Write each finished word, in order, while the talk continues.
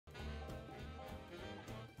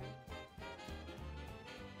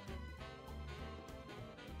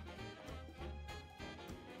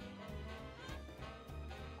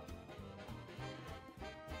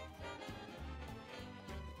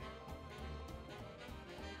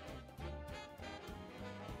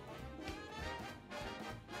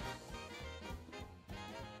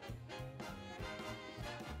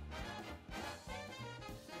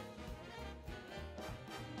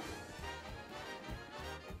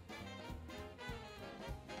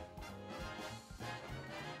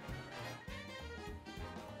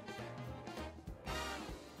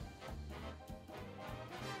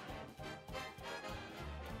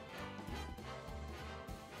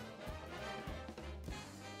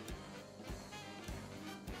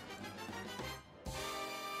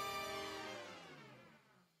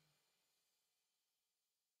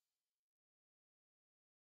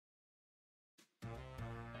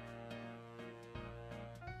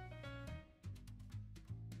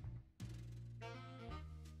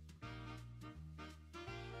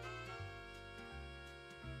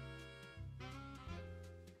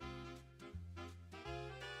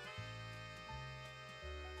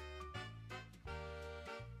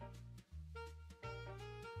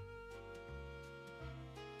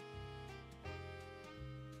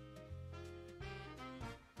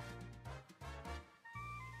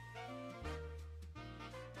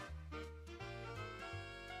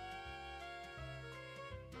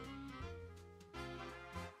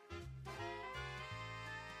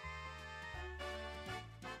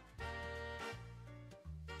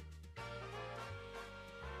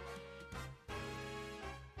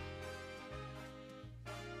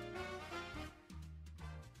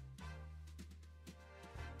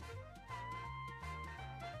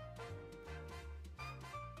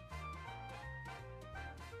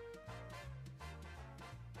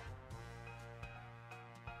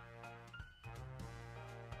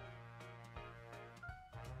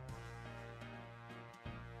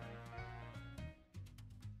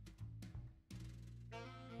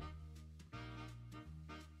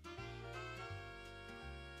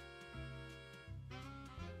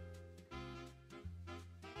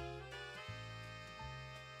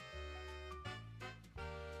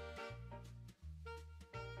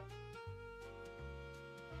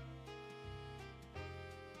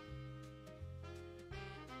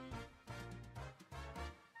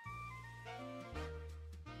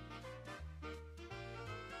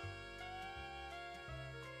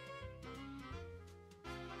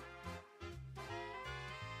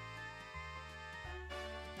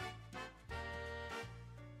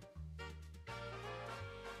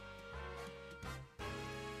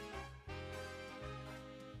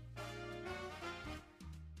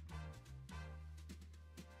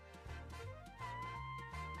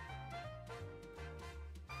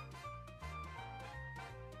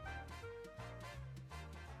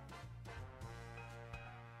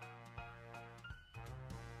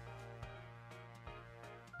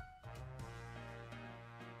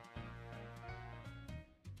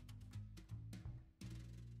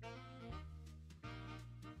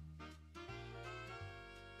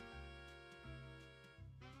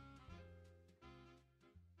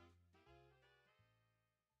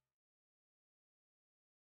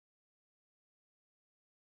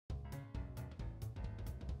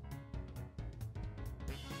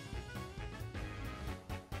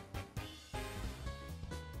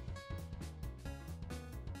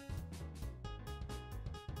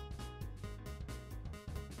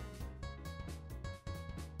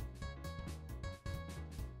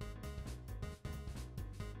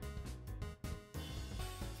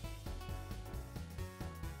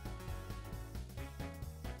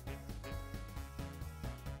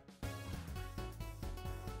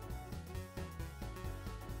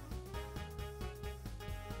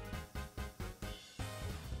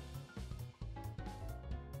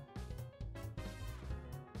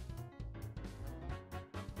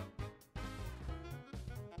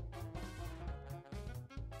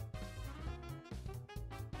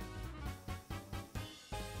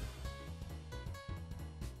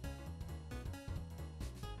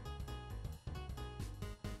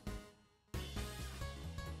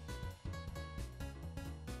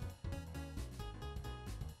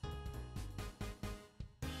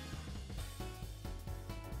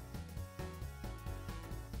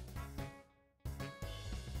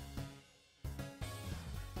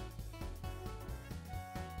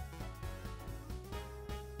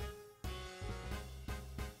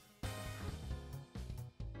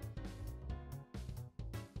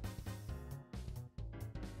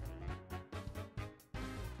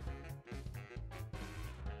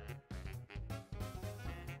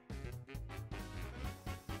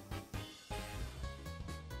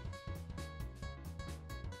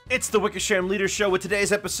It's the Wickersham Leader Show with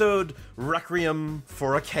today's episode, Requiem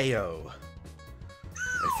for a KO.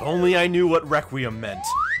 If only I knew what Requiem meant.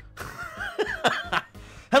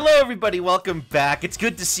 Hello everybody, welcome back. It's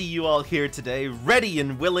good to see you all here today, ready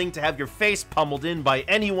and willing to have your face pummeled in by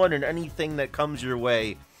anyone and anything that comes your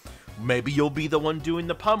way. Maybe you'll be the one doing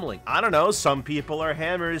the pummeling. I don't know, some people are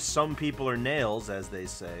hammers, some people are nails, as they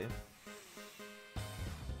say.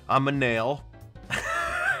 I'm a nail.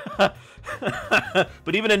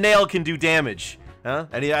 But even a nail can do damage, huh?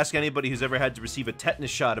 And you ask anybody who's ever had to receive a tetanus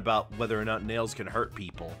shot about whether or not nails can hurt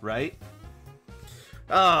people, right?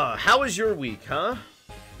 How was your week, huh?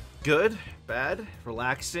 Good? Bad?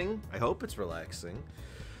 Relaxing? I hope it's relaxing.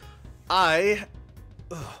 Oh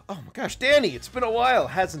my gosh, Danny, it's been a while,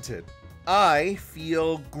 hasn't it? I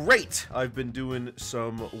feel great. I've been doing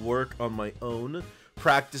some work on my own,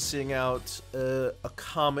 practicing out a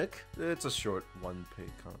comic. It's a short one-page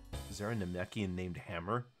comic. Is there a Namekian named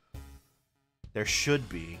Hammer? There should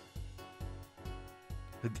be.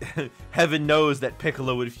 Heaven knows that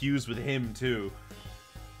Piccolo would fuse with him, too.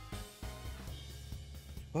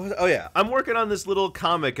 Oh yeah, I'm working on this little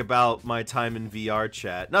comic about my time in VR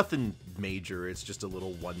chat. Nothing major, it's just a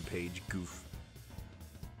little one-page goof.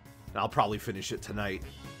 I'll probably finish it tonight.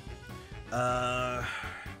 Oh,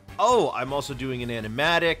 I'm also doing an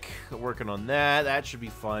animatic, working on that. That should be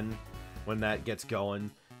fun when that gets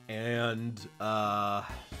going. And,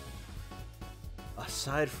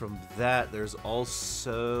 aside from that, there's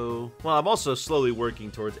also... Well, I'm also slowly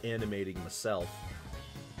working towards animating myself.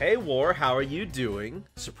 Hey, War, how are you doing?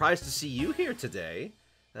 Surprised to see you here today.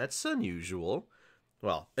 That's unusual.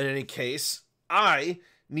 Well, in any case, I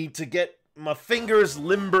need to get my fingers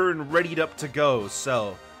limber and readied up to go,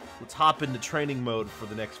 so... Let's hop into training mode for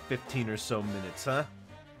the next 15 or so minutes, huh?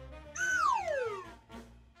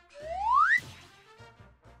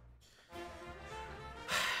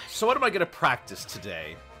 So what am I going to practice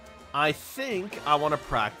today? I think I want to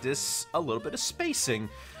practice a little bit of spacing.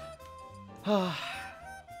 Because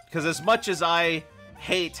as much as I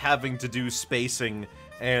hate having to do spacing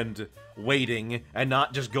and waiting and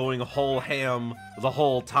not just going whole ham the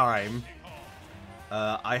whole time,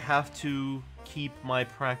 I have to keep my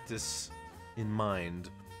practice in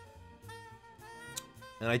mind.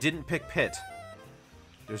 And I didn't pick Pit.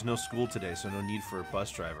 There's no school today, so no need for a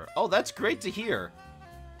bus driver. Oh, that's great to hear.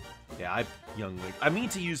 Yeah, I mean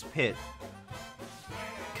to use Pit.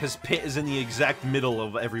 Because Pit is in the exact middle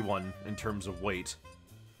of everyone in terms of weight.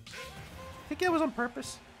 I think that was on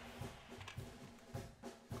purpose.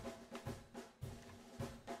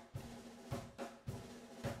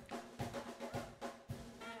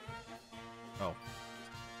 Oh.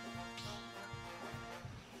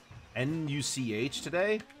 NUCH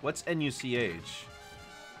today? What's NUCH?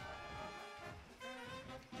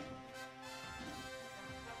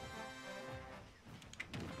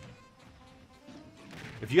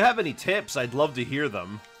 If you have any tips, I'd love to hear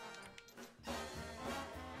them.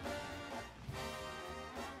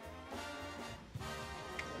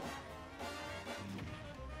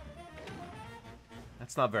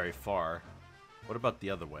 That's not very far. What about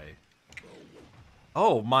the other way?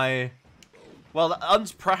 Oh, my... Well,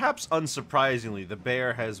 perhaps unsurprisingly, the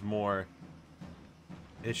bear has more...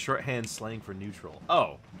 It's shorthand slang for neutral.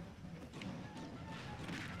 Oh.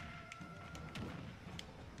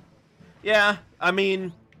 Yeah, I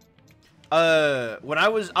mean... when I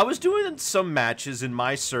was doing some matches in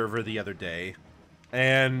my server the other day,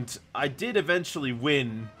 and I did eventually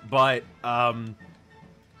win, but,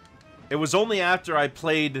 it was only after I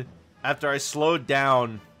slowed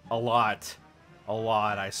down a lot.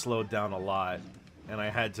 I slowed down a lot. And I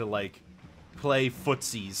had to, like, play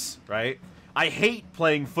footsies, right? I hate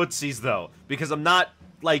playing footsies, though, because I'm not,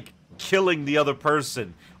 like, killing the other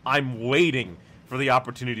person. I'm waiting for the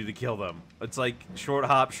opportunity to kill them. It's like short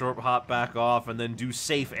hop, back off, and then do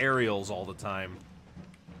safe aerials all the time.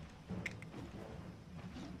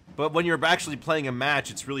 But when you're actually playing a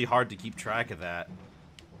match, it's really hard to keep track of that.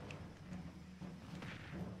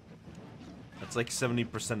 That's like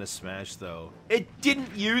 70% of Smash, though. It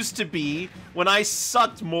didn't used to be. When I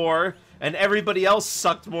sucked more, and everybody else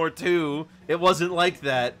sucked more, too. It wasn't like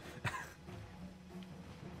that.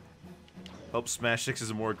 Hope Smash 6 is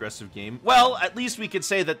a more aggressive game. Well, at least we could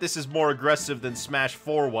say that this is more aggressive than Smash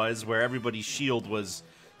 4 was, where everybody's shield was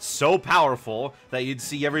so powerful that you'd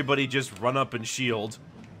see everybody just run up and shield.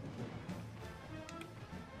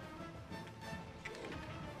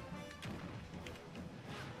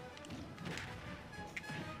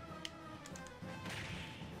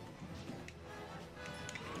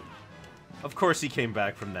 Of course he came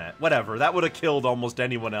back from that. Whatever, that would have killed almost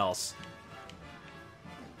anyone else.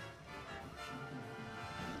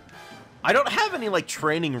 I don't have any, like,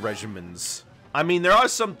 training regimens. I mean, there are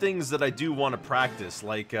some things that I do want to practice,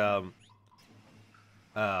 like, hang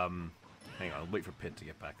on, wait for Pit to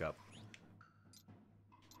get back up.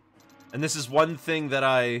 And this is one thing that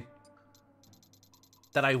I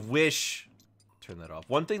wish... Turn that off.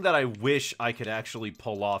 One thing that I wish I could actually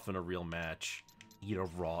pull off in a real match. Eat a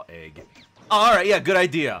raw egg. Alright, yeah, good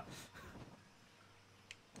idea.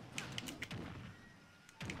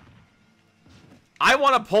 I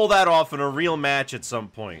want to pull that off in a real match at some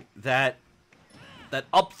point. That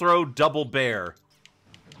up throw double bear.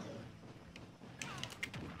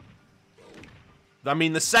 I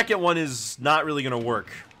mean, the second one is not really going to work.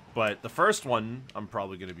 But the first one, I'm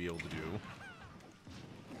probably going to be able to do.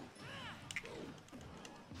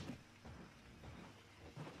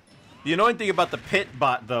 The annoying thing about the Pit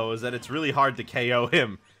bot, though, is that it's really hard to KO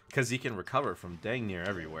him. Because he can recover from dang near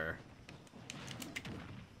everywhere.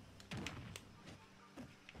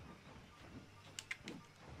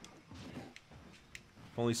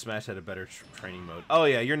 If only Smash had a better training mode. Oh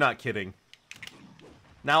yeah, you're not kidding.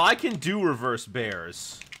 Now I can do reverse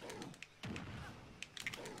bears.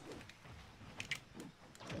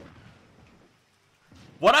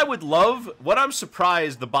 What I would love, what I'm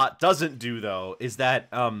surprised the bot doesn't do, though, is that,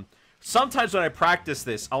 sometimes when I practice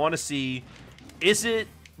this, I want to see, is it,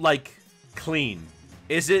 like, clean?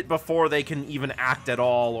 Is it before they can even act at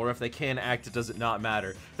all, or if they can act, it does it not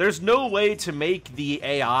matter? There's no way to make the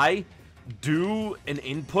AI do an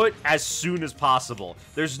input as soon as possible.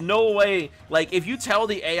 There's no way, like, if you tell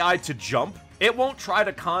the AI to jump, it won't try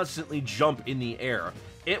to constantly jump in the air.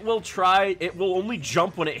 It will only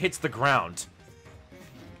jump when it hits the ground.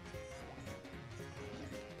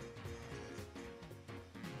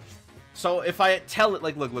 So if I tell it,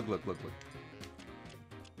 like, look.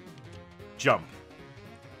 Jump.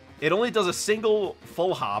 It only does a single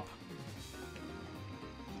full hop.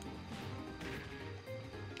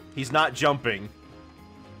 He's not jumping.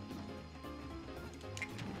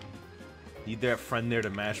 Need that friend there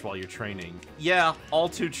to mash while you're training. Yeah, all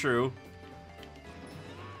too true.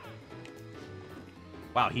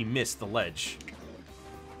 Wow, he missed the ledge.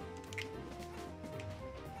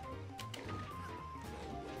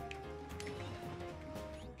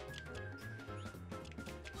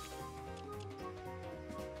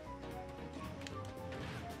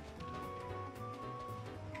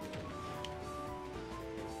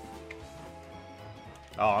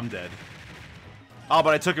 Oh, I'm dead. Oh,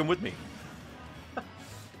 but I took him with me.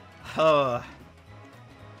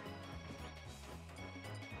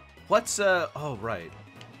 Let's, oh, right.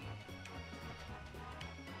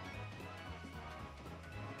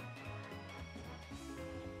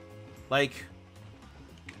 Like,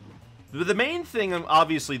 the main thing,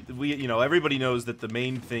 obviously, you know, everybody knows that the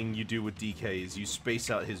main thing you do with DK is you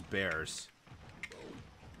space out his bears.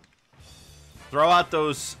 Throw out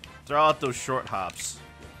those short hops.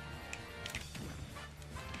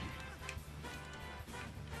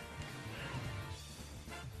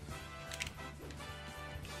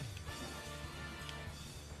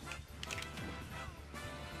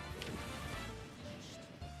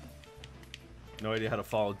 No idea how to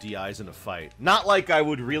follow DIs in a fight. Not like I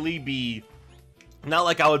would really be... Not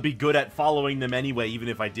like I would be good at following them anyway, even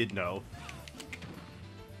if I did know.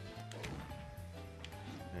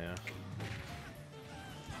 Yeah.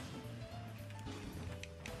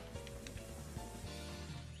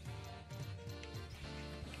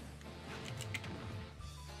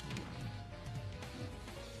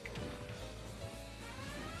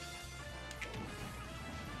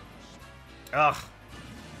 Ugh.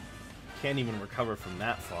 Can't even recover from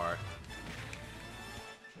that far.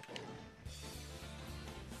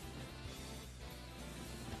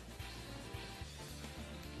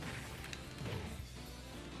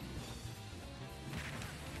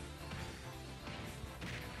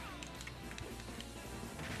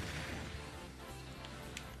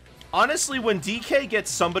 Honestly, when DK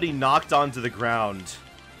gets somebody knocked onto the ground,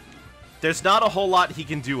 there's not a whole lot he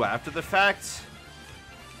can do after the fact.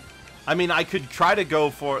 I mean, I could try to go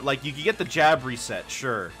for, like, you could get the jab reset,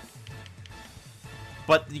 sure.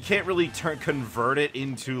 But you can't really convert it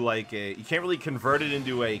into, like, you can't really convert it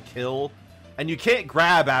into a kill. And you can't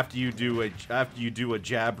grab after you do a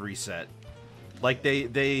jab reset. Like,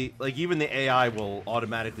 like, even the AI will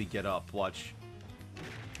automatically get up. Watch.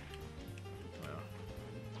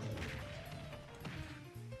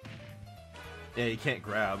 Yeah, you can't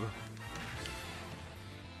grab.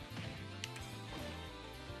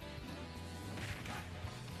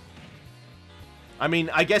 I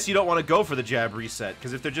mean, I guess you don't want to go for the jab reset,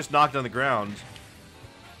 because if they're just knocked on the ground...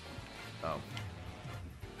 Oh.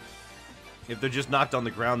 If they're just knocked on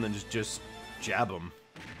the ground, then just jab them.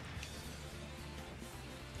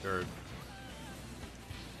 Or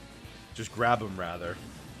just grab him, rather.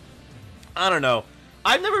 I don't know.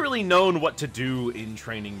 I've never really known what to do in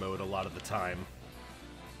training mode a lot of the time.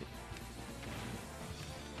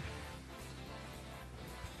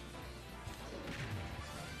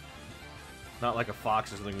 Not like a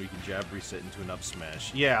fox or something where you can jab reset into an up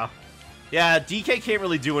smash. Yeah. Yeah, DK can't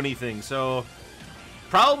really do anything, so...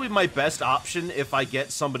 Probably my best option if I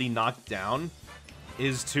get somebody knocked down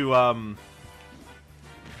is to,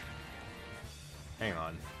 hang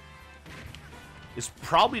on. Is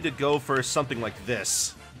probably to go for something like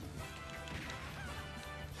this.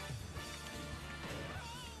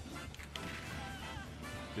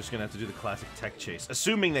 Just gonna have to do the classic tech chase.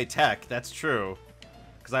 Assuming they tech, that's true.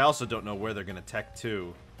 Because I also don't know where they're gonna tech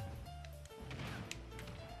to.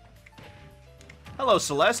 Hello,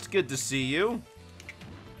 Celeste. Good to see you.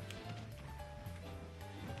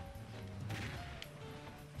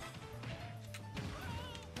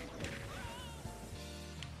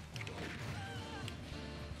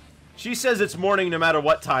 She says it's morning no matter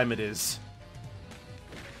what time it is.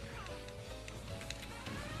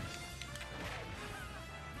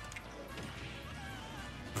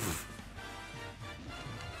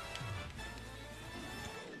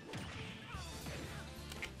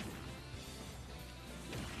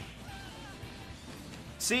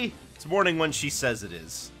 See? It's morning when she says it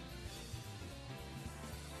is.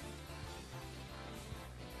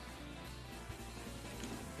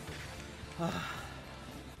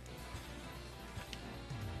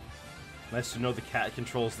 Nice to know the cat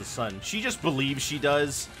controls the sun. She just believes she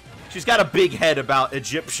does. She's got a big head about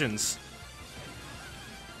Egyptians.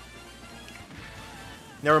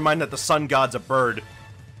 Never mind that the sun god's a bird.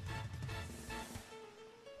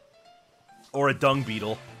 Or a dung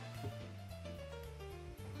beetle.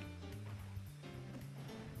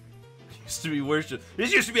 Used to be worshipped.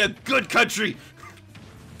 This used to be a good country!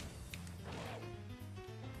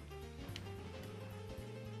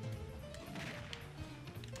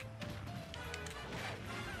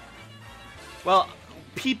 Well,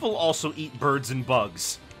 people also eat birds and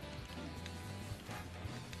bugs.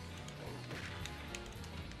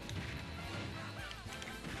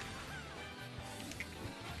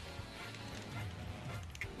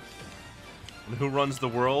 And who runs the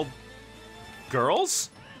world?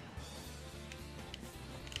 Girls?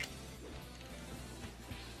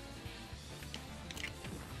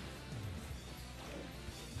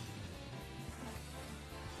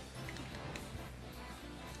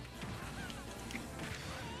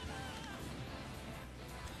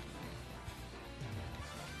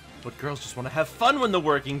 But girls just want to have fun when the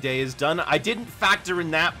working day is done. I didn't factor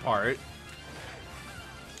in that part.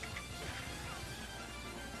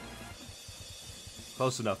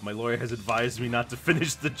 Close enough. My lawyer has advised me not to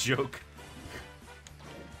finish the joke.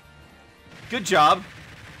 Good job.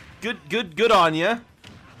 Good on ya.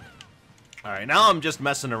 Alright, now I'm just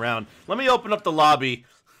messing around. Let me open up the lobby.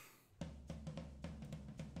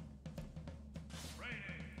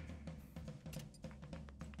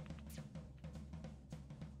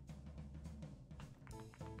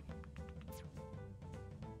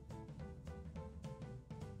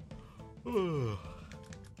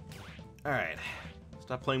 Alright.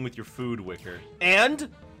 Stop playing with your food, Wicker. And...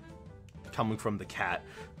 coming from the cat.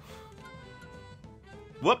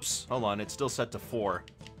 Whoops! Hold on, it's still set to 4.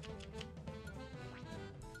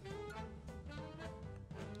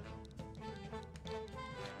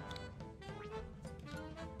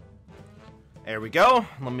 There we go.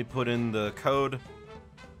 Let me put in the code.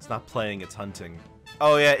 It's not playing, it's hunting.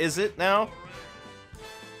 Oh yeah, is it now?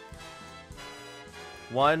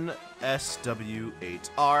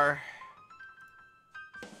 1SW8R.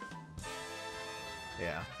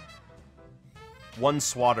 Yeah. 1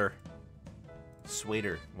 swatter.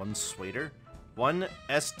 Swader. 1 swader?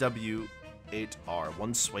 1SW8R.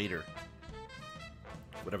 1 swader.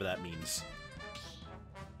 Whatever that means.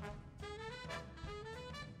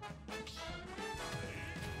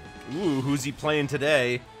 Ooh, who's he playing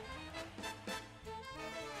today?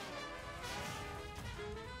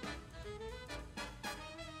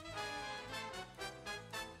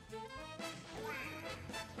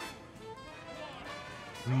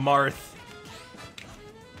 Marth.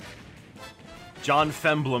 John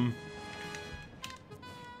Femblem.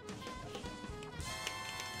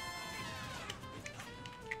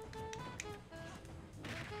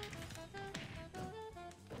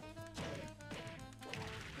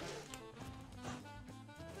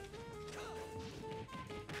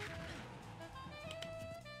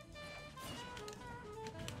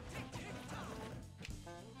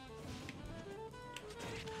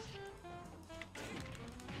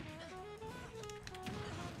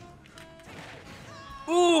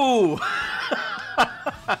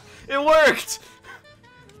 do! It worked!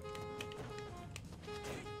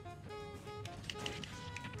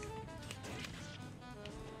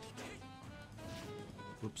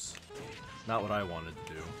 Oops. Not what I wanted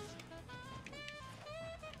to do.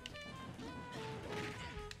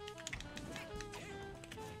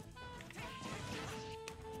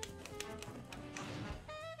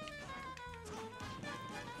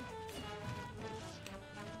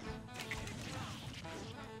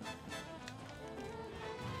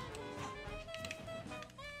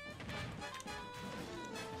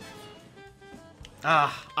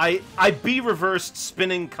 Ah, I B-reversed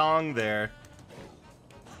spinning Kong there.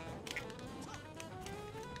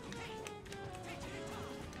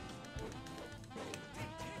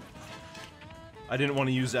 I didn't want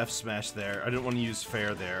to use F-Smash there. I didn't want to use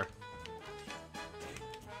Fair there.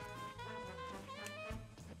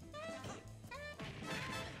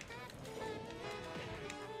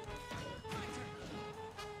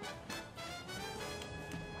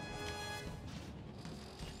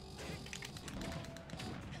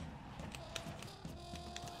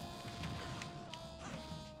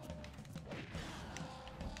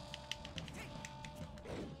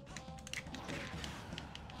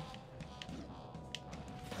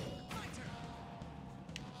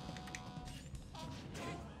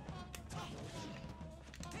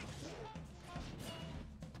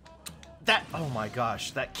 That, oh my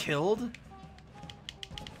gosh, that killed?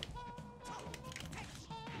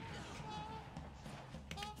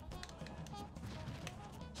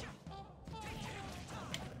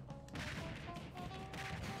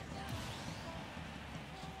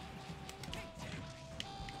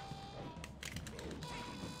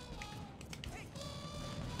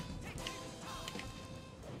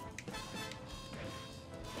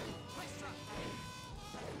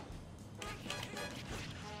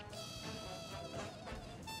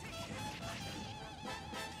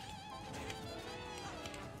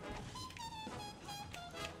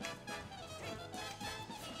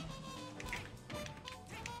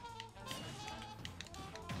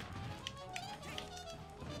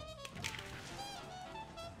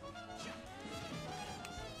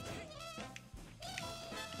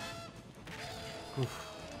 Oof.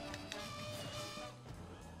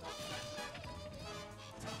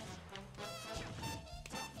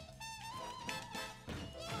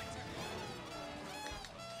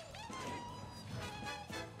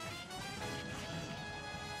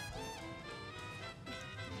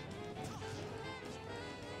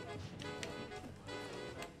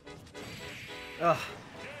 Ugh.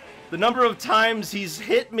 The number of times he's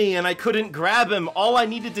hit me and I couldn't grab him. All I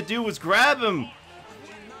needed to do was grab him.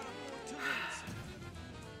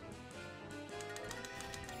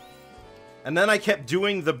 And then I kept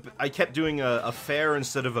doing a fair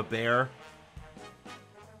instead of a bear.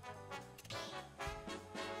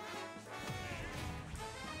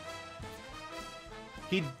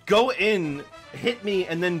 He'd go in, hit me,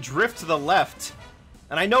 and then drift to the left.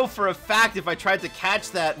 And I know for a fact if I tried to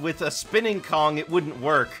catch that with a spinning Kong, it wouldn't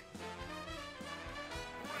work.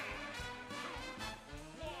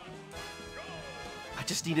 I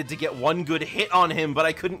just needed to get one good hit on him, but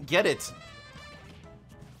I couldn't get it.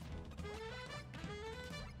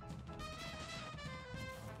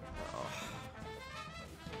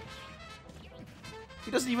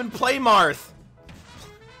 He doesn't even play Marth.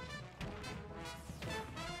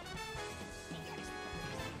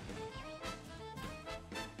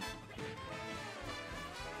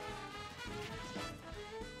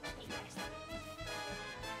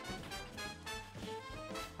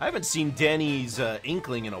 I haven't seen Danny's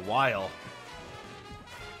Inkling in a while.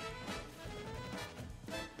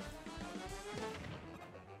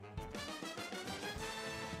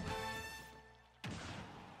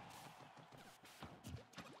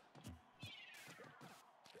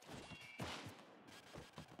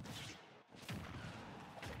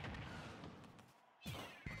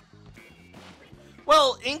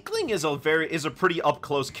 Well, Inkling is a pretty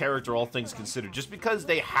up-close character, all things considered. Just because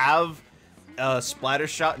they have Splatter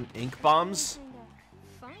Shot and Ink Bombs.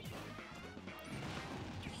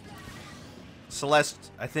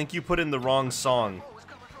 Celeste, I think you put in the wrong song.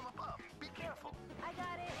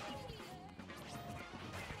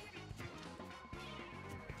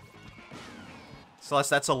 Celeste,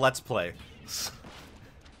 that's a Let's Play.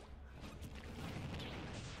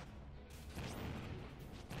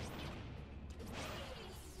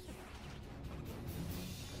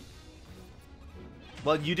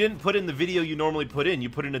 Well, you didn't put in the video you normally put in. You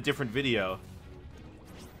put in a different video.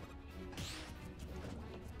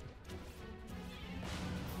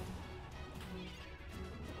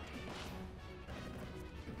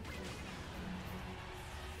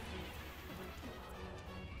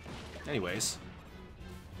 Anyways.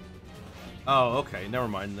 Oh, okay. Never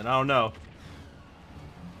mind. Then I don't know.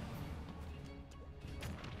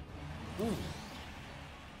 Ooh.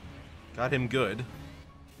 Got him good.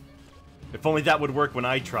 If only that would work when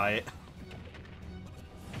I try it.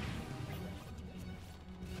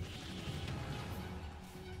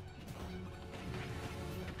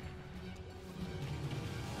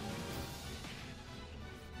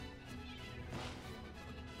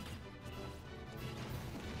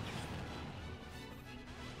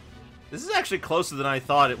 This is actually closer than I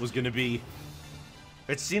thought it was going to be.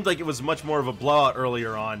 It seemed like it was much more of a blowout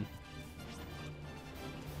earlier on.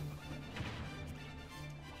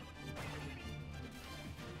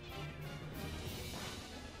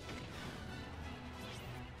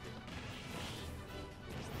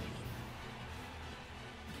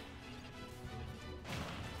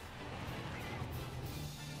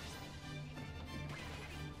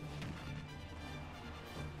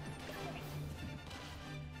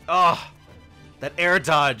 Oh, that air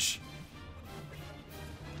dodge.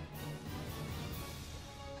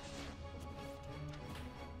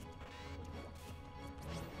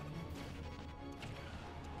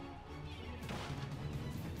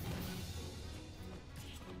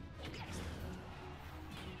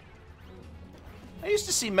 I used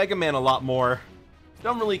to see Mega Man a lot more.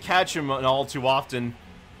 Don't really catch him all too often.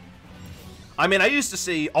 I mean, I used to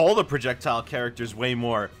see all the projectile characters way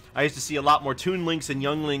more. I used to see a lot more Toon Links and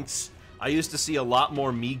Young Links. I used to see a lot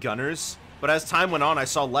more Mii Gunners. But as time went on, I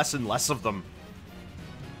saw less and less of them.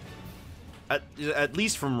 At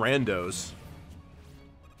least from randos.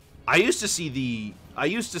 I used to see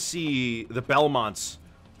the Belmonts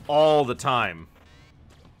all the time.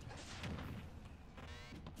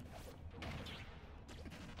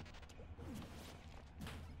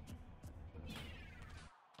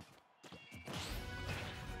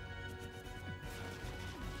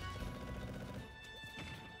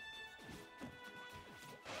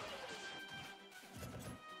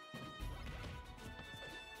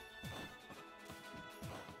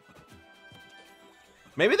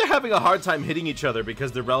 Maybe they're having a hard time hitting each other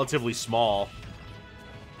because they're relatively small.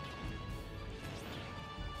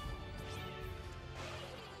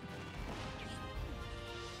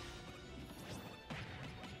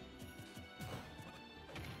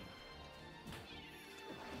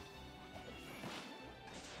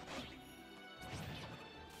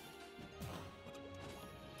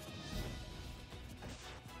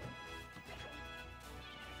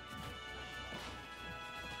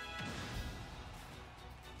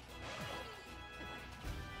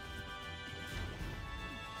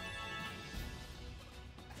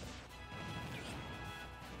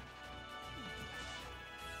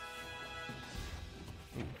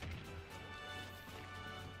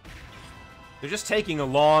 They're just taking a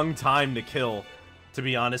long time to kill, to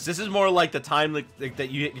be honest. This is more like the time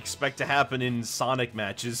that you expect to happen in Sonic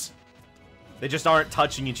matches. They just aren't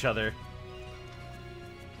touching each other.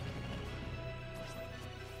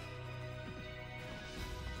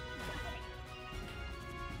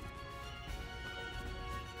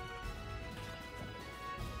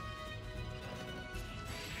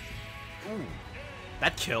 Ooh,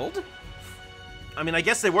 that killed? I mean, I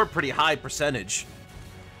guess they were pretty high percentage.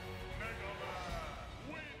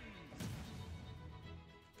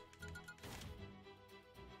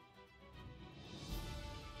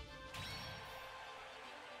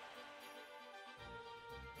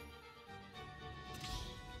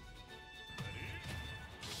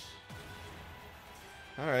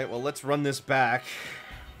 Alright, well, let's run this back.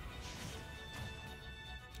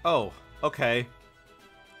 Oh, okay.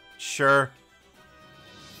 Sure.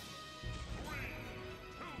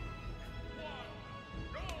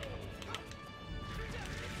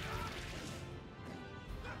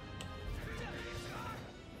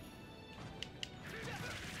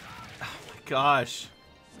 Oh my gosh.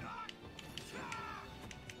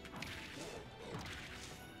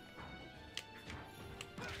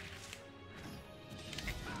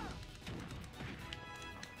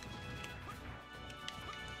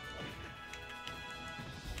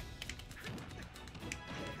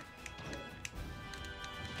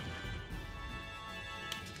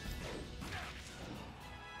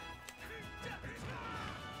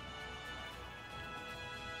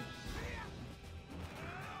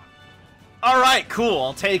 Alright, cool,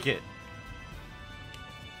 I'll take it.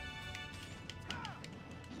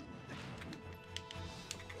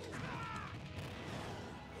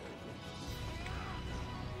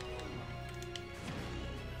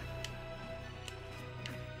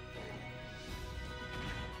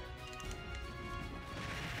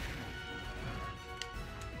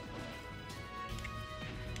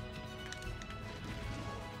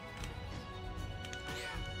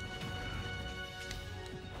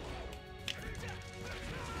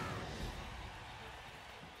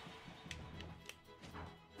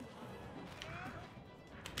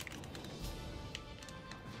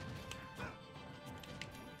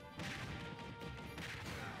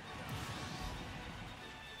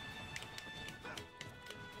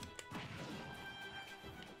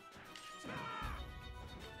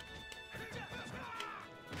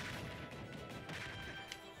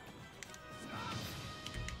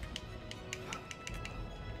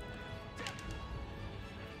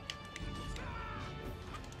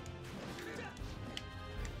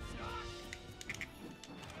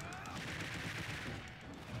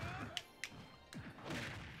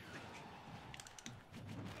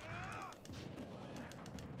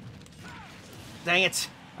 Dang it!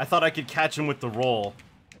 I thought I could catch him with the roll.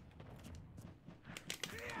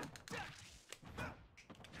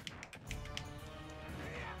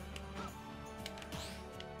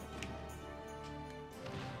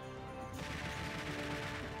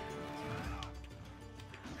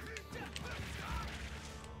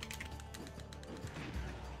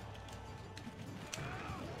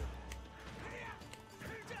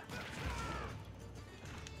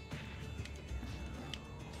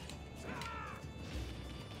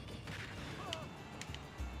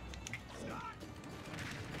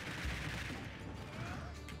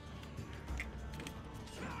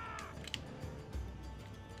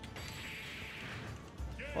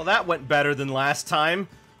 Well, that went better than last time.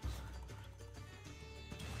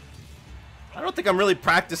 I don't think I'm really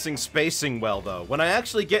practicing spacing well, though. When I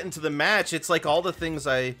actually get into the match, it's like all the things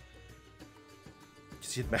I...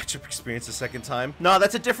 See the matchup experience the second time? No,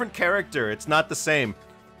 that's a different character. It's not the same.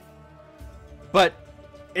 But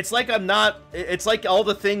it's like I'm not... It's like all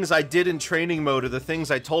the things I did in training mode or the things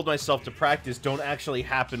I told myself to practice don't actually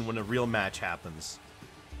happen when a real match happens.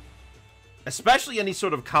 Especially any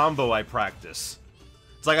sort of combo I practice.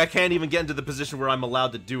 It's like I can't even get into the position where I'm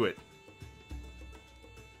allowed to do it.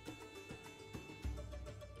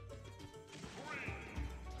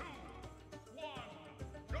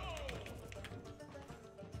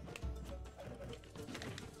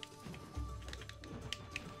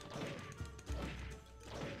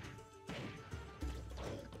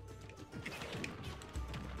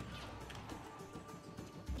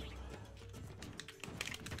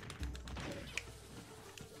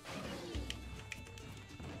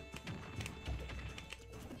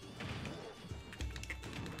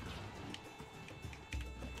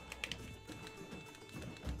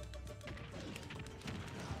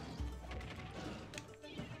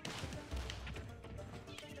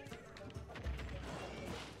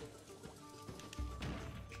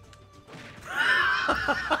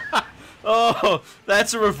 Oh,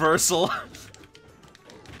 that's a reversal.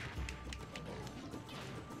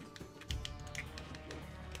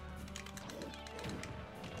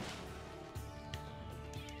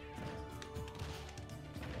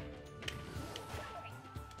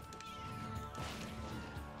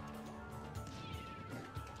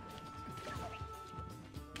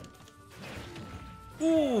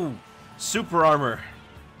 Ooh, super armor.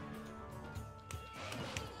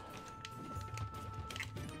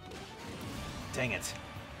 Dang it.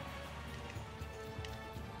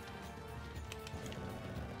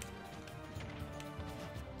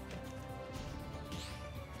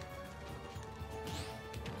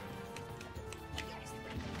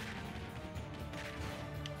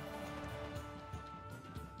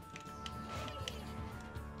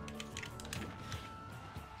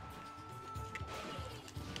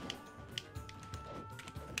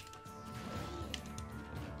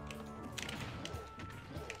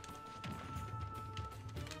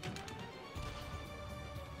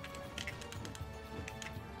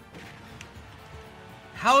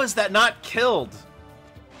 How is that not killed?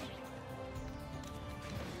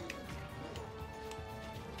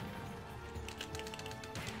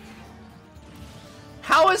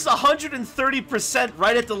 How is 130%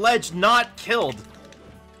 right at the ledge not killed?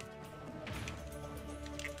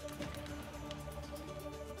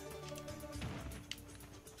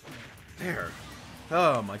 There.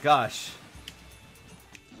 Oh my gosh.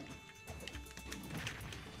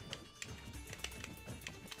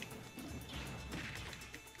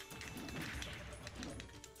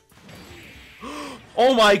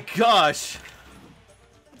 Oh my gosh!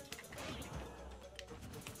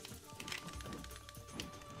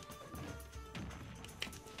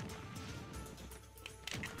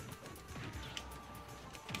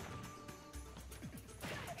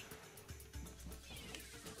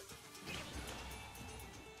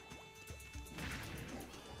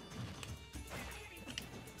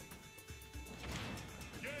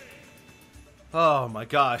 Oh my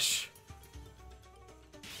gosh.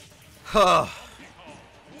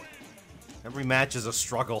 Every match is a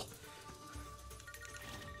struggle.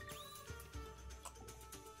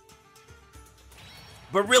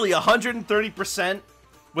 But really, 130%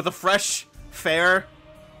 with a fresh fair,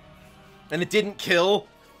 and it didn't kill?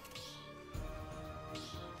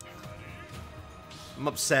 I'm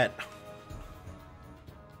upset.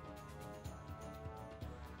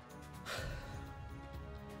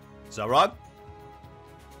 Zelrog?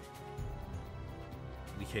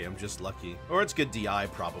 Okay, I'm just lucky. Or it's good DI,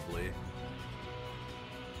 probably.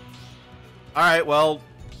 Alright, well,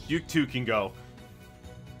 you two can go.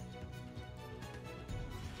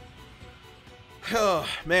 Oh,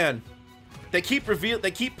 man. They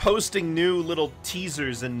keep posting new little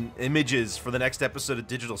teasers and images for the next episode of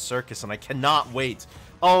Digital Circus, and I cannot wait.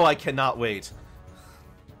 Oh, I cannot wait.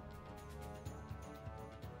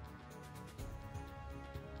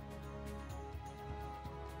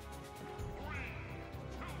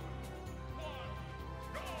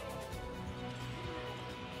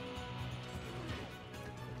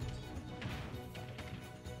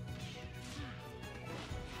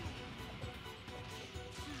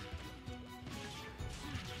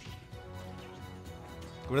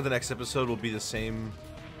 What if the next episode will be the same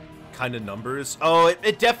kind of numbers? Oh,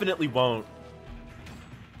 it definitely won't.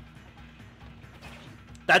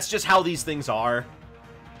 That's just how these things are.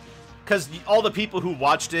 Because all the people who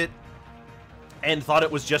watched it and thought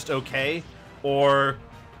it was just okay, or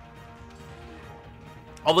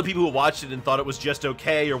all the people who watched it and thought it was just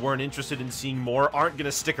okay or weren't interested in seeing more aren't going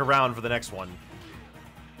to stick around for the next one.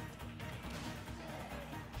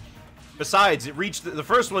 Besides, the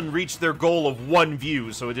first one reached their goal of 1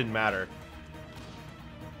 view, so it didn't matter.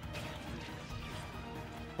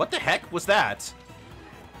 What the heck was that?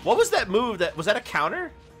 What was that move? Was that a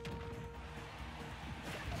counter?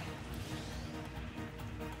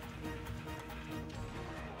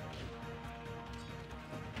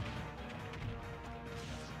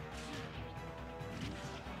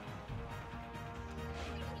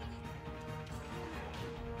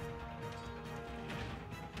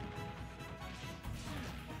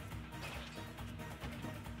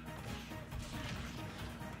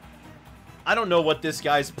 I don't know what this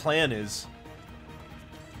guy's plan is.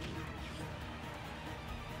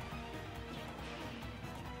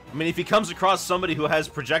 I mean, if he comes across somebody who has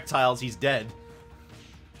projectiles, he's dead.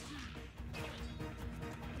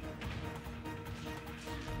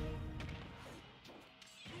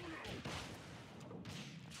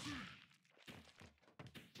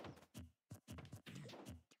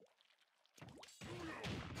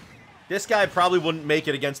 This guy probably wouldn't make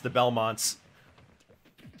it against the Belmonts.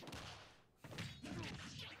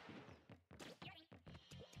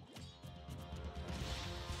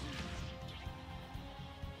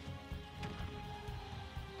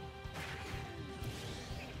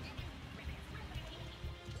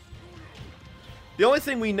 The only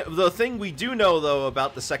thing the thing we do know, though,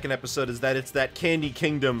 about the second episode is that it's that Candy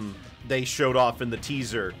Kingdom they showed off in the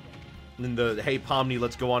teaser. In the, hey, Pomni,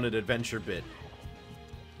 let's go on an adventure bit.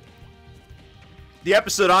 The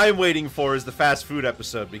episode I'm waiting for is the fast food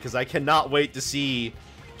episode, because I cannot wait to see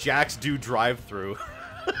Jax do drive-thru.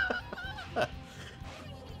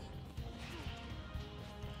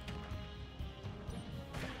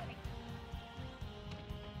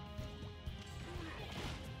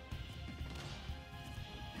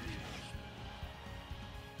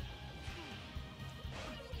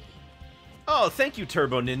 Oh, thank you,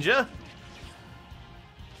 Turbo Ninja.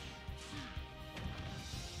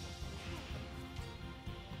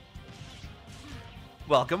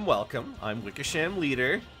 Welcome, welcome. I'm Wickersham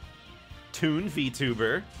Leader, Toon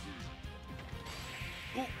VTuber.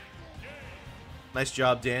 Ooh. Nice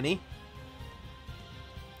job, Danny.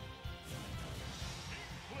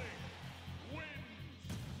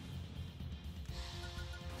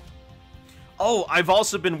 Oh, I've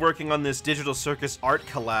also been working on this Digital Circus art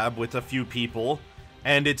collab with a few people,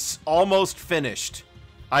 and it's almost finished.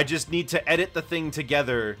 I just need to edit the thing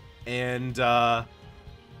together, and I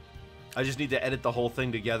just need to edit the whole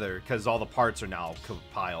thing together, because all the parts are now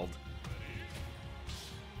compiled.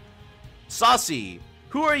 Saucy,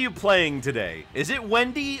 who are you playing today? Is it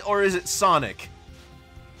Wendy, or is it Sonic?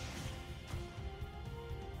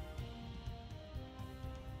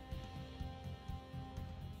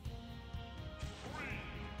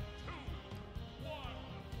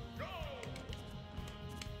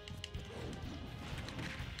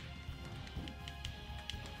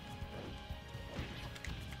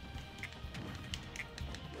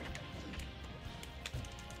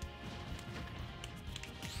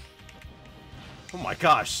 Oh my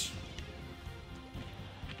gosh.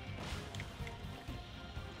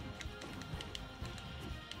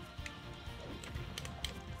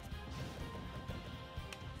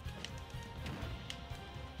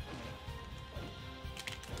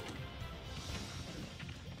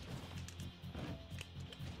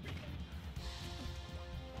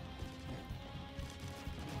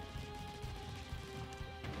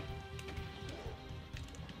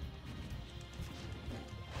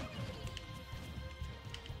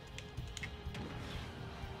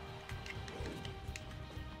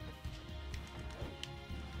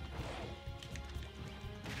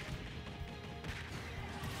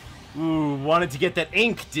 Ooh, wanted to get that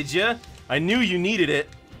ink, did ya? I knew you needed it.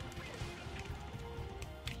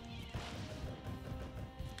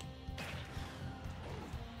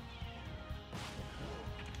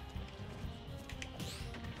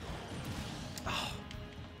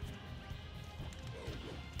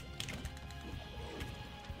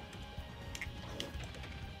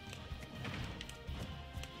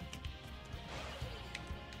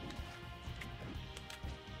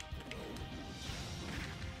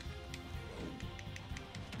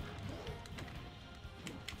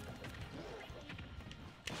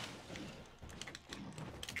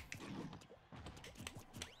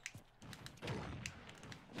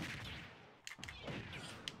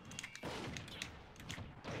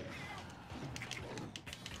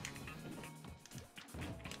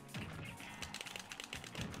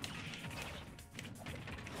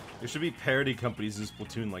 There should be parody companies in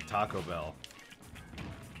Splatoon like Taco Bell.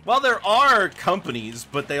 Well, there are companies,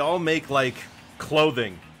 but they all make, like,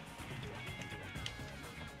 clothing.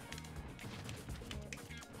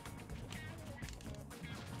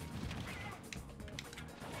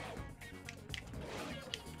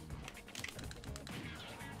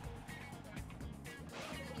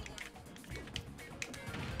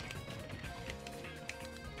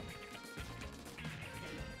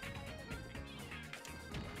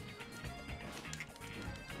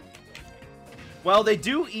 Well, they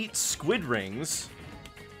do eat squid rings.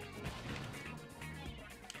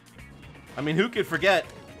 I mean, who could forget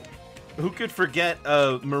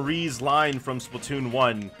Marie's line from Splatoon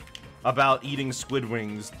 1 about eating squid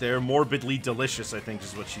wings? They're morbidly delicious, I think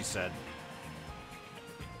is what she said.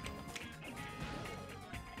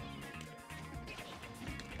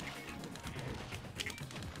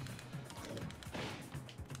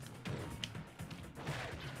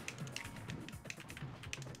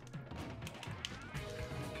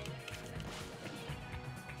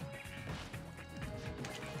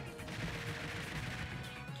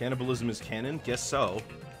 Cannibalism is canon? Guess so.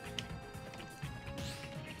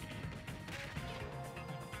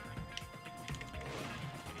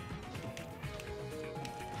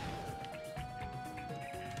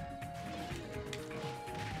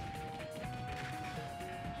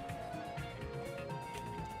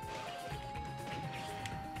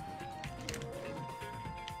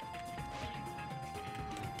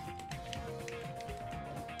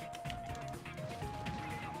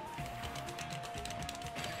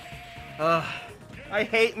 I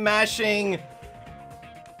hate mashing!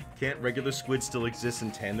 Can't regular squid still exist in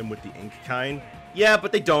tandem with the ink kind? Yeah,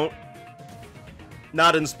 but they don't.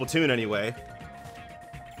 Not in Splatoon, anyway.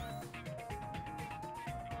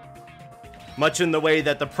 Much in the way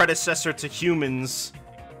that the predecessor to humans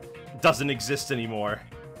doesn't exist anymore.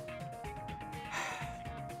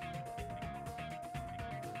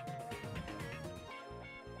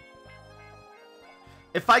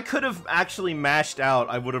 If I could have actually mashed out,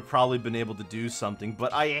 I would have probably been able to do something,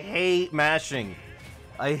 but I hate mashing.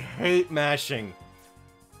 I hate mashing.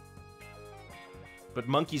 But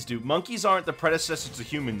monkeys do. Monkeys aren't the predecessors to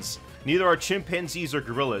humans. Neither are chimpanzees or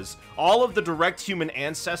gorillas. All of the direct human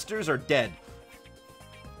ancestors are dead.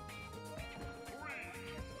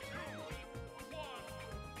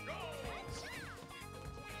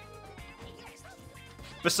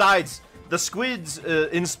 Besides, the squids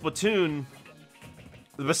in Splatoon...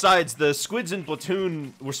 Besides, the squids in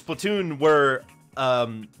Splatoon were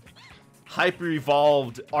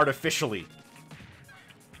hyper-evolved artificially.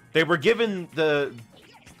 They were given the...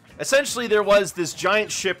 Essentially, there was this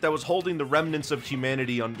giant ship that was holding the remnants of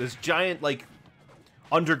humanity on this giant, like,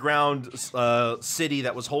 underground city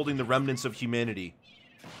that was holding the remnants of humanity.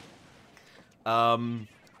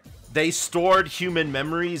 They stored human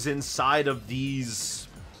memories inside of these...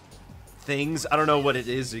 things. I don't know what it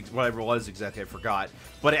is, whatever it was exactly, I forgot.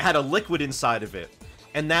 But it had a liquid inside of it.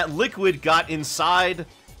 And that liquid got inside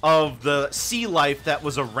of the sea life that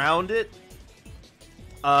was around it.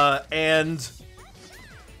 And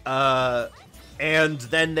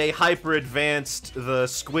then they hyper-advanced the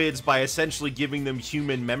squids by essentially giving them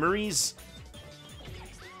human memories.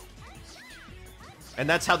 And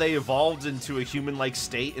that's how they evolved into a human-like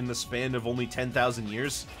state in the span of only 10,000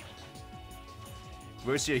 years.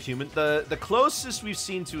 Where we see a human? The closest we've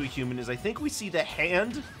seen to a human is, I think we see the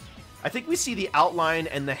hand. I think we see the outline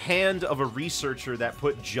and the hand of a researcher that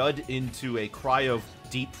put Judd into a cryo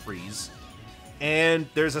deep freeze. And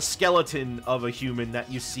there's a skeleton of a human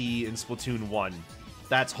that you see in Splatoon 1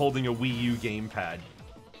 that's holding a Wii U gamepad.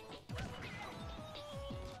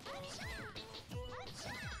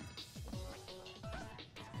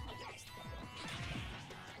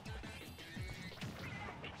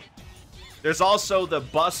 There's also the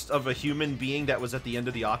bust of a human being that was at the end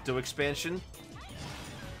of the Octo expansion.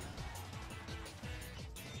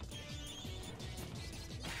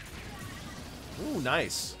 Ooh,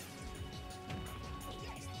 nice.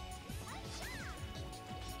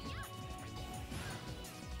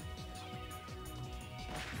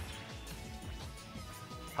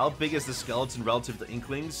 How big is the skeleton relative to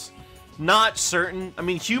Inklings? Not certain. I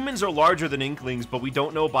mean, humans are larger than Inklings, but we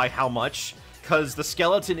don't know by how much. Because the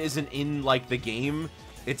skeleton isn't in, like, the game.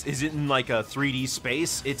 It isn't in, like, a 3D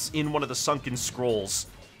space. It's in one of the sunken scrolls.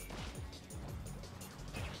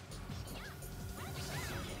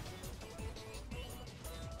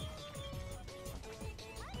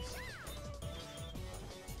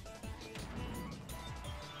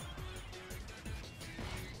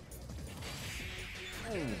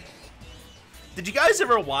 Did you guys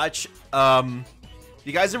ever watch,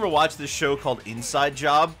 you guys ever watch this show called Inside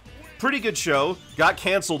Job? Pretty good show. Got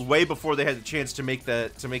canceled way before they had the chance to make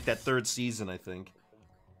that third season, I think.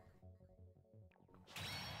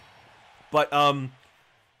 But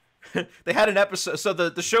they had an episode. So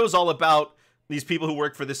the show's all about these people who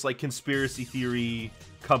work for this like conspiracy theory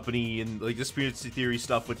company and like conspiracy theory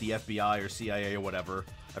stuff with the FBI or CIA or whatever.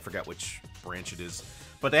 I forgot which branch it is.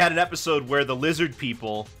 But they had an episode where the lizard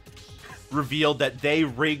people revealed that they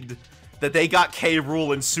got K.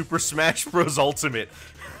 Rool in Super Smash Bros. Ultimate.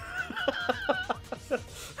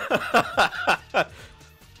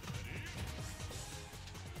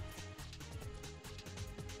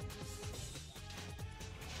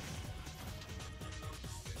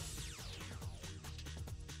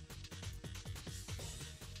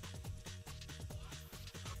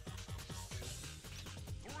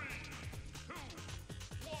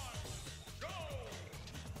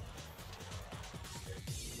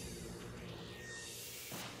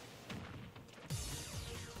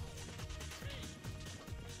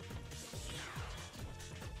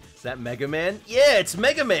 Is that Mega Man? Yeah, it's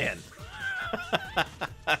Mega Man!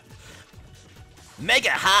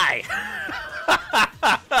 Mega high!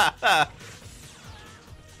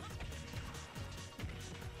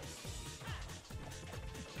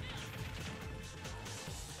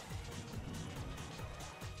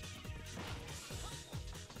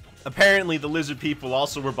 Apparently, the lizard people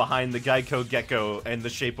also were behind the Geico Gecko and The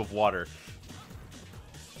Shape of Water.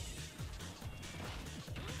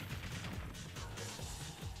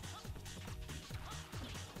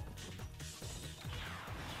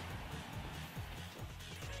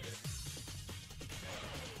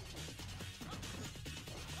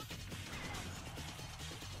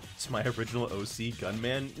 It's my original OC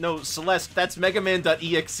Gunman? No, Celeste, that's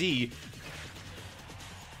Megaman.exe.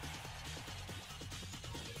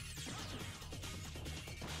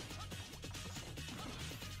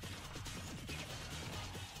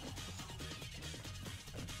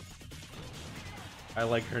 I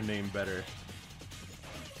like her name better.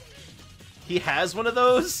 He has one of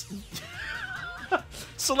those?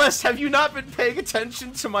 Celeste, have you not been paying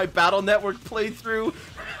attention to my Battle Network playthrough?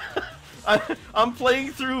 I'm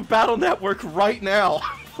playing through Battle Network right now.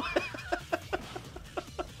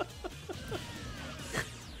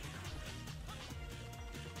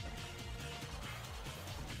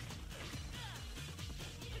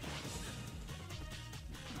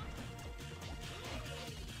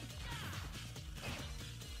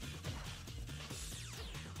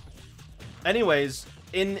 Anyways,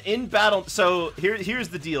 in battle, so here's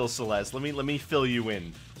the deal, Celeste. Let me fill you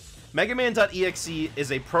in. Megaman.exe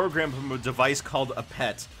is a program from a device called a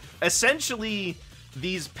pet. Essentially,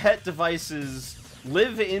 these pet devices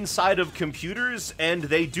live inside of computers, and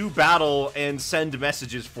they do battle and send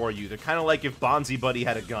messages for you. They're kind of like if Bonzi Buddy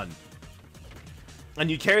had a gun. And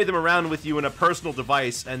you carry them around with you in a personal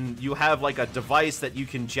device, and you have like a device that you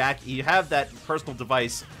can jack. You have that personal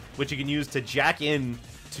device, which you can use to jack in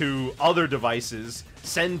to other devices,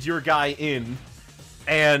 send your guy in,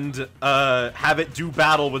 and have it do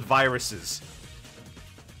battle with viruses.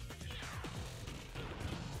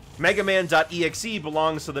 Megaman.exe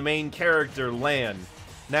belongs to the main character, Lan.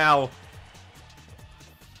 Now,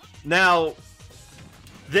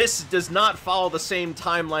 this does not follow the same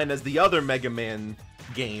timeline as the other Mega Man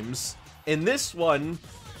games. In this one,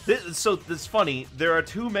 so it's funny, there are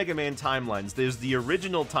two Mega Man timelines. There's the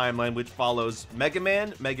original timeline, which follows Mega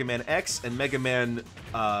Man, Mega Man X, and Mega Man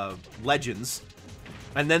Legends.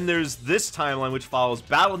 And then there's this timeline, which follows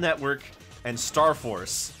Battle Network and Star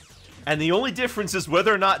Force. And the only difference is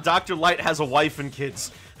whether or not Dr. Light has a wife and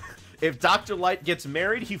kids. If Dr. Light gets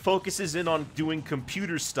married, he focuses in on doing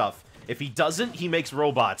computer stuff. If he doesn't, he makes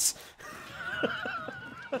robots.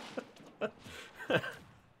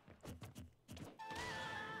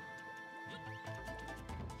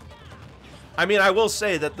 I mean, I will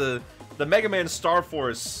say that the Mega Man Star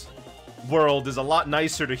Force world is a lot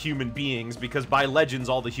nicer to human beings, because by Legends,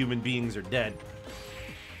 all the human beings are dead.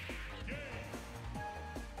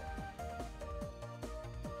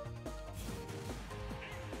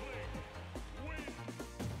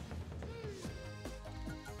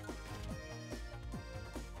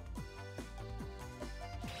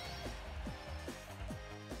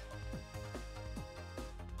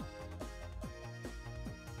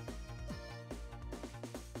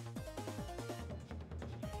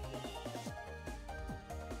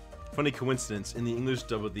 Funny coincidence, in the English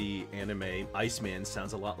dub of the anime, Iceman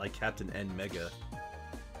sounds a lot like Captain N Mega.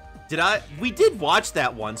 We did watch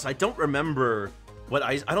that once. I don't remember what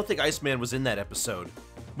I don't think Iceman was in that episode.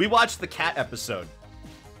 We watched the cat episode,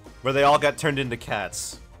 where they all got turned into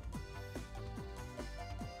cats.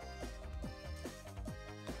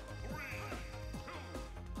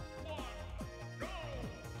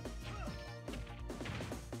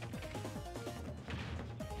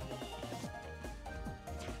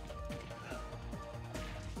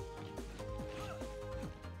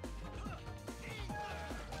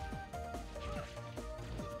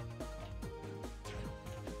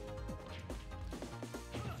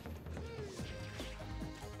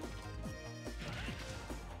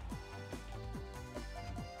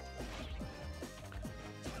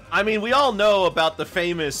 I mean, we all know about the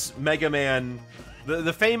famous Mega Man,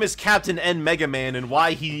 the famous Captain N Mega Man, and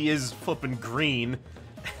why he is flippin' green.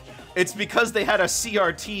 It's because they had a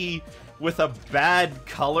CRT with a bad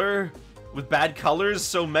color, with bad colors,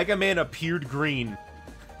 so Mega Man appeared green.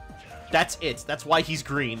 That's it. That's why he's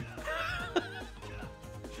green.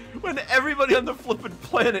 When everybody on the flippin'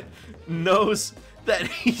 planet knows that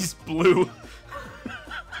he's blue.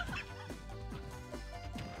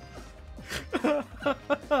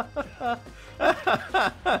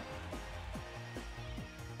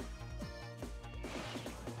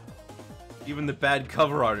 Even the bad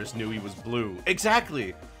cover artist knew he was blue.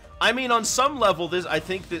 Exactly. I mean, on some level,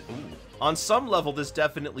 on some level, this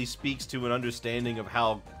definitely speaks to an understanding of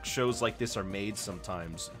how shows like this are made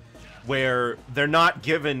sometimes, where they're not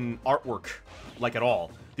given artwork, like, at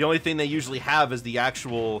all. The only thing they usually have is the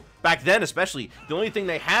actual, back then especially, the only thing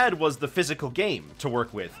they had was the physical game to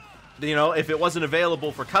work with. You know, if it wasn't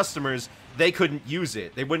available for customers, they couldn't use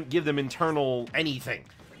it. They wouldn't give them internal anything.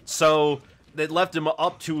 So they left them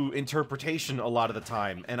up to interpretation a lot of the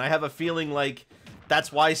time. And I have a feeling like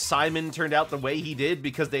that's why Simon turned out the way he did,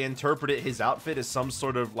 because they interpreted his outfit as some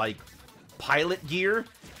sort of, like, pilot gear.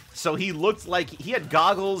 So he looked like he had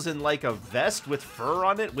goggles and, like, a vest with fur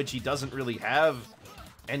on it, which he doesn't really have.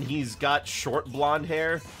 And he's got short blonde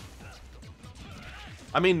hair.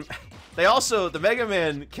 I mean, they also, the Mega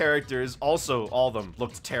Man characters, also, all of them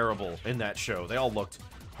looked terrible in that show. They all looked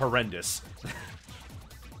horrendous.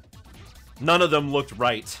 None of them looked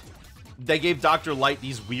right. They gave Dr. Light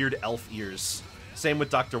these weird elf ears. Same with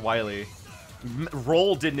Dr. Wily.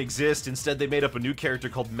 Roll didn't exist. Instead, they made up a new character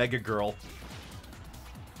called Mega Girl.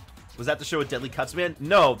 Was that the show with Deadly Cuts Man?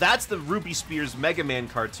 No, that's the Ruby Spears Mega Man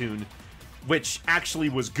cartoon, which actually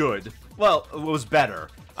was good. Well, it was better.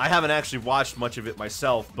 I haven't actually watched much of it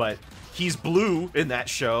myself, but he's blue in that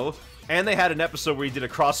show, and they had an episode where he did a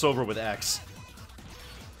crossover with X.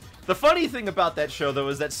 The funny thing about that show, though,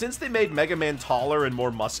 is that since they made Mega Man taller and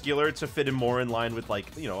more muscular to fit him more in line with, like,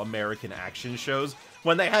 you know, American action shows,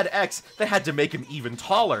 when they had X, they had to make him even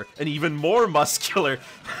taller and even more muscular.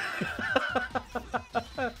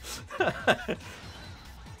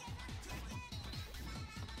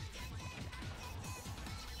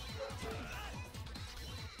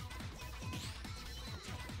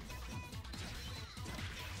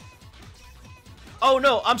 Oh,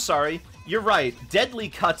 no, I'm sorry. You're right. Deadly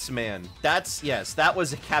Cuts Man. That's, yes, that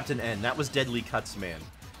was Captain N. That was Deadly Cuts Man.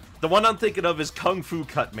 The one I'm thinking of is Kung Fu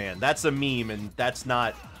Cut Man. That's a meme, and that's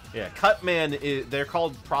not... Yeah, Cut Man, they're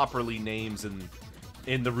called properly names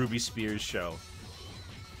in the Ruby Spears show.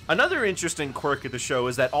 Another interesting quirk of the show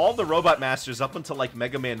is that all the Robot Masters up until, like,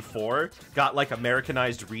 Mega Man 4 got, like,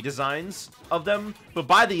 Americanized redesigns of them, but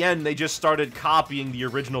by the end, they just started copying the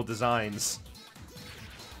original designs.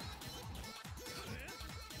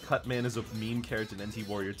 Cutman is a meme character in NT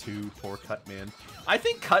Warrior 2. Poor Cutman. I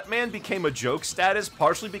think Cutman became a joke status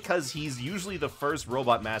partially because he's usually the first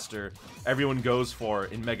Robot Master everyone goes for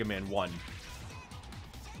in Mega Man 1.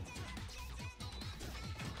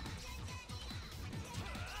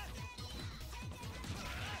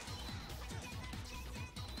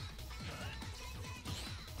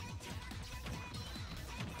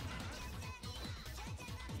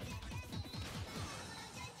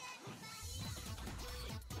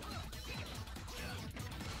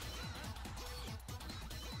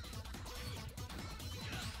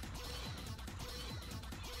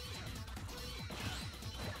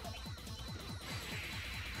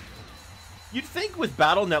 You'd think with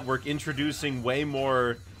Battle Network introducing way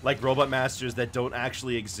more, like, Robot Masters that don't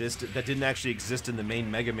actually exist, that didn't actually exist in the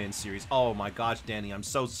main Mega Man series. Oh my gosh, Danny, I'm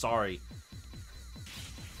so sorry.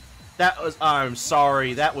 That was, I'm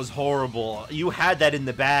sorry, that was horrible. You had that in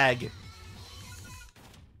the bag.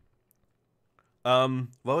 What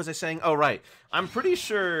was I saying? Oh, right. I'm pretty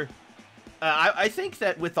sure, I think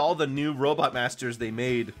that with all the new Robot Masters they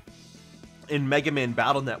made in Mega Man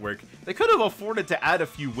Battle Network, they could have afforded to add a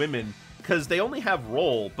few women, because they only have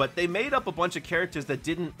Roll, but they made up a bunch of characters that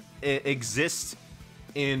didn't exist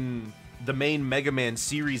in the main Mega Man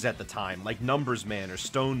series at the time, like Numbers Man or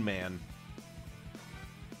Stone Man.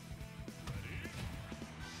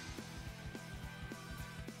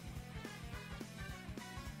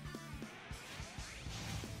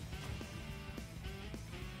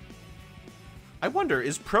 I wonder,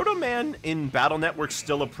 is Proto Man in Battle Network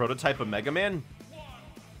still a prototype of Mega Man?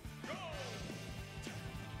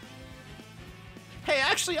 Hey,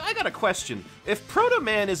 actually, I got a question. If Proto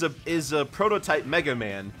Man is a prototype Mega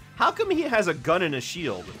Man, how come he has a gun and a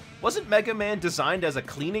shield? Wasn't Mega Man designed as a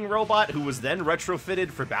cleaning robot who was then retrofitted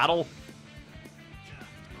for battle?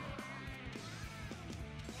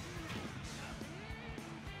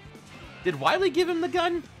 Did Wily give him the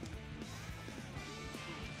gun?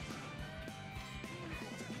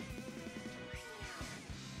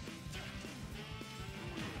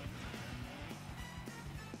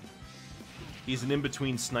 He's an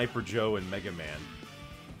in-between Sniper Joe and Mega Man.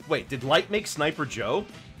 Wait, did Light make Sniper Joe?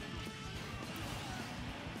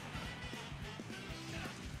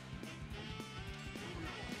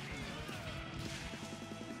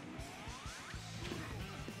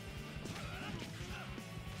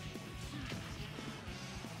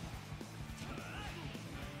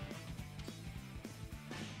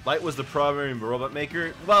 Light was the primary robot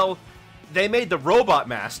maker? Well, they made the Robot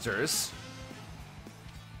Masters.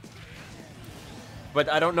 But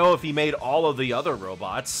I don't know if he made all of the other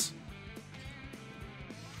robots.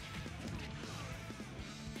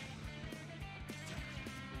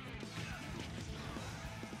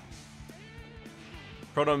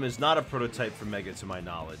 Protom is not a prototype for Mega, to my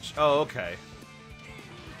knowledge. Oh, okay.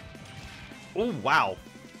 Oh, wow.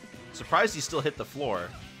 Surprised he still hit the floor.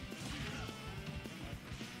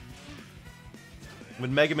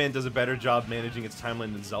 When Mega Man does a better job managing its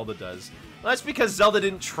timeline than Zelda does. Well, that's because Zelda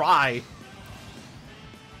didn't try.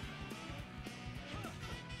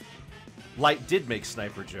 Light did make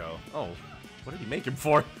Sniper Joe. Oh, what did he make him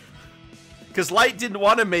for? Because Light didn't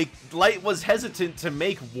want to make... Light was hesitant to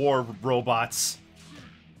make war robots.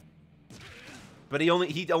 But he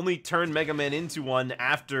only turned Mega Man into one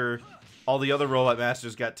after all the other Robot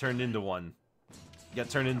Masters got turned into one. Got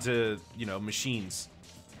turned into, you know, machines.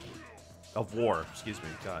 Of war, excuse me,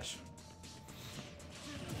 gosh.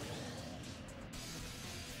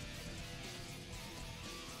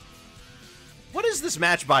 What is this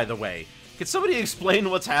match, by the way? Can somebody explain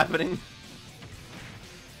what's happening?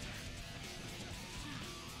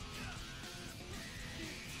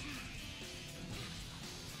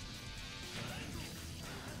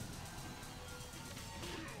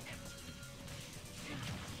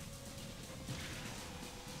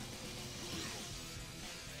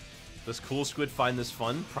 Does Cool Squid find this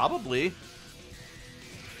fun? Probably.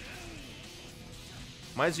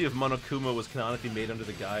 Reminds me of Monokuma was canonically made under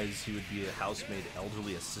the guise he would be a housemaid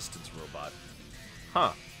elderly assistance robot.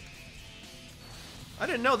 Huh. I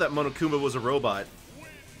didn't know that Monokuma was a robot.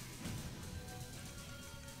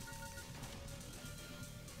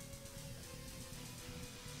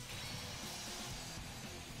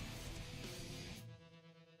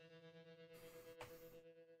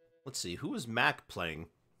 Let's see, who is Mac playing?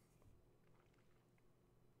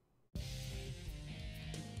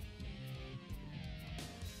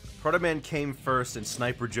 Proto Man came first and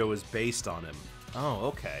Sniper Joe is based on him. Oh,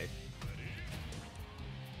 okay.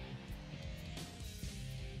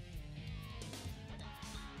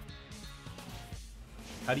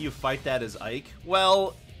 How do you fight that as Ike?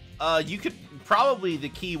 Well, you could... Probably the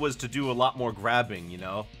key was to do a lot more grabbing, you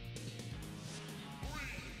know?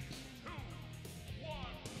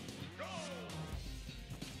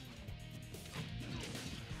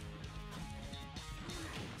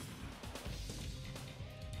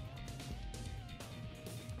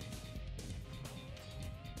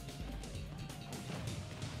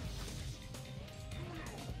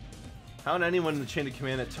 How would anyone in the chain of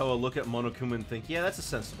command at Toa look at Monokuma and think, yeah, that's a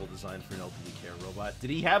sensible design for an elderly care robot?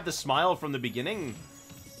 Did he have the smile from the beginning?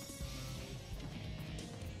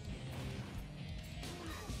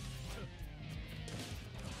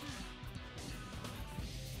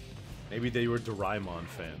 Maybe they were Doraemon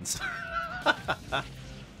fans.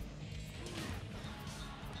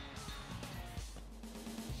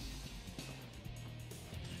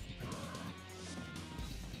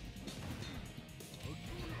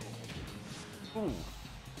 Ooh.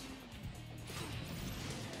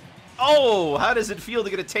 Oh, how does it feel to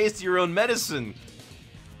get a taste of your own medicine?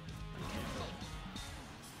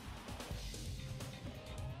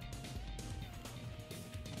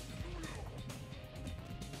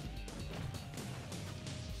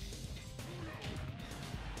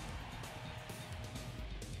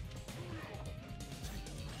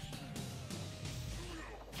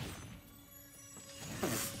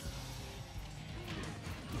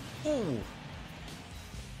 Ooh.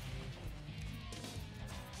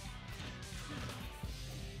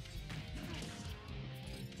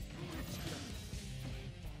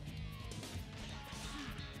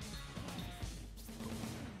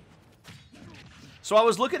 So I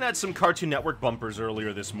was looking at some Cartoon Network bumpers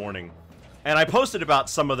earlier this morning, and I posted about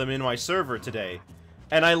some of them in my server today.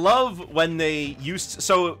 And I love when they used...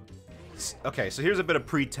 So, okay, so here's a bit of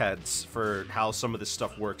pretense for how some of this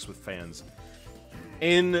stuff works with fans.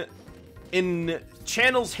 In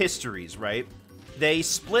channels' histories, right, they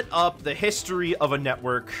split up the history of a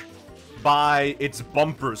network by its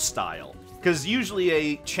bumper style. Because usually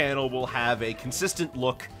a channel will have a consistent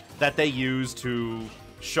look that they use to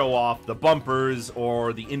show off the bumpers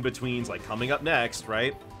or the in-betweens, like coming up next,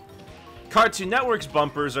 right? Cartoon Network's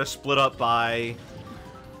bumpers are split up by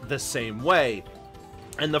the same way.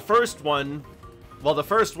 And the first one, well, the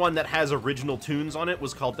first one that has original tunes on it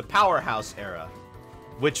was called the Powerhouse Era,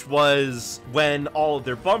 which was when all of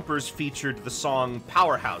their bumpers featured the song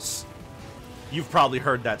Powerhouse. You've probably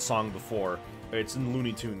heard that song before. It's in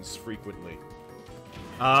Looney Tunes frequently.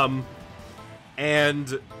 And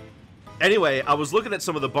anyway, I was looking at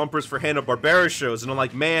some of the bumpers for Hanna-Barbera shows, and I'm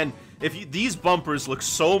like, man, these bumpers look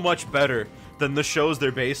so much better than the shows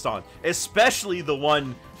they're based on. Especially the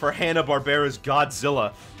one for Hanna-Barbera's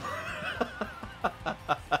Godzilla.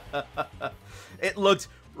 It looked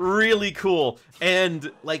really cool and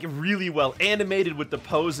like really well animated with the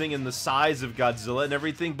posing and the size of Godzilla and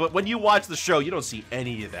everything, but when you watch the show, you don't see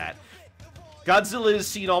any of that. Godzilla is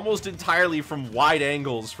seen almost entirely from wide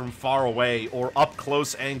angles from far away, or up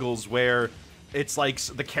close angles where it's like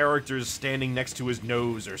the character's standing next to his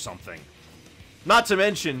nose or something. Not to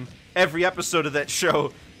mention, every episode of that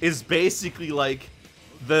show is basically like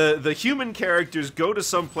the human characters go to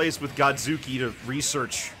some place with Godzuki to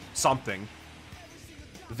research something.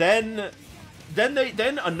 Then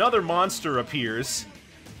another monster appears,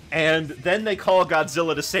 and then they call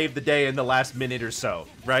Godzilla to save the day in the last minute or so,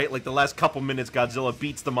 right? Like the last couple minutes, Godzilla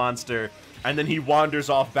beats the monster, and then he wanders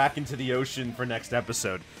off back into the ocean for next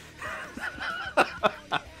episode.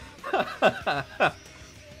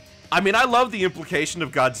 I mean, I love the implication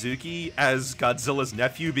of Godzuki as Godzilla's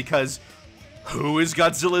nephew, because who is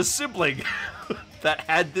Godzilla's sibling that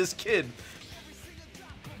had this kid?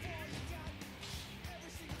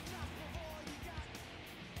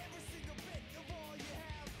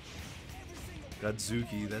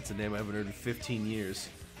 Godzuki, that's a name I haven't heard in 15 years.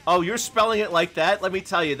 Oh, you're spelling it like that? Let me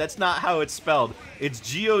tell you, that's not how it's spelled. It's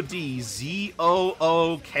G-O-D-Z-O-O-K-Y.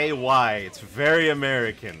 It's very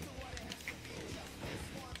American.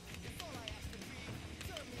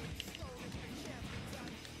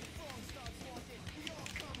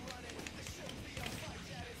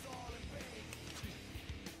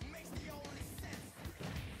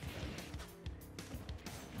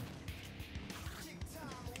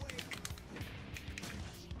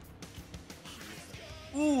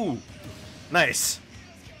 Ooh, nice.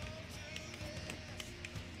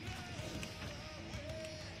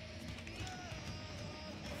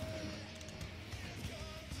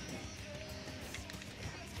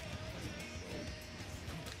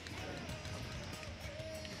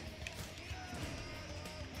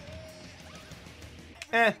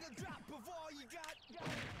 Eh.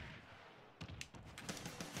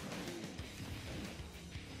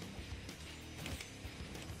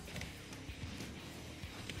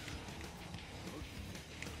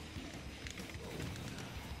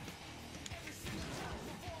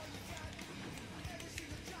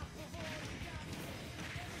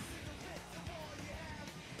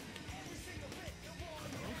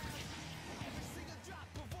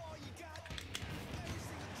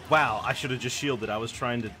 Wow, I should have just shielded. I was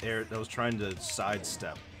trying to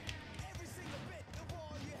sidestep.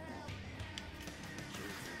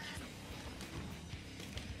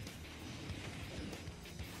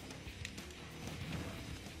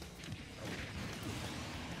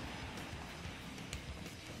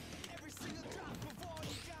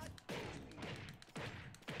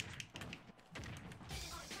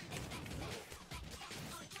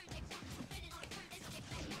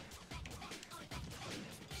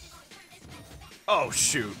 Oh,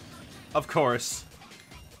 shoot. Of course.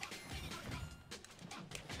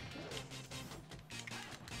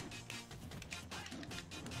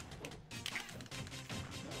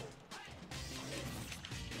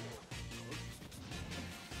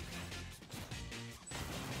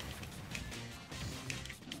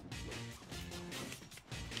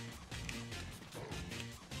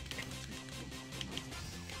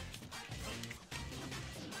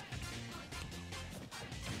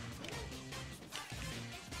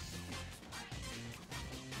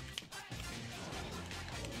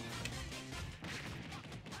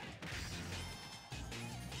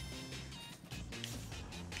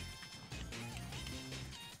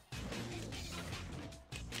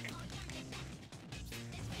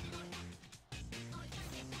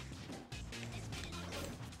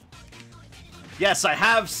 Yes, I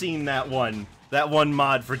have seen that one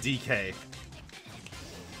mod for DK.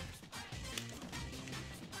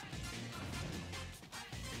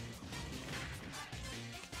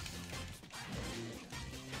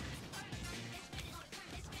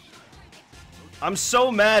 I'm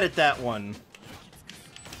so mad at that one.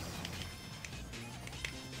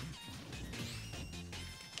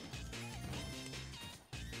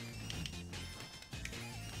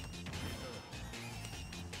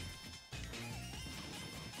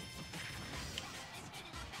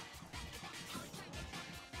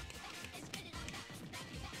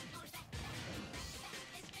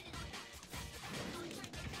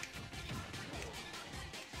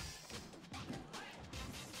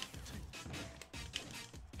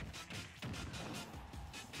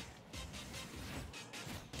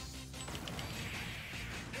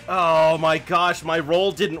 Oh my gosh, my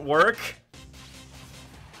roll didn't work.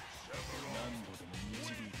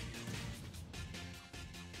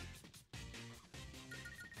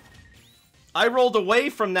 I rolled away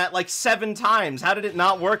from that like 7 times. How did it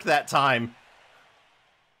not work that time?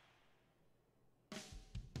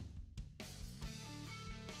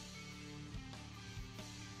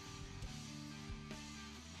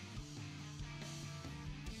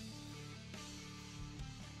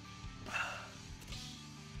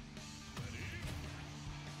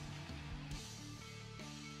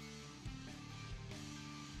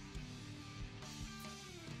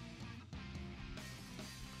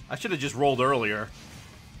 I should have just rolled earlier.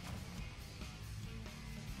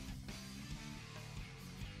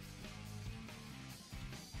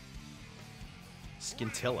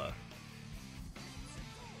 Scintilla.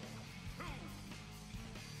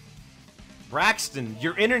 Braxton,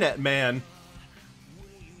 your internet man.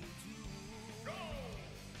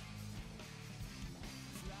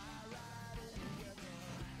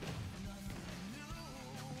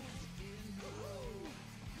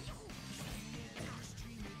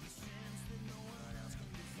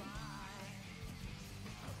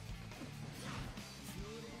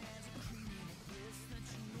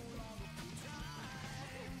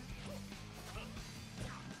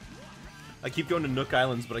 I keep going to Nook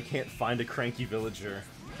Islands, but I can't find a cranky villager.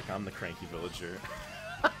 I think I'm the cranky villager.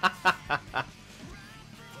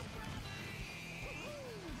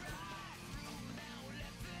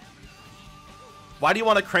 Why do you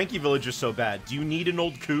want a cranky villager so bad? Do you need an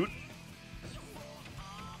old coot?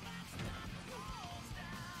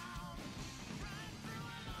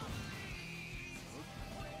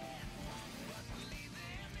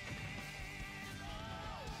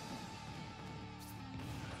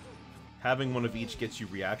 Having one of each gets you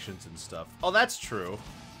reactions and stuff. Oh, that's true.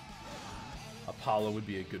 Apollo would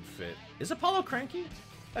be a good fit. Is Apollo cranky?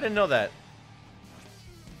 I didn't know that.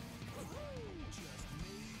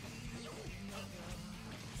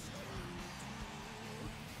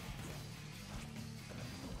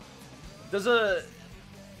 Does a...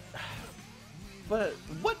 But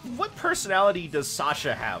what personality does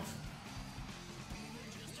Sasha have?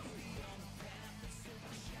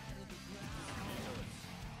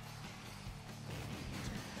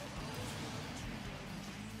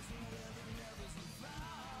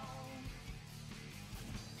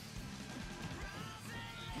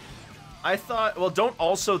 I thought, well, don't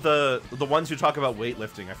also the ones who talk about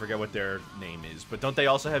weightlifting, I forget what their name is, but don't they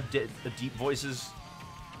also have deep voices?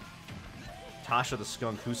 Tasha the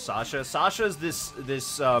skunk. Who's Sasha? Sasha's this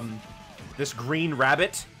green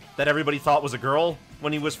rabbit that everybody thought was a girl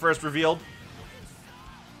when he was first revealed.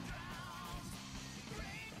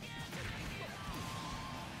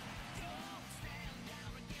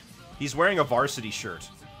 He's wearing a varsity shirt.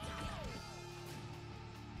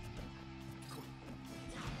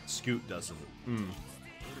 Scoot doesn't.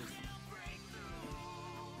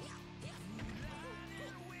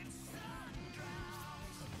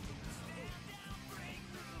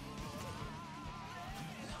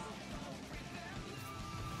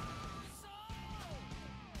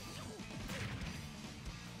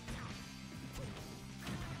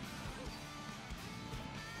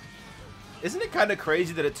 Isn't it kind of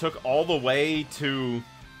crazy that it took all the way to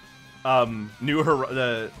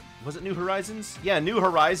was it New Horizons? Yeah, New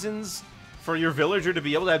Horizons for your villager to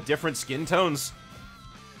be able to have different skin tones.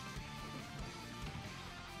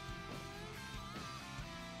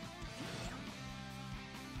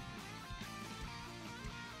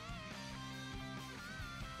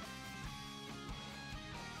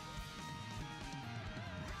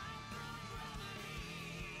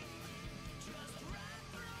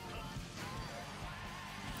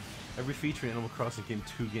 Every feature in Animal Crossing came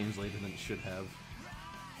 2 games later than it should have.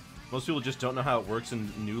 Most people just don't know how it works in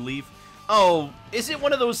New Leaf. Oh, is it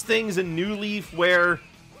one of those things in New Leaf where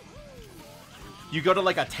you go to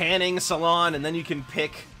like a tanning salon and then you can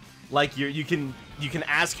pick, like, you can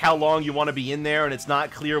ask how long you want to be in there, and it's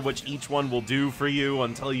not clear which each one will do for you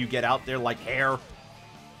until you get out there, like hair?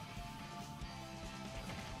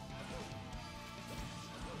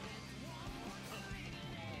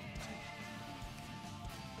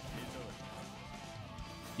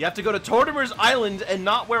 You have to go to Tortimer's Island and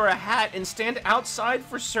not wear a hat and stand outside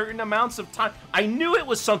for certain amounts of time. I knew it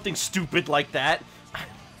was something stupid like that.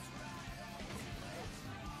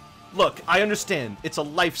 Look, I understand. It's a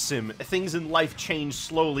life sim. Things in life change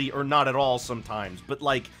slowly or not at all sometimes. But,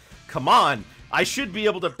 like, come on. I should be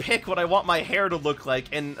able to pick what I want my hair to look like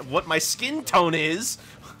and what my skin tone is.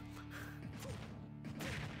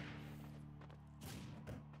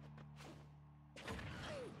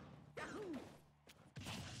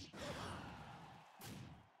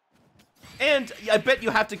 And I bet you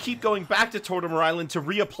have to keep going back to Tortimer Island to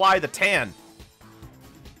reapply the tan.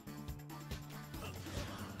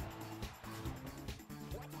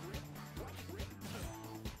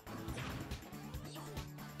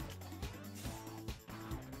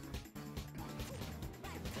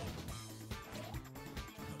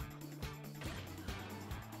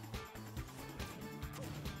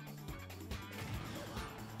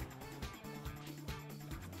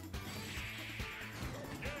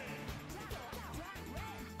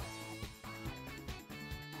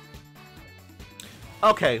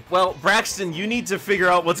 Okay, well, Braxton, you need to figure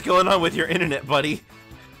out what's going on with your internet, buddy.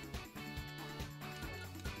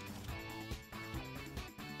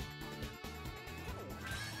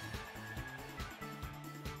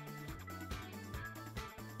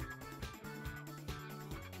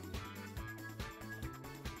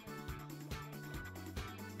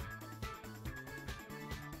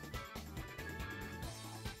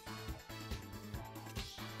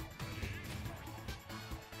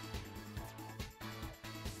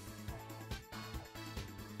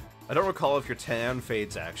 I don't recall if your tan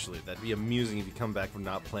fades, actually. That'd be amusing if you come back from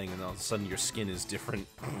not playing and all of a sudden your skin is different.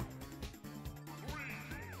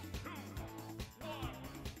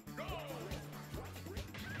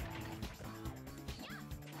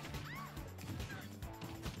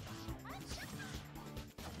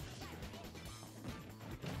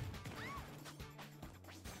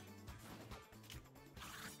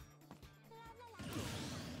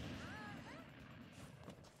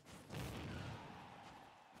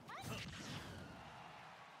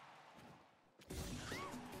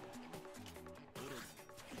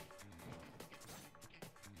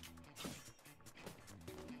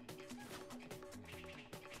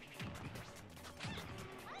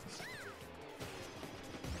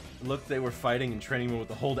 Look, they were fighting in training mode with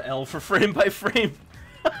the hold L for frame by frame.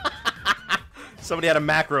 Somebody had a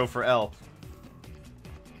macro for L.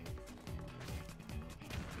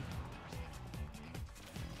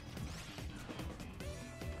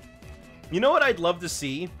 You know what I'd love to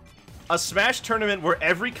see? A Smash tournament where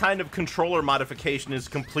every kind of controller modification is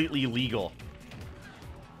completely legal.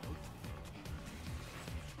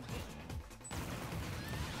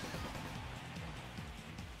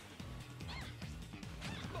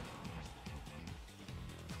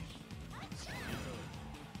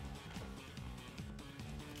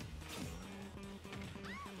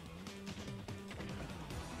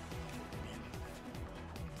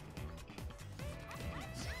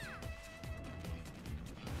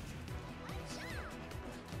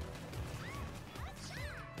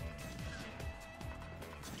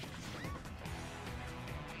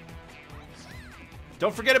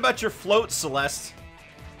 Don't forget about your float, Celeste.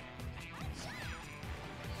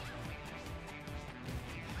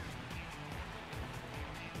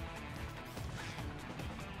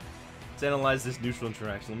 Let's analyze this neutral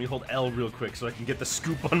interaction. Let me hold L real quick so I can get the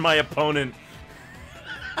scoop on my opponent.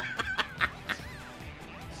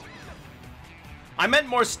 I meant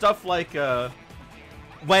more stuff like,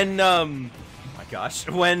 when, oh my gosh,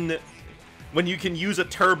 when you can use a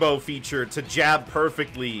turbo feature to jab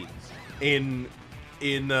perfectly in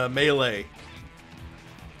Melee.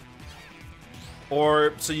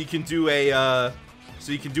 Or so you can do a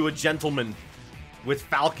gentleman with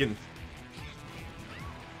Falcon.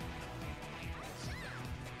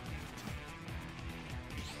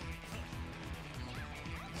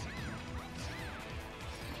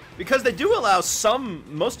 Because they do allow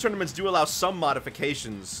most tournaments do allow some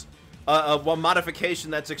modifications. One modification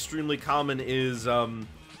that's extremely common is,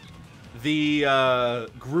 the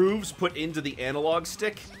grooves put into the analog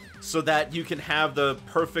stick so that you can have the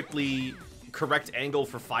perfectly correct angle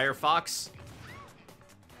for Firefox.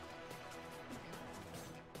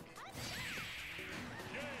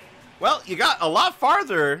 Well, you got a lot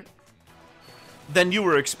farther than you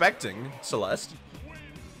were expecting, Celeste.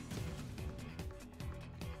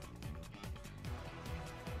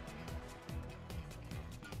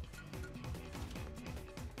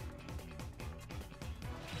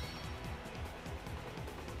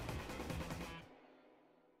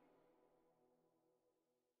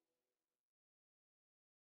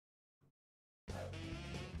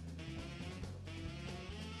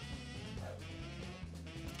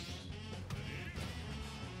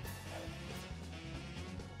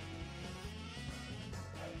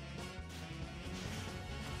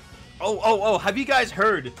 Oh, have you guys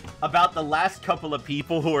heard about the last couple of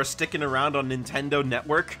people who are sticking around on Nintendo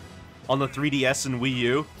Network on the 3DS and Wii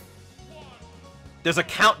U? There's a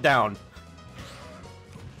countdown.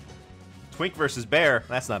 Twink versus Bear.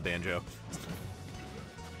 That's not Banjo.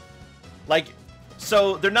 Like,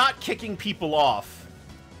 so they're not kicking people off.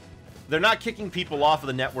 they're not kicking people off of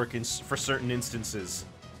the network for certain instances.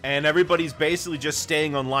 And everybody's basically just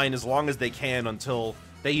staying online as long as they can until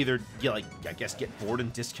they either, like, I guess, get bored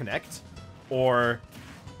and disconnect, or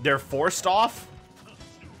they're forced off.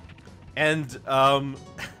 And,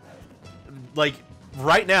 like,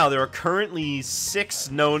 right now, there are currently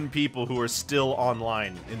 6 known people who are still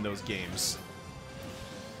online in those games.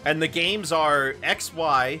 And the games are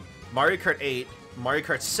XY, Mario Kart 8, Mario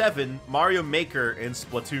Kart 7, Mario Maker, and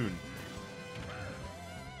Splatoon.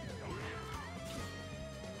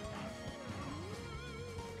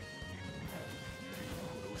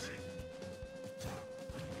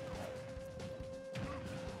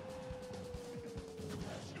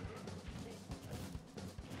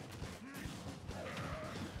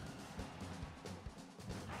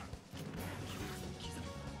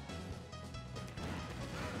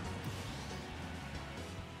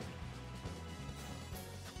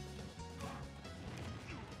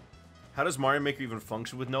 How does Mario Maker even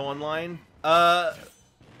function with no online?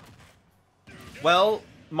 Well,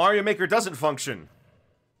 Mario Maker doesn't function.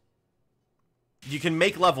 You can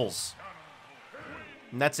make levels.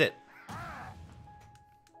 And that's it.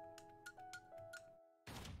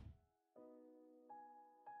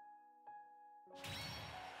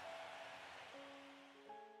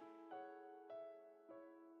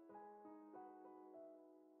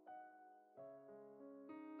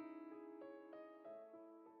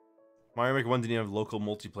 Mario Maker 1 didn't have local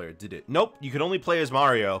multiplayer, did it? Nope, you could only play as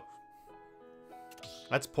Mario.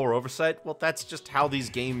 That's poor oversight. Well, that's just how these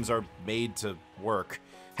games are made to work.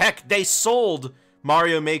 Heck, they sold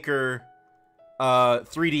Mario Maker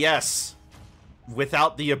 3DS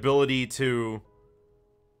without the ability to...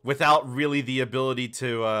 Without really the ability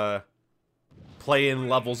to play in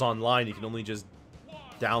levels online. You can only just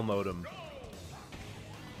download them.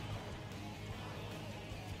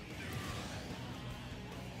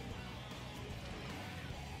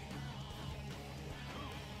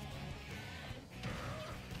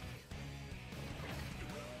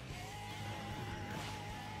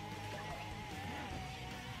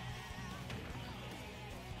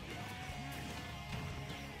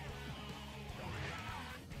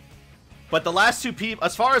 But the last 2 people,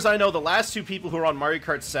 as far as I know, the last 2 people who are on Mario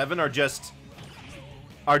Kart 7 are just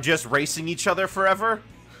racing each other forever.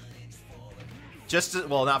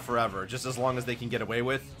 Well, not forever, just as long as they can get away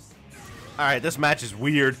with. All right, this match is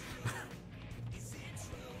weird.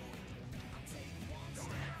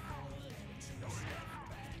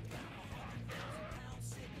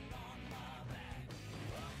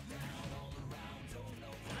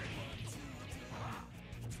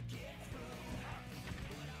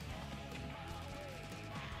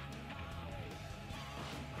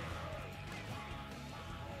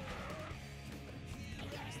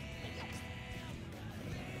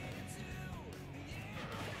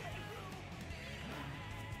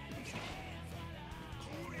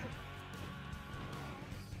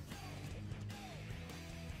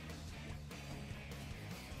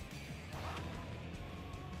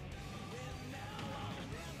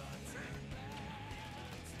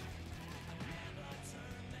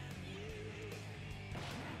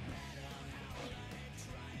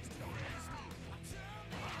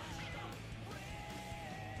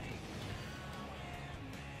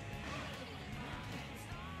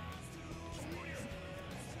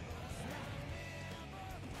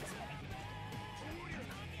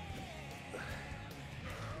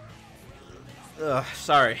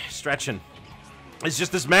 Sorry, stretching. It's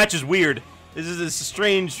just this match is weird. This is a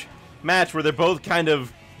strange match where they're both kind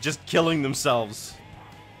of just killing themselves.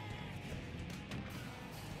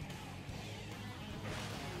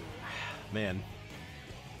 Man.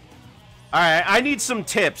 Alright, I need some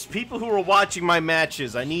tips. People who are watching my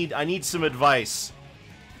matches, I need some advice.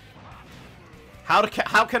 How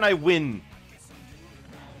can I win?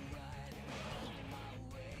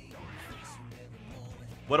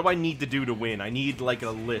 What do I need to do to win? I need, like, a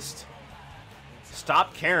list.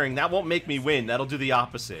 Stop caring. That won't make me win. That'll do the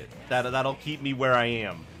opposite. That'll keep me where I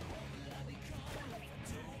am.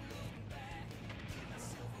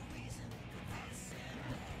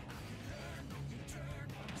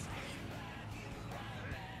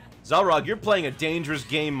 Zelrog, you're playing a dangerous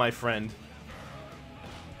game, my friend.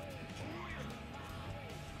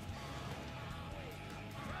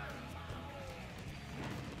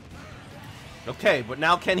 Okay, but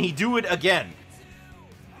now can he do it again?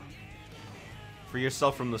 Free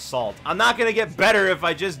yourself from the salt. I'm not gonna get better if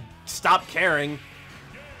I just stop caring.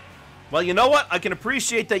 Well, you know what? I can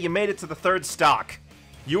appreciate that you made it to the 3rd stock.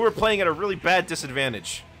 You were playing at a really bad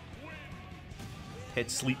disadvantage.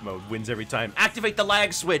 Hit sleep mode, wins every time. Activate the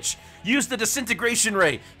lag switch. Use the disintegration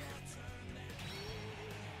ray.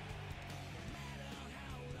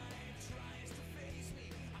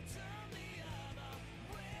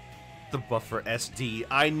 The buffer SD.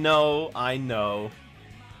 I know, I know.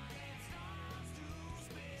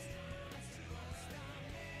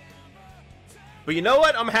 But you know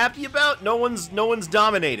what I'm happy about? No one's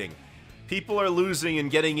dominating. People are losing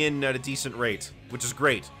and getting in at a decent rate, which is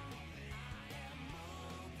great.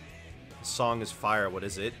 The song is fire. What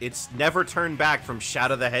is it? It's Never Turn Back from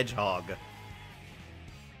Shadow the Hedgehog.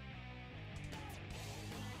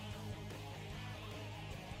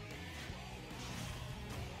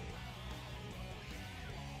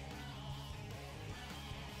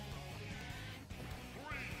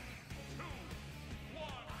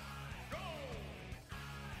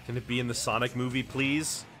 Can it be in the Sonic movie,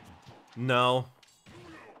 please? No.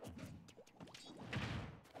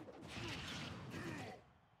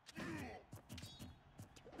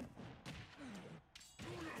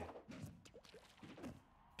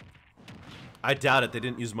 I doubt it. They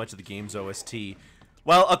didn't use much of the game's OST.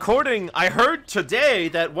 Well, I heard today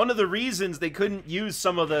that one of the reasons they couldn't use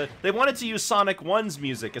some of the... They wanted to use Sonic 1's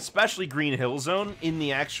music, especially Green Hill Zone, in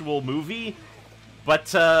the actual movie. But,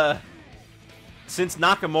 since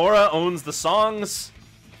Nakamura owns the songs,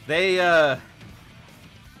 they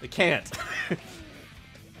can't.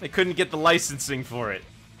 They couldn't get the licensing for it.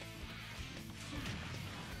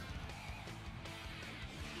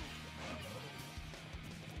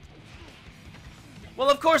 Well,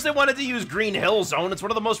 of course they wanted to use Green Hill Zone. It's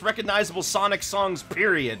one of the most recognizable Sonic songs,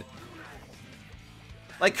 period.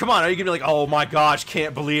 Like, come on, are you gonna be like, oh my gosh,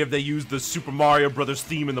 can't believe they used the Super Mario Brothers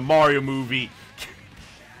theme in the Mario movie?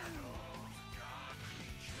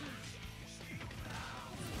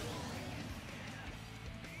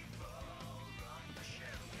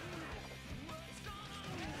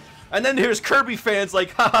 And then there's Kirby fans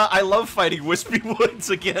like, haha, I love fighting Wispy Woods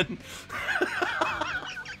again.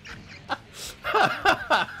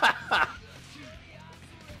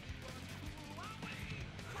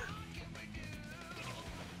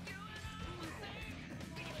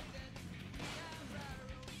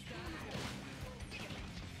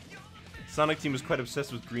 Sonic Team was quite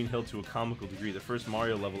obsessed with Green Hill to a comical degree. The first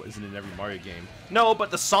Mario level isn't in every Mario game. No,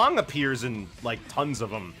 but the song appears in, like, tons of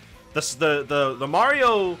them. The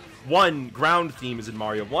Mario 1 ground theme is in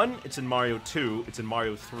Mario 1, it's in Mario 2, it's in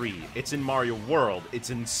Mario 3, it's in Mario World, it's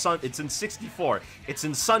in 64, it's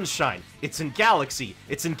in Sunshine, it's in Galaxy,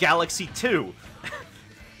 it's in Galaxy 2.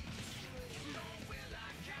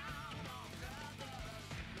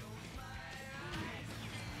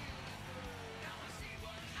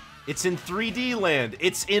 It's in 3D Land,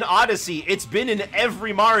 it's in Odyssey, it's been in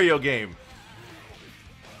every Mario game.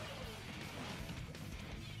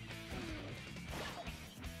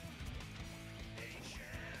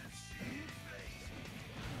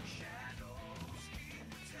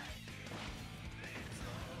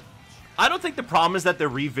 I don't think the problem is that they're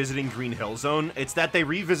revisiting Green Hill Zone. It's that they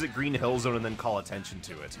revisit Green Hill Zone and then call attention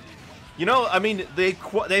to it. You know, I mean,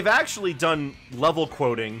 they've actually done level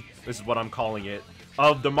quoting, this is what I'm calling it,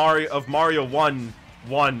 of Mario 1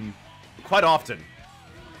 quite often.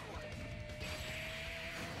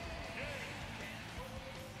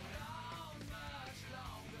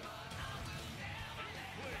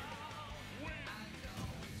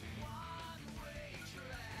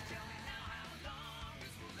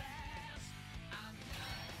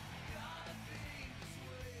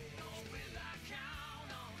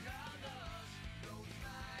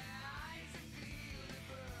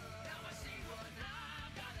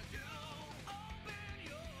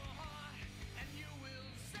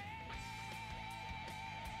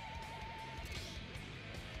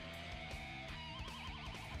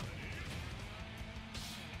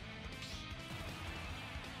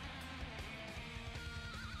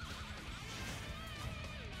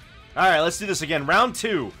 Alright, let's do this again. Round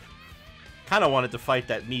 2. Kinda wanted to fight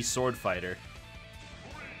that Mii sword fighter.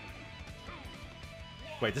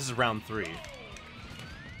 Wait, this is round 3.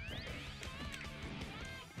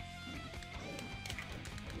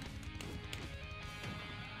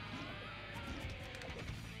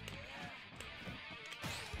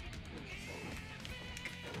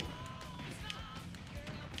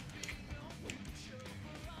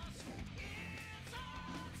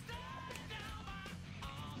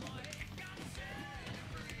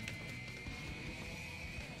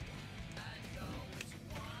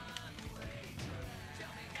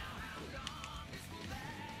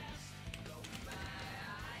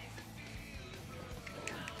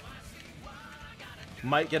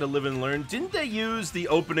 Might get a Live and Learn. Didn't they use the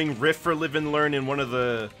opening riff for Live and Learn in one of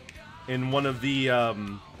the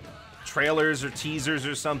trailers or teasers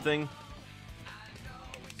or something?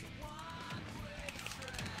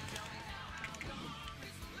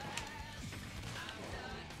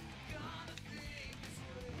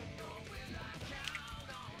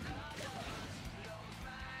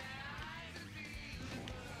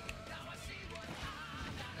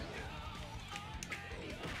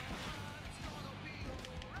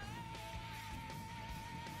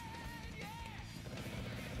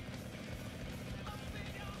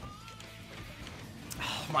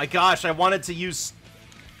 my gosh, I wanted to use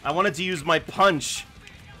my punch.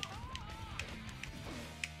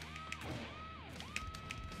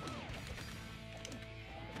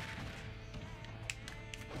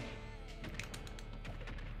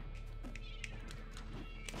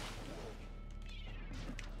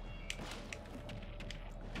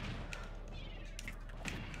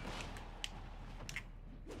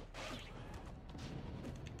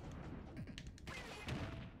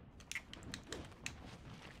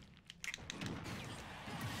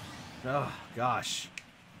 Oh, gosh.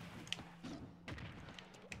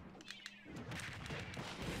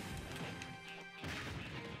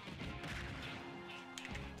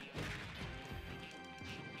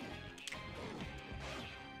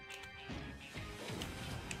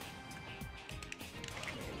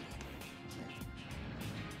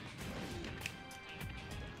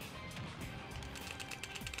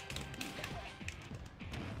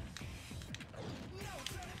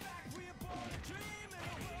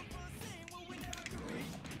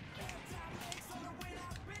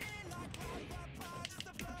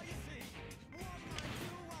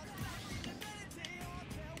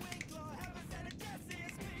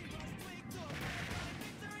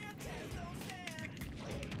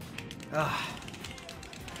 Ah.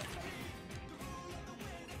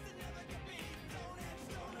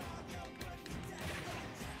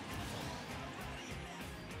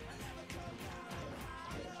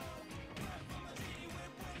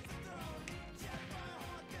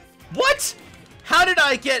 What? How did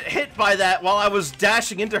I get hit by that while I was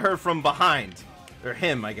dashing into her from behind? Or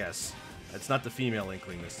him, I guess. It's not the female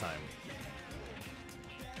Inkling this time.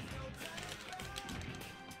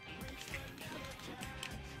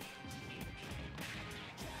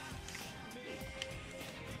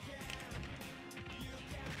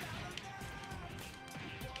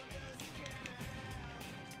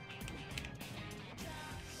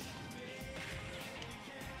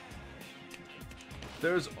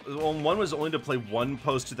 One was only to play one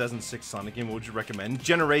post-2006 Sonic game. What would you recommend?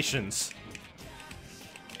 Generations.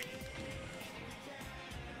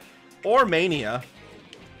 Or Mania.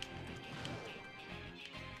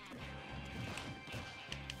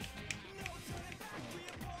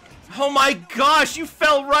 Oh my gosh, you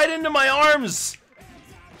fell right into my arms!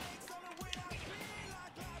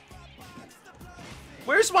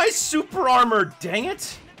 Where's my super armor, dang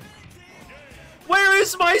it? Where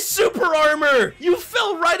is my super armor? You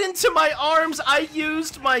fell right into my arms. I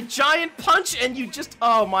used my giant punch and you just...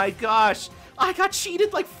 Oh my gosh. I got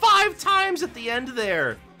cheated like 5 times at the end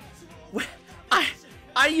there.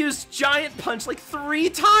 I used giant punch like 3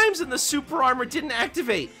 times and the super armor didn't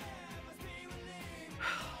activate.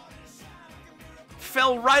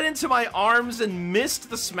 Fell right into my arms and missed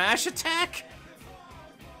the smash attack?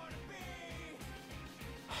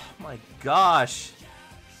 Oh my gosh.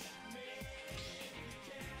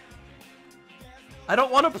 I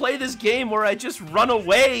don't want to play this game where I just run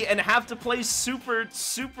away and have to play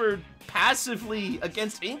super passively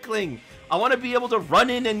against Inkling. I want to be able to run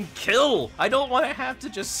in and kill. I don't want to have to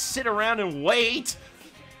just sit around and wait.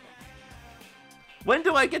 When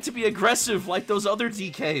do I get to be aggressive like those other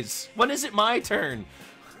DKs? When is it my turn?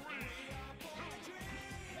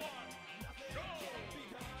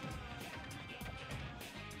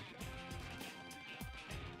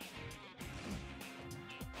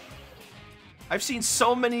 I've seen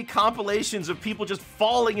so many compilations of people just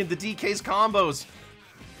falling into DK's combos.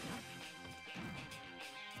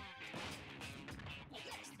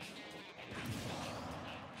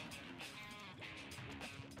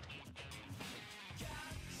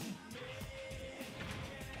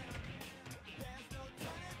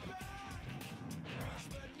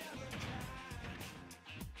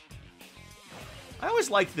 I always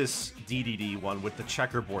like this DDD one with the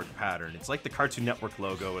checkerboard pattern. It's like the Cartoon Network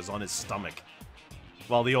logo is on his stomach.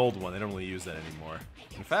 Well, the old one, they don't really use that anymore.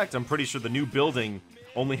 In fact, I'm pretty sure the new building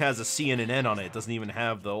only has a C and an N on it. It doesn't even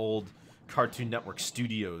have the old Cartoon Network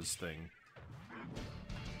Studios thing.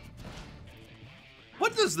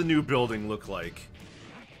 What does the new building look like?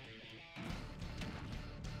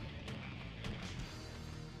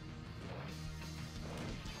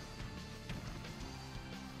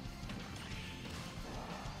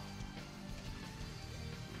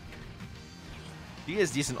 He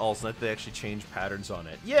has decent ults, and they actually change patterns on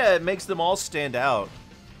it. Yeah, it makes them all stand out.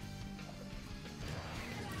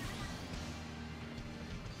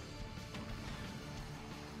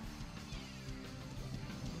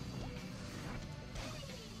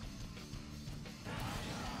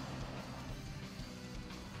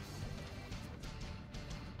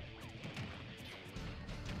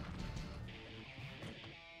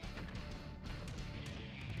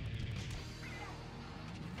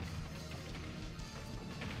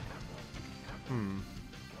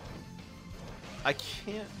 I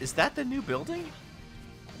can't... Is that the new building?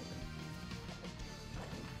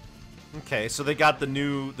 Okay, so they got the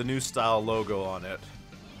new style logo on it.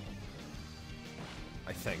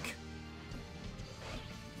 I think.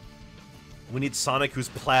 We need Sonic who's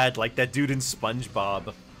plaid like that dude in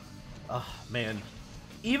SpongeBob. Oh, man.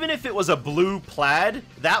 Even if it was a blue plaid,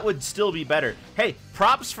 that would still be better. Hey,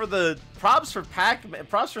 props for Pac-Man,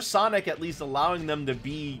 props for Sonic at least allowing them to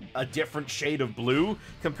be a different shade of blue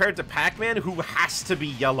compared to Pac-Man, who has to be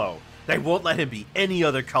yellow. They won't let him be any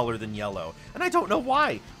other color than yellow. And I don't know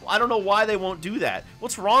why. I don't know why they won't do that.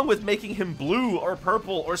 What's wrong with making him blue or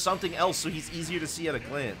purple or something else so he's easier to see at a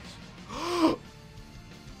glance?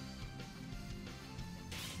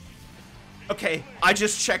 Okay, I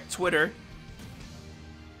just checked Twitter.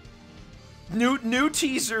 New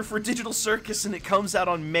teaser for Digital Circus, and it comes out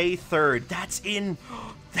on May 3rd.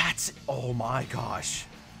 That's, oh my gosh.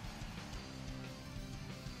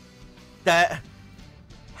 That's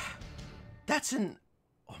in,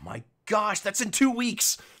 oh my gosh, that's in 2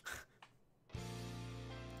 weeks.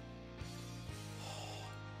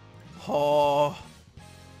 Oh.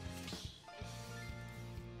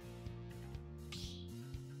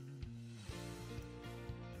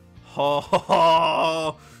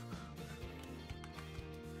 Oh.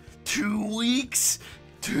 2 weeks?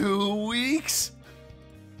 2 weeks?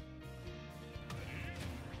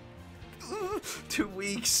 2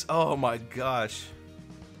 weeks? Oh my gosh.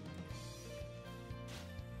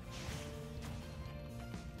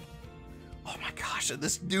 Oh my gosh, and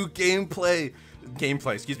this new gameplay,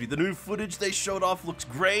 excuse me, the new footage they showed off looks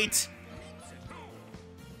great.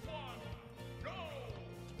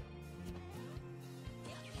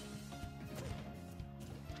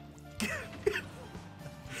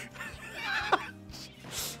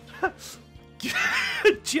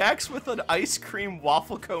 Jax with an ice cream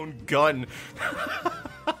waffle cone gun.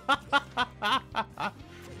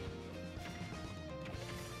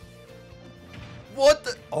 What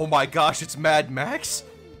the? Oh my gosh, it's Mad Max?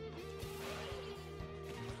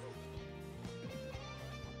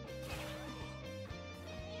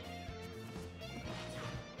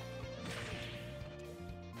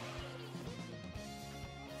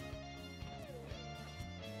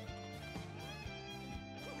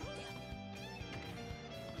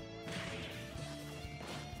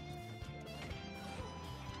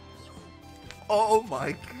 Oh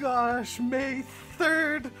my gosh, May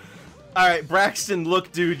 3rd. Alright, Braxton,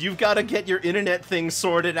 look, dude, you've got to get your internet thing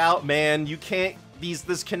sorted out, man. You can't,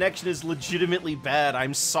 this connection is legitimately bad.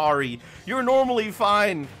 I'm sorry. You're normally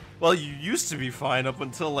fine. Well, you used to be fine up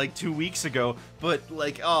until like 2 weeks ago, but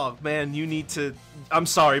like, oh man, you need to, I'm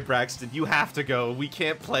sorry, Braxton, you have to go. We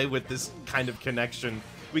can't play with this kind of connection.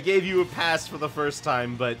 We gave you a pass for the first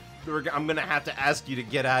time, but I'm gonna have to ask you to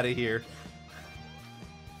get out of here.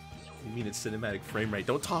 You mean it's cinematic frame rate?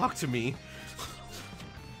 Don't talk to me.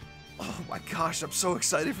 Oh my gosh, I'm so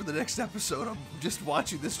excited for the next episode. I'm just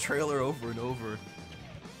watching this trailer over and over.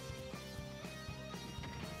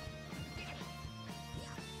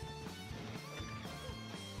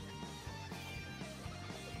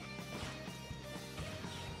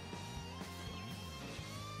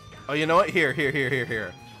 Oh, you know what?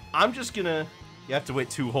 Here. I'm just gonna... You have to wait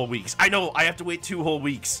 2 whole weeks. I know, I have to wait 2 whole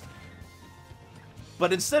weeks.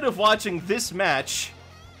 But instead of watching this match...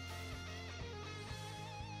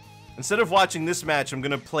 I'm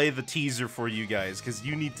gonna play the teaser for you guys, because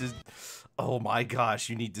you need to... Oh my gosh,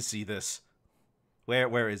 you need to see this.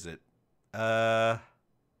 Where is it?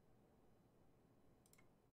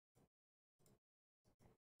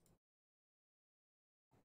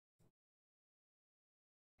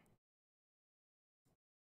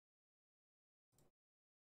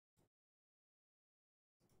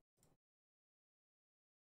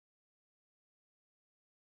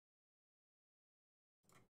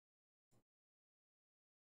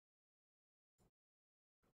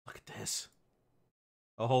 Look at this.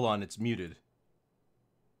 Oh, hold on, it's muted.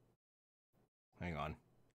 Hang on.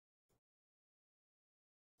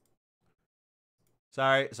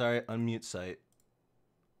 Sorry, unmute site.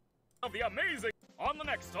 Of the amazing on the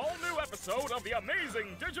next all-new episode of the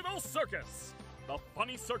Amazing Digital Circus. The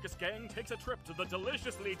funny circus gang takes a trip to the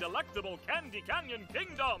deliciously delectable Candy Canyon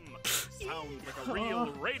Kingdom. Sounds like a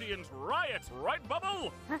real radiant riot, right,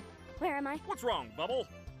 Bubble? Huh? Where am I? What's wrong, Bubble?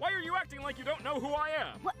 Why are you acting like you don't know who I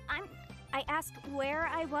am? What? I asked where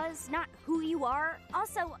I was, not who you are.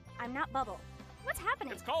 Also, I'm not Bubble. What's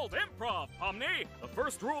happening? It's called improv, Omni. The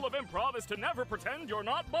first rule of improv is to never pretend you're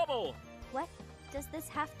not Bubble. What does this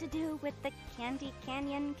have to do with the Candy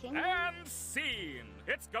Canyon Kingdom? And scene.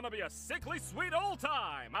 It's gonna be a sickly sweet old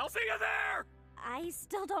time. I'll see you there. I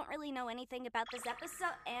still don't really know anything about this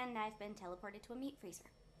episode, and I've been teleported to a meat freezer.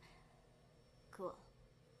 Cool.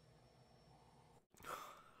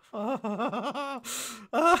 Oh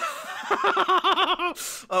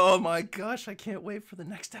my gosh, I can't wait for the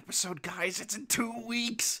next episode, guys. It's in 2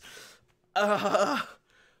 weeks. Oh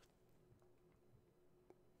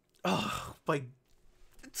my,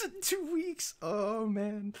 it's in 2 weeks. Oh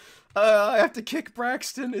man. I have to kick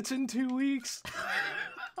Braxton. It's in 2 weeks.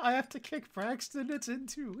 I have to kick Braxton. It's in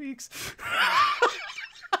 2 weeks.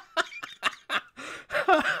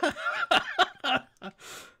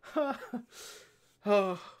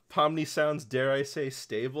 Oh, Pomni sounds, dare I say,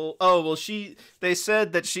 stable. Oh, well, they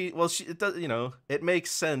said that it does, you know, it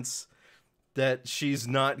makes sense that she's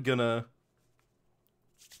not gonna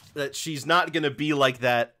be like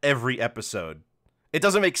that every episode. It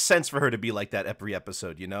doesn't make sense for her to be like that every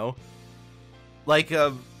episode, you know? Like,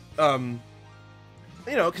 you know,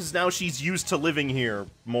 because now she's used to living here,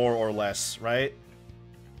 more or less, right?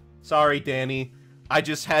 Sorry, Danny. I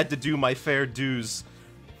just had to do my fair dues.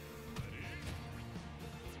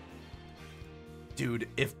 Dude,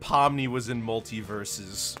 if Pomni was in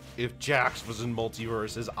Multiverses, if Jax was in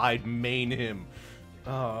Multiverses, I'd main him.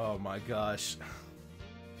 Oh my gosh.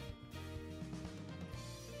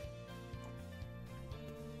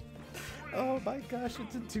 Oh my gosh,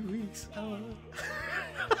 it's in 2 weeks. Oh.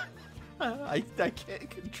 I can't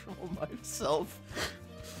control myself.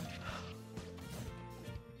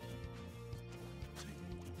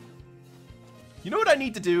 You know what I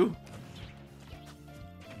need to do?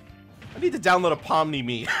 I need to download a Pomni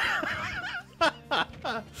Me.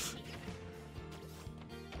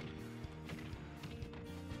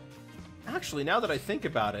 Actually, now that I think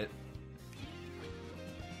about it,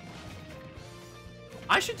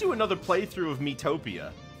 I should do another playthrough of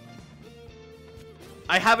Miitopia.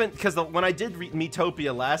 I haven't, because when I did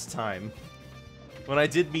Miitopia last time,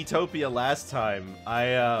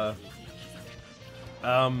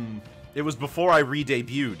 it was before I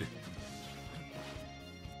re-debuted.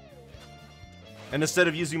 And instead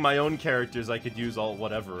of using my own characters, I could use all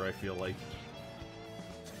whatever, I feel like.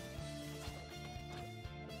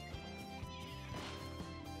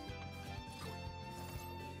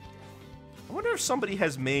 I wonder if somebody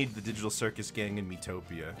has made the Digital Circus Gang in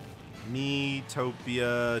Miitopia.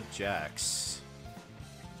 Miitopia Jax.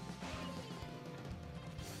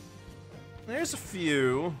 There's a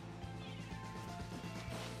few.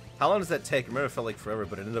 How long does that take? I remember it felt like forever,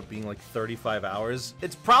 but it ended up being like 35 hours.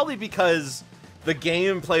 It's probably because the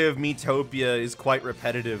gameplay of Miitopia is quite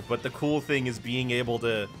repetitive, but the cool thing is being able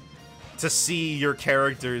to see your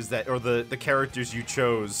characters the characters you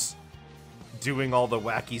chose doing all the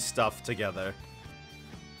wacky stuff together.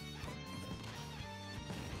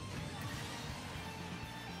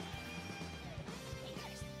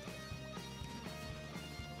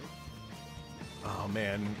 Oh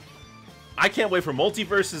man. I can't wait for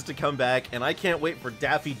Multiverses to come back, and I can't wait for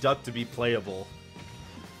Daffy Duck to be playable.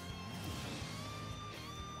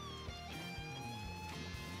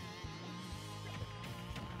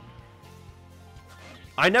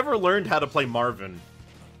 I never learned how to play Marvin.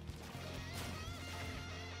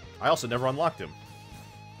 I also never unlocked him.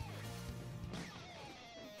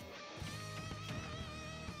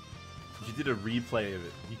 If you did a replay of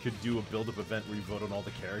it, you could do a build-up event where you vote on all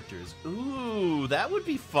the characters. Ooh, that would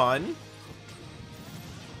be fun.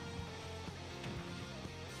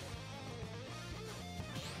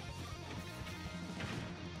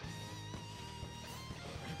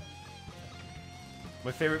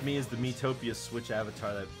 My favorite me is the Miitopia Switch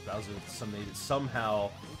avatar that Bowser somehow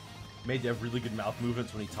made to have really good mouth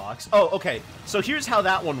movements when he talks. Oh, okay. So here's how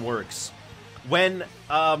that one works. When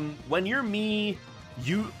your Mii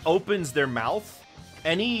opens their mouth,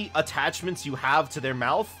 any attachments you have to their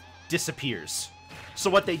mouth disappears. So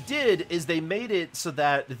what they did is they made it so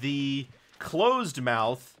that the closed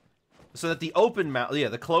mouth,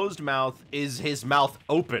 the closed mouth is his mouth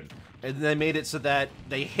open. And they made it so that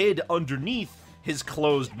they hid underneath his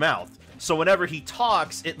closed mouth. So whenever he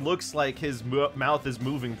talks, it looks like his mouth is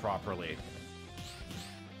moving properly.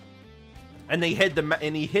 And he hid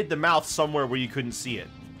the mouth somewhere where you couldn't see it.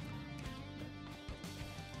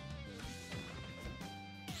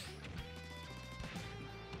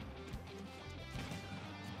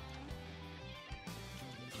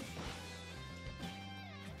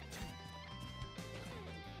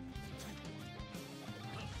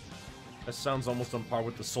 That sounds almost on par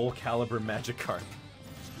with the Soul Calibur Magikarp.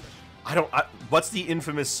 What's the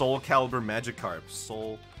infamous Soul Calibur Magikarp?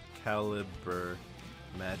 Soul Calibur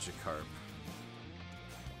Magikarp.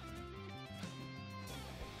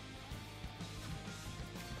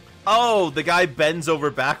 Oh, the guy bends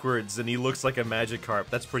over backwards and he looks like a Magikarp.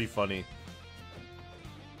 That's pretty funny.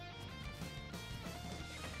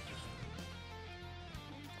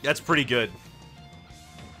 That's pretty good.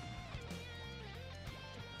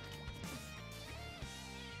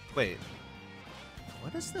 Wait.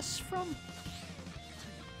 What is this from?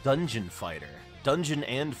 Dungeon Fighter. Dungeon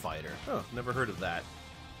and Fighter. Oh, never heard of that.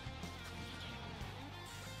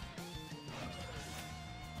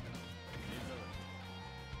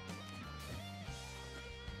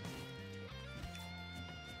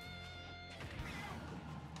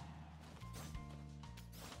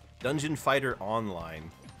 Dungeon Fighter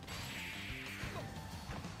Online.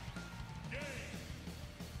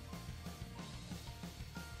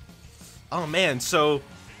 Oh man, so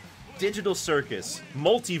Digital Circus,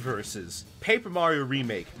 Multiverses, Paper Mario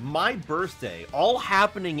Remake, my birthday, all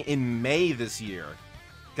happening in May this year.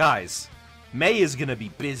 Guys, May is gonna be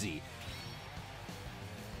busy.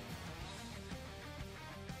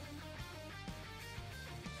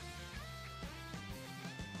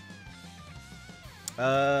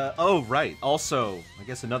 Oh, right. Also, I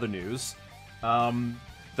guess another news.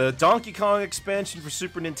 The Donkey Kong expansion for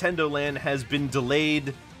Super Nintendo Land has been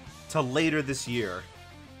delayed to later this year.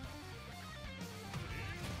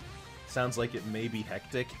 Sounds like it may be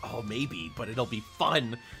hectic. Oh, maybe, but it'll be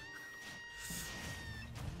fun.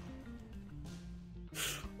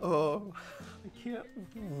 Oh, I can't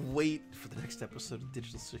wait for the next episode of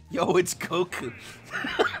Digital Circus. Yo, it's Goku.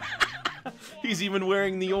 He's even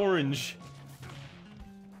wearing the orange.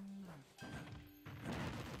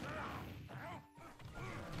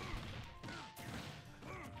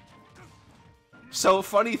 So,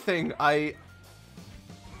 funny thing, I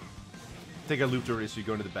think I looped already, so you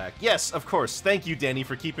go into the back. Yes, of course. Thank you, Danny,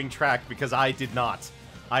 for keeping track, because I did not.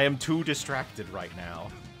 I am too distracted right now.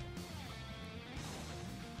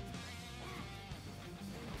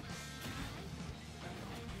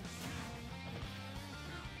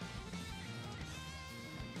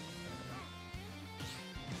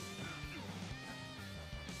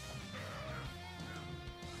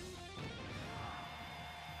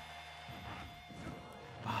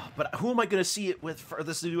 But who am I gonna see it with for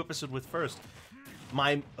this new episode with first?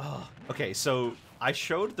 Okay, so I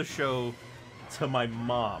showed the show to my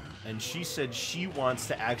mom, and she said she wants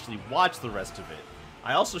to actually watch the rest of it.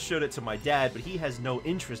 I also showed it to my dad, but he has no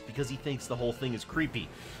interest because he thinks the whole thing is creepy.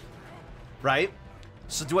 Right?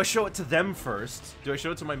 So do I show it to them first? Do I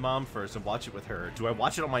show it to my mom first and watch it with her? Do I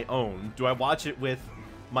watch it on my own? Do I watch it with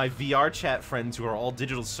my VR chat friends who are all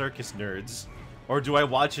Digital Circus nerds? Or do I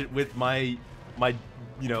watch it with my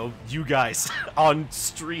you know, you guys on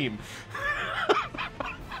stream?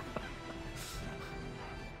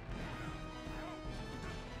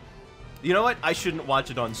 You know what? I shouldn't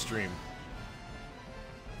watch it on stream.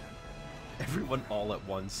 Everyone all at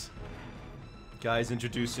once. Guys,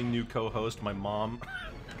 introducing new co-host, my mom.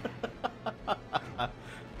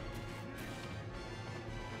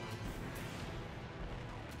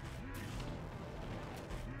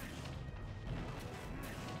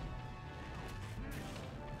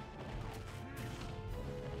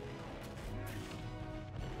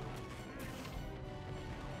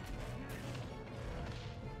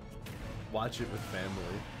 Watch it with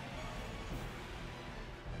family.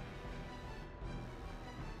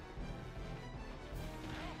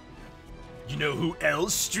 You know who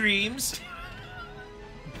else streams?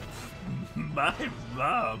 My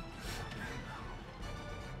mom.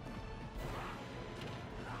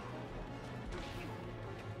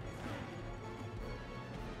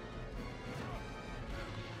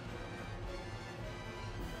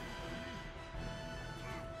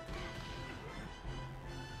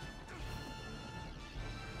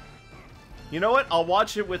 You know what? I'll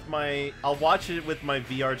watch it with my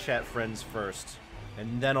VR chat friends first,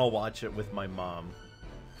 and then I'll watch it with my mom.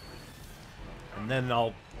 And then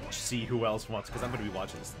I'll see who else wants, because I'm going to be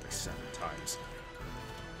watching this like 7 times.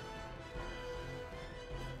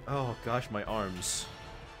 Oh gosh, my arms.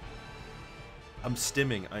 I'm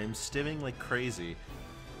stimming. I am stimming like crazy.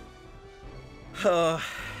 How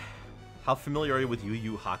familiar are you with Yu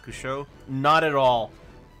Yu Hakusho? Not at all.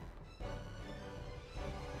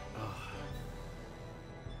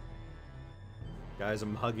 Guys,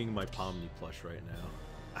 I'm hugging my Pomni plush right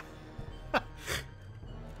now.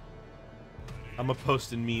 I'm a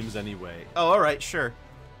posting memes anyway. Oh, alright, sure.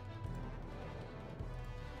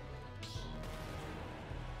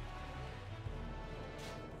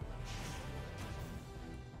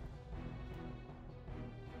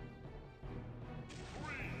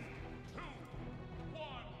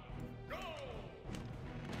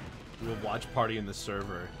 We'll watch party in the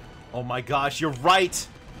server. Oh my gosh, you're right!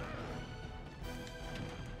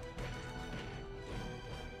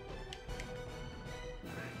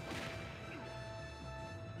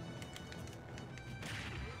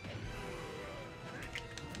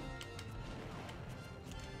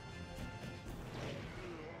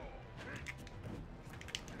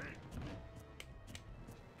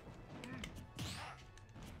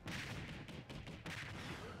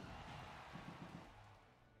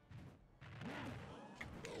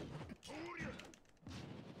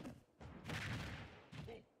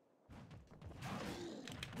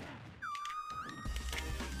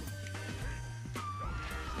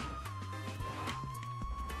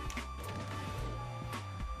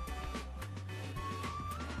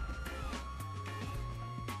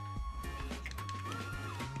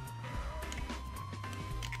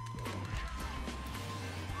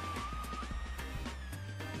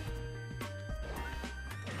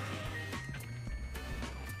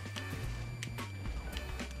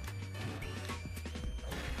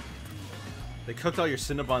 They cooked all your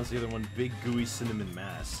Cinnabons together in one big gooey cinnamon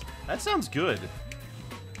mass. That sounds good.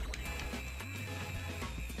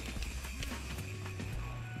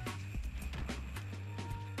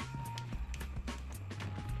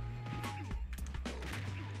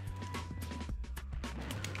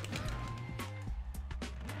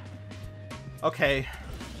 Okay.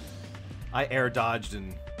 I air dodged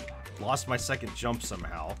and lost my second jump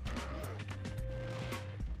somehow.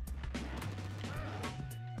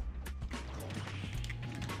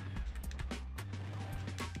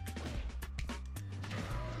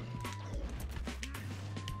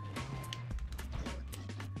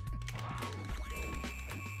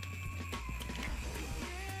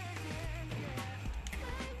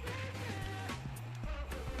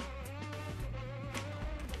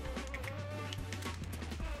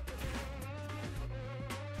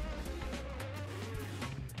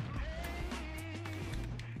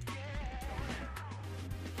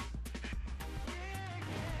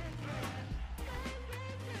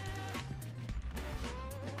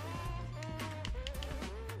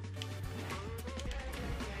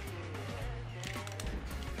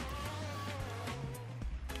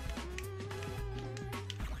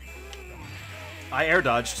 I air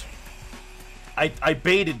dodged. I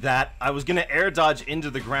baited that. I was gonna air dodge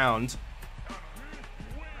into the ground.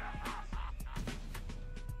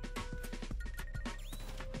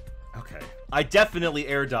 Okay. I definitely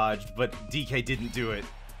air dodged, but DK didn't do it.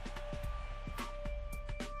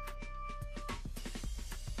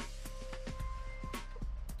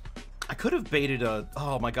 I could have baited a...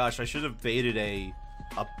 Oh my gosh, I should have baited a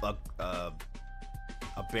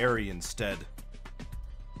berry instead.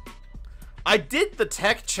 I did the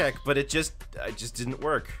tech check, but it just didn't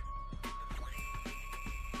work.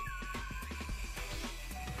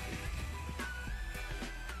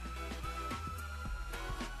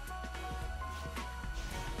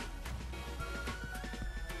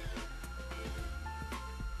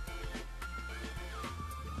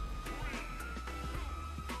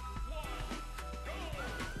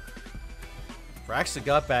 Braxton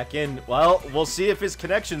got back in. Well, we'll see if his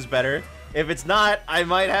connection's better. If it's not, I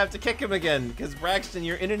might have to kick him again, because Braxton,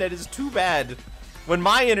 your internet is too bad. When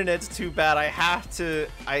my internet's too bad, I have to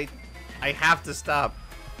stop.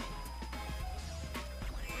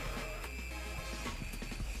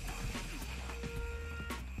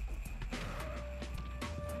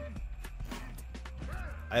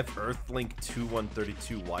 I have Earthlink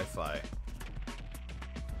 2132 Wi-Fi.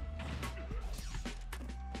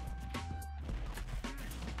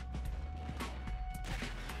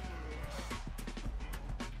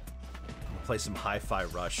 Play some Hi-Fi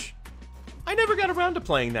Rush. I never got around to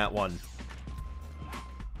playing that one.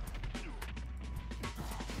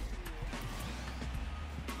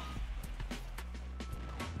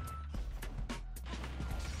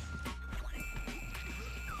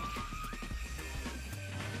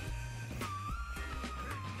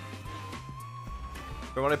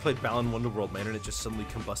 But when I played Balan Wonderworld, my internet just suddenly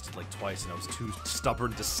combusted like twice and I was too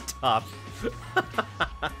stubborn to stop.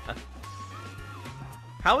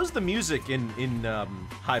 How is the music in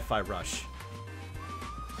Hi-Fi Rush?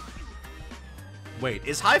 Wait,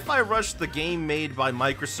 is Hi-Fi Rush the game made by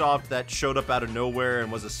Microsoft that showed up out of nowhere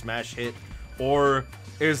and was a smash hit? Or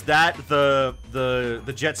is that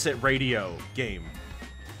the Jet Set Radio game?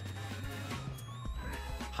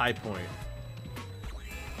 High Point.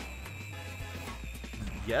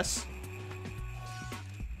 Yes?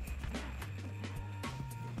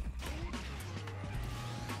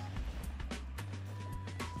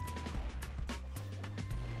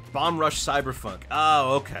 Bomb Rush Cyberfunk.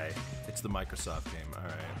 Oh, okay. It's the Microsoft game.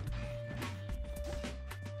 Alright.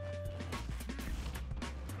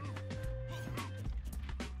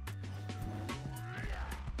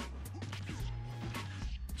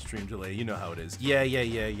 Stream delay. You know how it is. Yeah.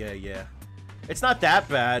 It's not that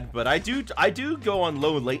bad, but I do go on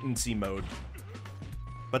low latency mode.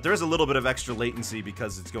 But there is a little bit of extra latency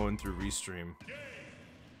because it's going through Restream.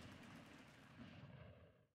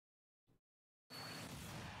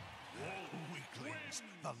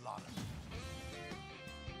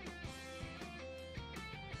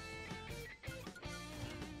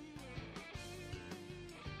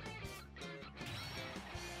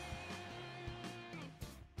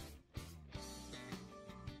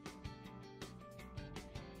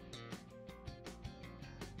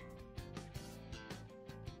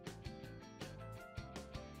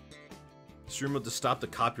 Stream mode to stop the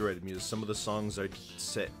copyrighted music. Some of the songs I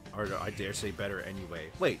dare say better anyway.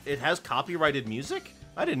 Wait, it has copyrighted music?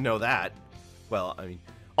 I didn't know that. Well, I mean,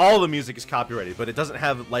 all the music is copyrighted, but it doesn't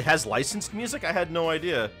have, like, has licensed music? I had no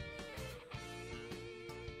idea.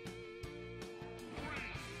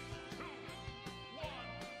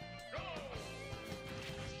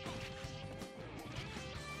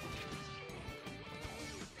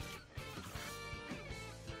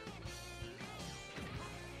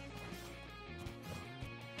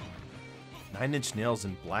 Nine Inch Nails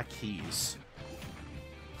and Black Keys.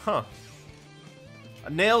 Huh.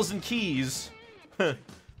 Nails and Keys.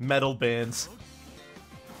 Metal bands.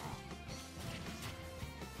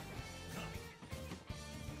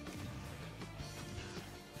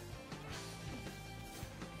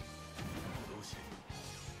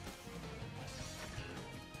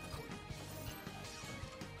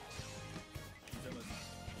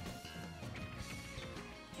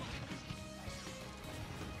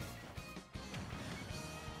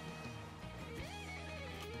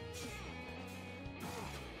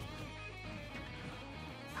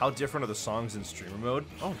 How different are the songs in streamer mode?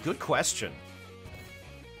 Oh, good question.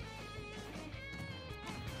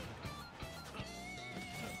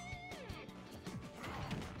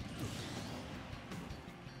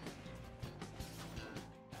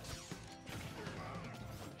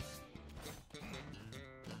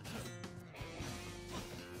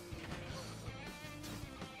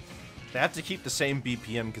 They have to keep the same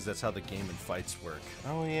BPM because that's how the game and fights work.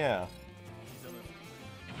 Oh, yeah.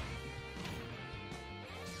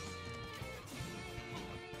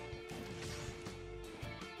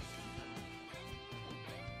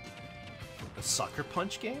 The Sucker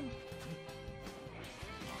Punch game?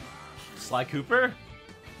 Sly Cooper?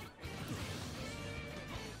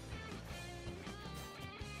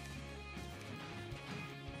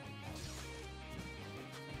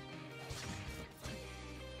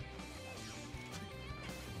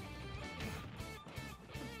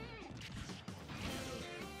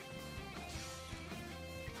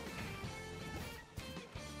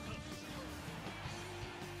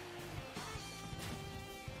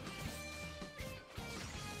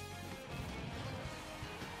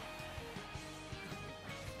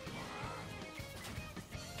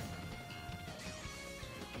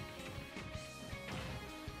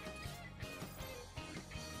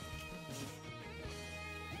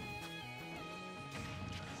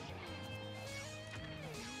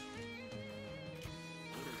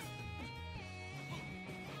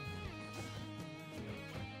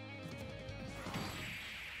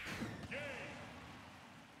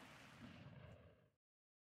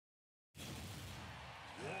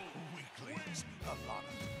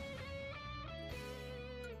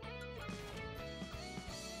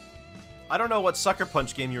 I don't know what Sucker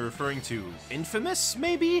Punch game you're referring to. Infamous,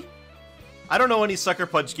 maybe? I don't know any Sucker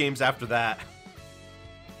Punch games after that.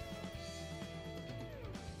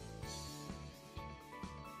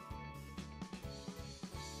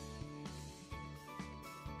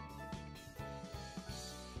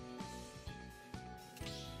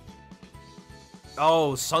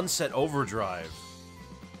 Oh, Sunset Overdrive.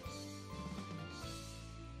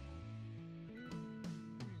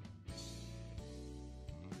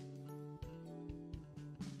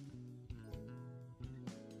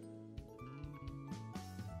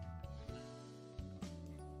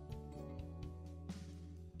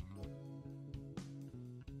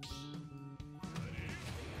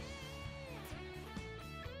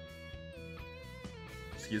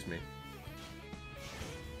 Excuse me.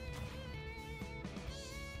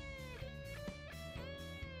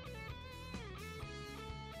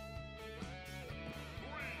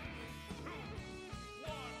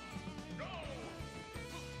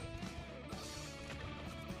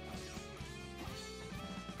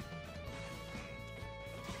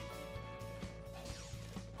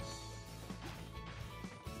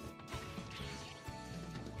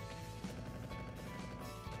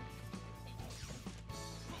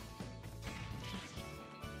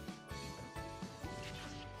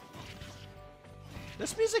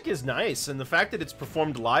 This music is nice, and the fact that it's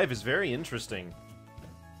performed live is very interesting.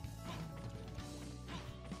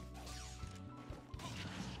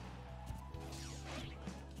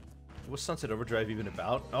 What's Sunset Overdrive even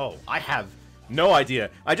about? Oh, I have no idea.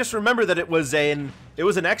 I just remember that it was an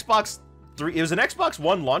Xbox 3, it was an Xbox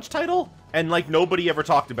One launch title, and like nobody ever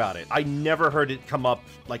talked about it. I never heard it come up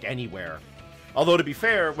like anywhere. Although to be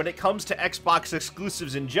fair, when it comes to Xbox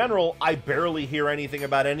exclusives in general, I barely hear anything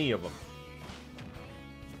about any of them.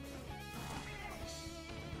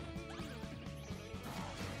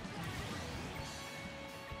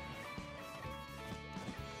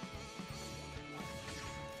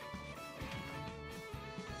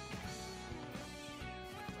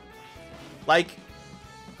 Like,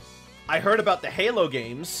 I heard about the Halo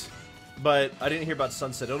games, but I didn't hear about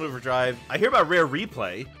Sunset Overdrive. I hear about Rare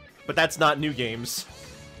Replay, but that's not new games.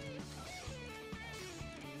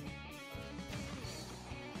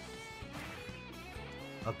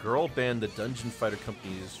 A girl band the Dungeon Fighter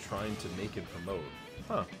Company is trying to make and promote.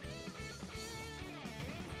 Huh.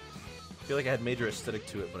 I feel like I had major aesthetic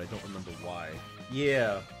to it, but I don't remember why.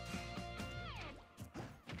 Yeah.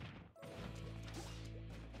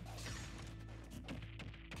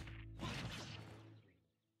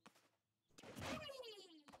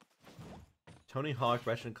 Tony Hawk,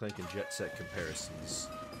 Ratchet and Clank, and Jet Set comparisons.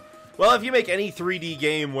 Well, if you make any 3D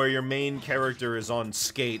game where your main character is on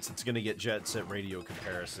skates, it's gonna get Jet Set Radio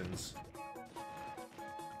comparisons.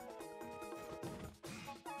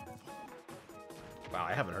 Wow,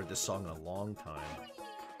 I haven't heard this song in a long time.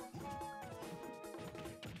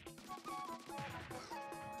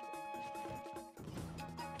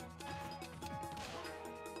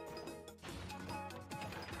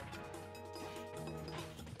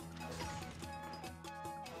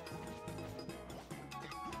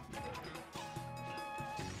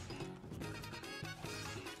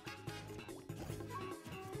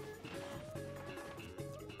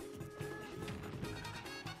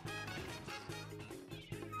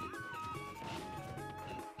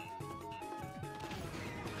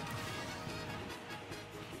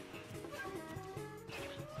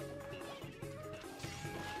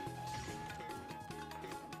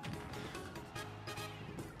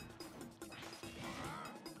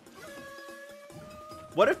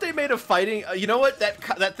 What if they made a fighting... you know what?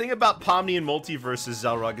 That thing about Pomni and Multiverses,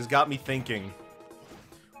 Zelrug, has got me thinking.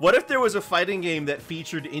 What if there was a fighting game that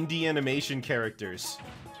featured indie animation characters?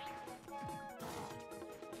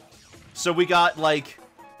 So we got, like...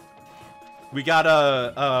 We got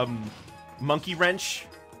a Monkey Wrench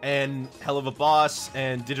and Hell of a Boss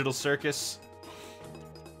and Digital Circus.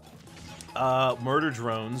 Murder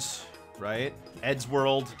Drones, right? Ed's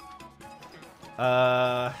World.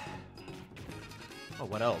 Oh,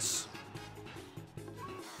 what else?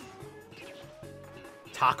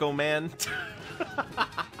 Taco Man.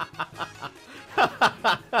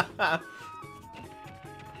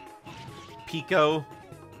 Pico.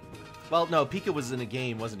 Well, no, Pico was in a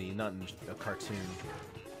game, wasn't he? Not in a cartoon.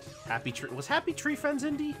 Happy Tree. Was Happy Tree Friends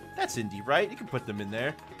indie? That's indie, right? You can put them in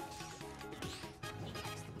there.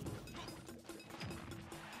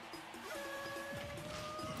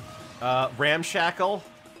 Ramshackle.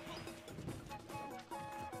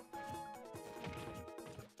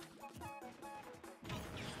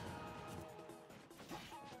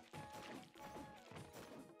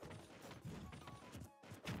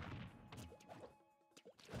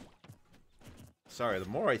 Sorry, the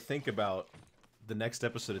more I think about the next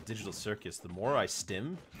episode of Digital Circus, the more I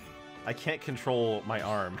stim. I can't control my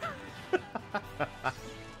arm.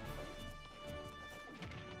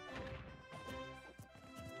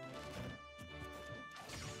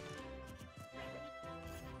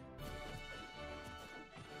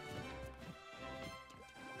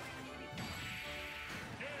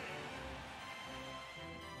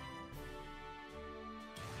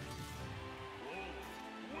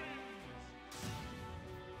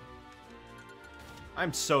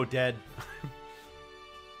 I'm so dead.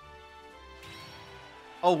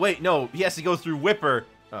 Oh, wait, no. He has to go through Whipper.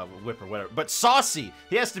 Whipper, whatever. But Saucy!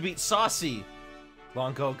 He has to beat Saucy!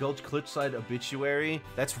 Longo Gulch Cliffside Obituary.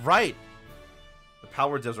 That's right! The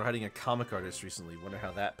Palworld devs were hiding a comic artist recently. Wonder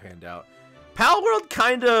how that panned out. Palworld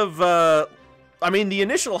kind of, I mean, the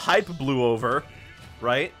initial hype blew over,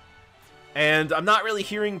 right? And I'm not really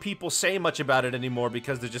hearing people say much about it anymore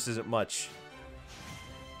because there just isn't much.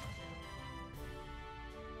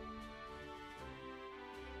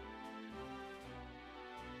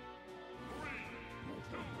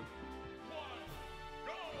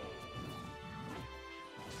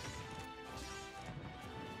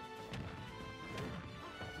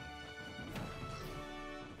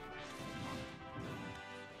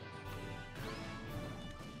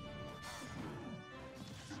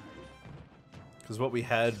 Because what we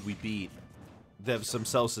had, we beat. Devs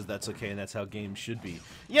themselves says that's okay and that's how games should be.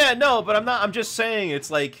 Yeah, no, but I'm just saying,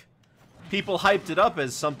 it's like, people hyped it up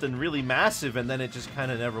as something really massive and then it just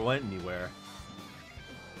kind of never went anywhere.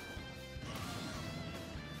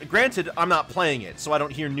 Granted, I'm not playing it, so I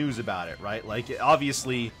don't hear news about it, right? Like,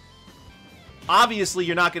 obviously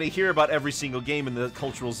you're not going to hear about every single game in the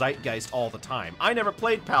cultural zeitgeist all the time. I never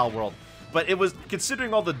played Palworld, but it was,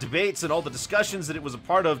 considering all the debates and all the discussions that it was a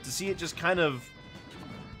part of, to see it just kind of,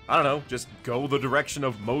 I don't know, just go the direction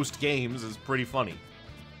of most games is pretty funny.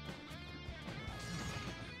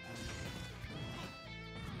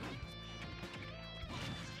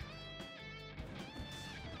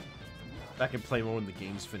 I can play more when the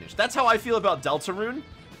game's finished. That's how I feel about Deltarune.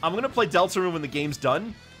 I'm gonna play Deltarune when the game's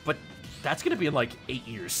done, but that's gonna be in like 8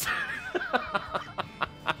 years.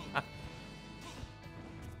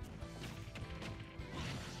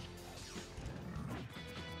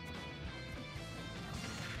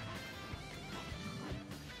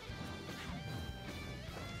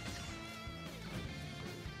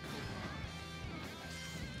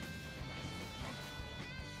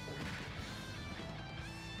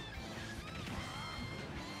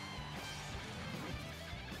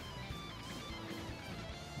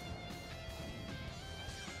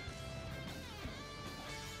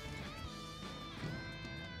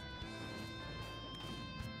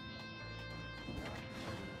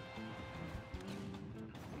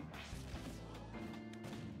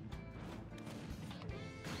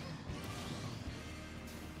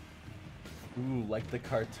 Ooh, like the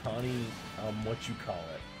Kartani, what you call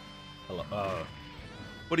it? Hello,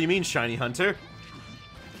 what do you mean, Shiny Hunter?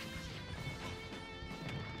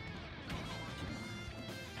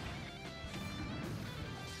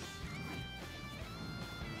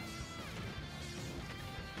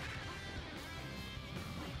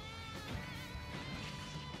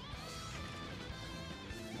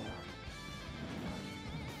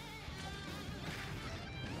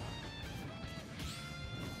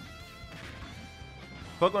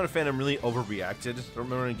 Pokemon fandom really overreacted. I don't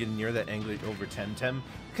remember getting near that angry over Temtem.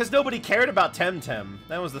 Because nobody cared about Temtem.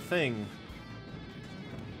 That was the thing.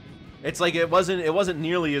 It's like it wasn't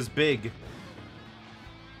nearly as big.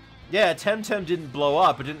 Yeah, Temtem didn't blow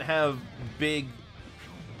up. It didn't have big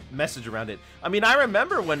message around it. I mean, I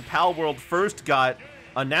remember when Pal World first got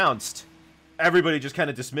announced, everybody just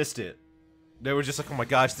kind of dismissed it. They were just like, oh my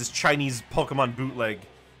gosh, this Chinese Pokemon bootleg.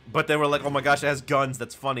 But they were like, oh my gosh, it has guns.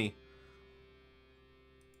 That's funny.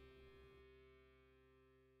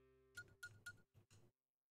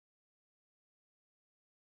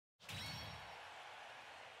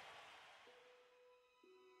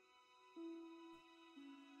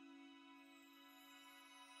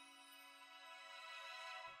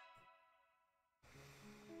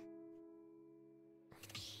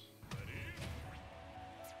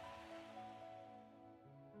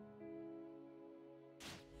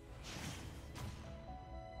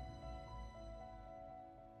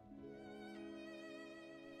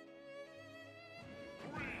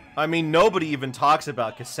 I mean, nobody even talks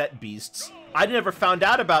about cassette beasts. I never found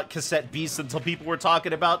out about cassette beasts until people were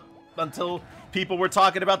talking about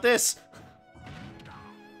this.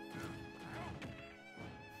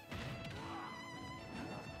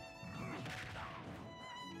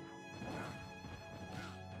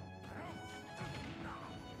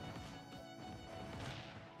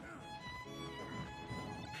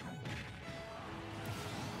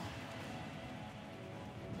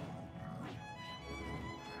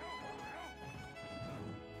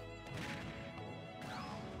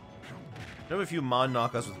 I know a few Mon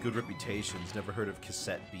knockoffs with good reputations. Never heard of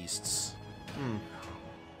cassette beasts.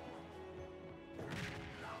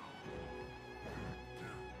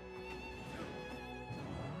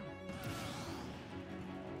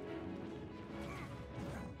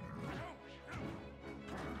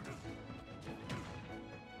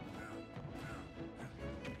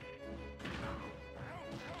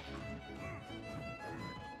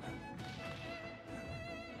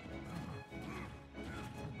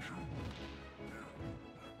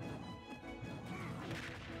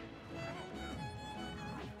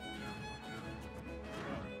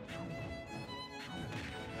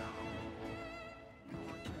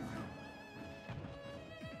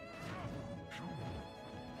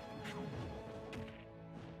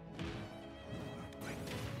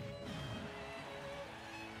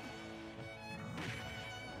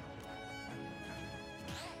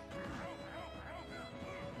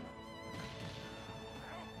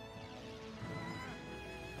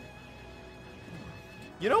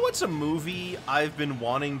 You know what's a movie I've been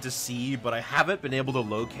wanting to see, but I haven't been able to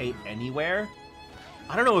locate anywhere?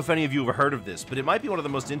 I don't know if any of you have heard of this, but it might be one of the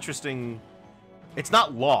most interesting... It's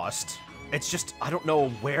not lost. It's just, I don't know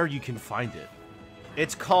where you can find it.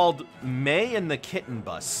 It's called May and the Kitten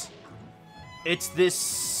Bus. It's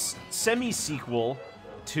this semi-sequel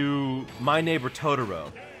to My Neighbor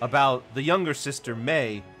Totoro, about the younger sister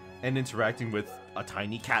May and interacting with a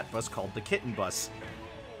tiny cat bus called the Kitten Bus.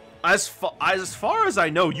 As far as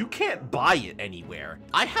I know, you can't buy it anywhere.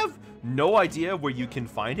 I have no idea where you can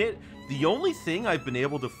find it. The only thing I've been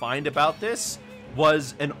able to find about this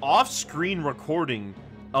was an off-screen recording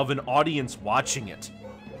of an audience watching it.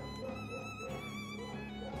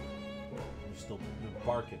 You're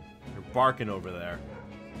barking. You're barking over there.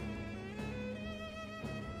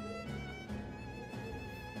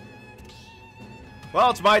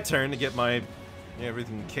 Well, it's my turn to get my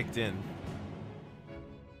everything kicked in.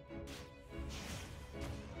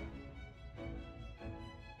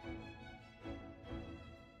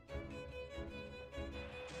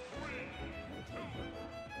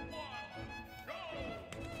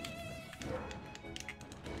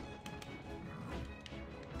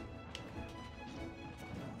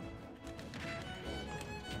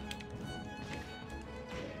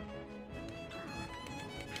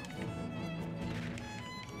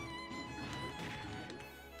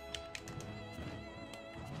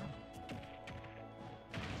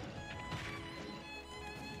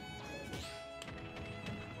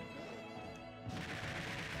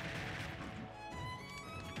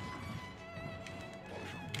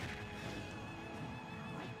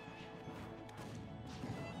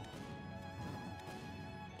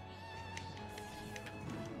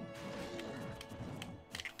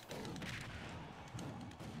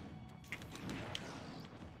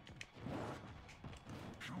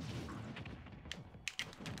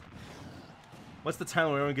 What's the time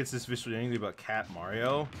when everyone gets this visually angry about Cat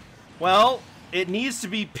Mario? Well, it needs to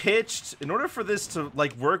be pitched in order for this to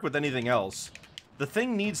like work with anything else. The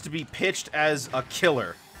thing needs to be pitched as a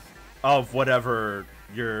killer of whatever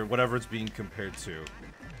it's being compared to.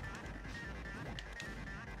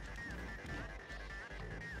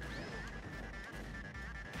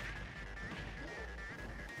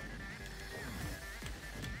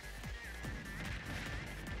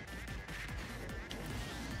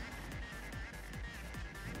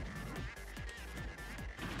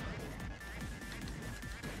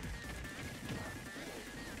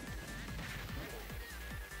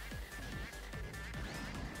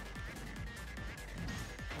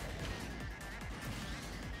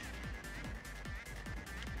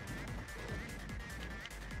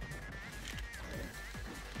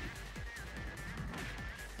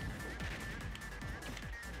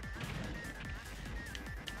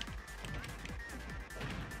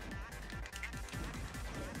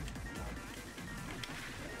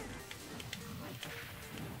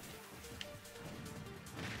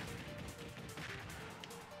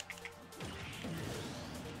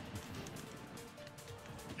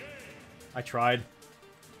 I tried.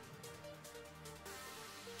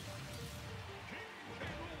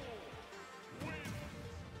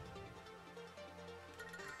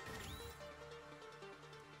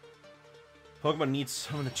 Pokemon needs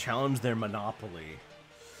someone to challenge their monopoly.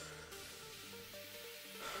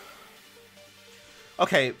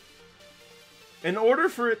 Okay. In order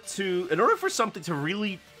for something to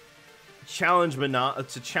really challenge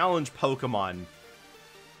Pokemon,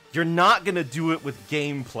 you're not gonna do it with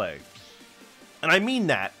gameplay. And I mean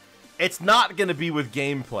that. It's not gonna be with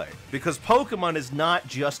gameplay. Because Pokemon is not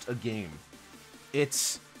just a game.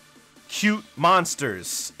 It's cute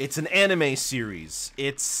monsters. It's an anime series.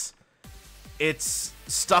 It's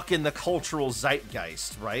stuck in the cultural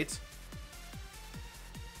zeitgeist, right?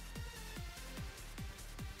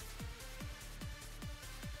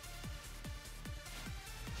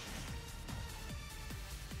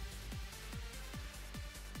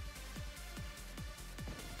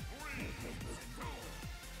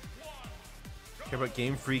 Care about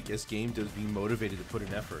Game Freak as Game does being motivated to put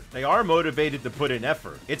in effort. They are motivated to put in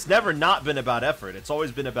effort. It's never not been about effort. It's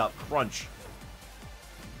always been about crunch.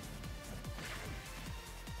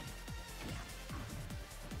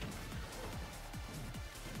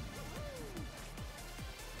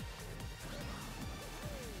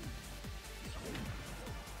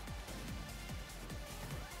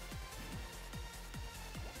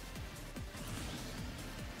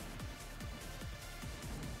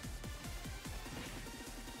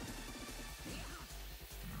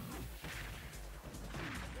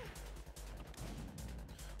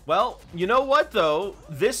 Well, you know what, though?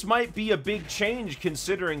 This might be a big change,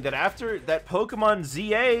 considering that after that Pokemon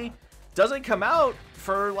ZA doesn't come out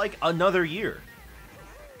for, like, another year.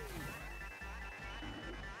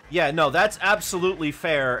 Yeah, no, that's absolutely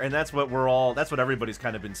fair, and that's what that's what everybody's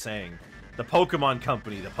kind of been saying. The Pokemon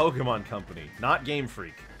Company, not Game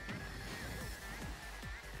Freak.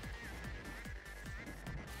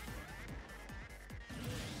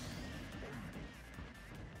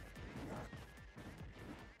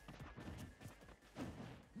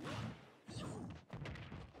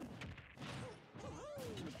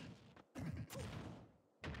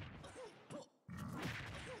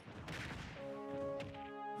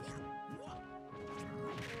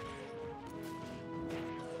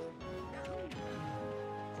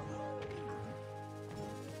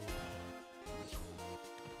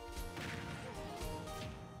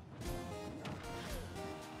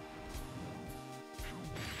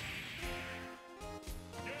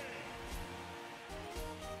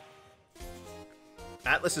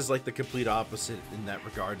 Atlas is like the complete opposite in that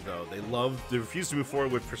regard, though. They refuse to move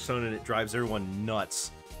forward with Persona, and it drives everyone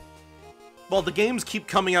nuts. Well, the games keep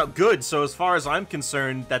coming out good, so as far as I'm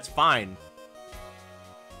concerned, that's fine.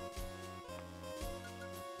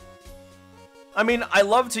 I mean, I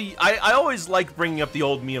always like bringing up the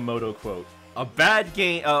old Miyamoto quote. A bad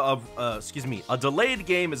game, a delayed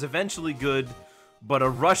game is eventually good, but a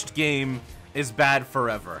rushed game is bad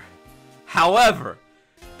forever. However,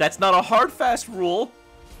 that's not a hard, fast rule.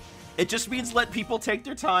 It just means let people take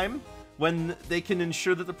their time when they can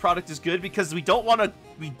ensure that the product is good, because we don't want a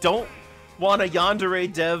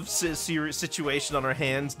Yandere dev situation on our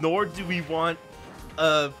hands, nor do we want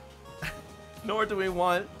a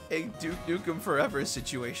Duke Nukem Forever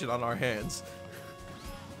situation on our hands.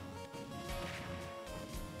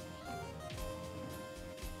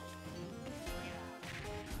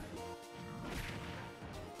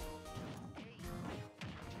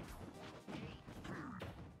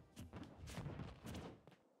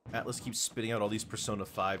 Atlas keeps spitting out all these Persona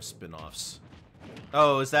 5 spin-offs.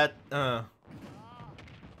 Oh, is that, I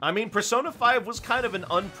mean, Persona 5 was kind of an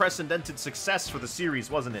unprecedented success for the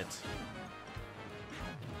series, wasn't it?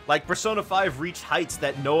 Like, Persona 5 reached heights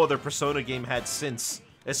that no other Persona game had since,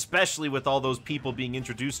 especially with all those people being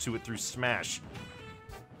introduced to it through Smash.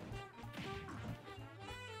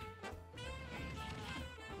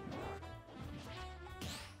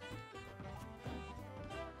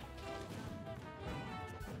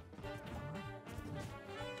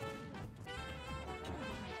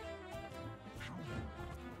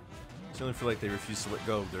 I really feel like they refuse to let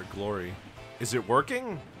go of their glory. Is it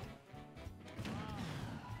working?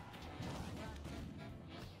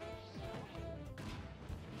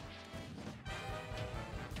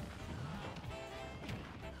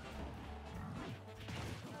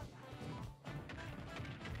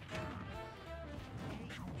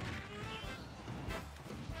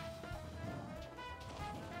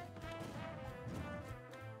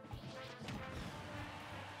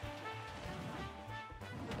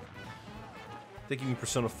 I think even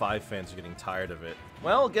Persona 5 fans are getting tired of it.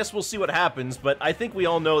 Well, guess we'll see what happens, but I think we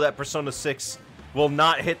all know that Persona 6 will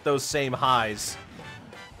not hit those same highs.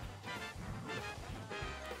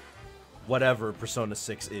 Whatever Persona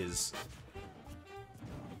 6 is.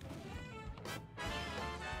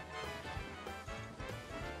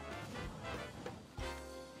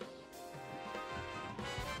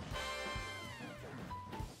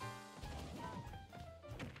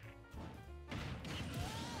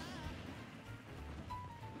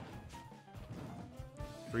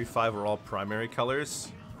 Three, 5 are all primary colors.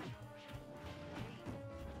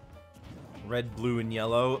 Red, blue, and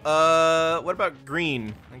yellow. What about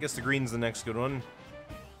green? I guess the green's the next good one.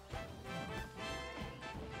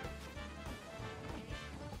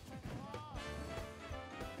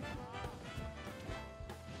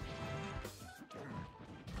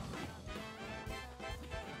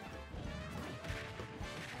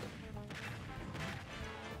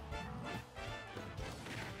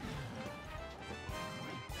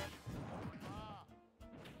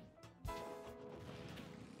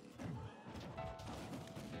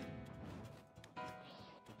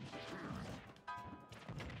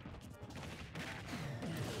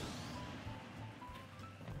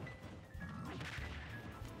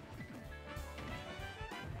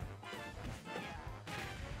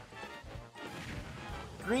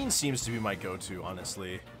 Green seems to be my go-to,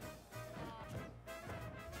 honestly.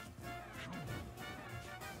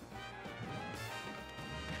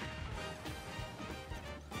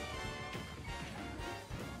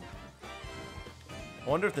 I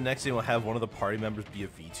wonder if the next game will have one of the party members be a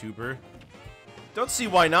VTuber. Don't see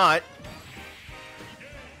why not.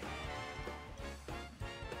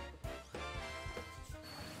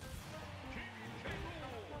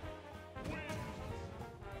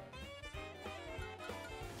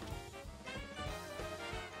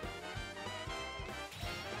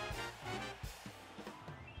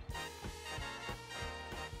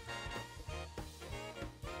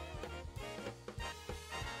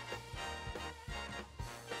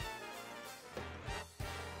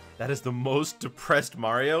 That is the most depressed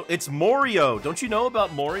Mario. It's Morio! Don't you know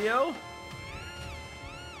about Morio?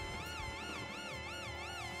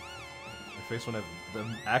 My face when I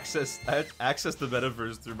have access the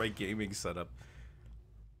metaverse through my gaming setup.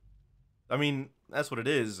 I mean, that's what it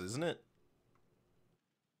is, isn't it?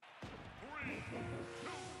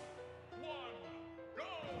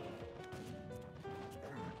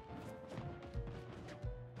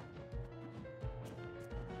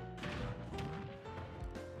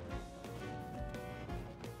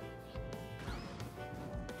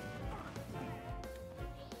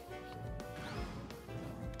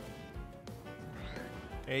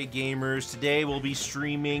 Hey gamers, today we'll be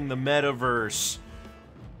streaming the metaverse.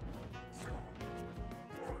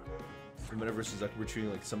 The metaverse is like we're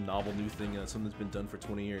treating like some novel new thing, something that's been done for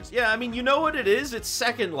 20 years. Yeah, I mean, you know what it is? It's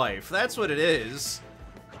Second Life. That's what it is.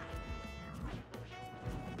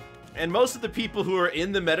 And most of the people who are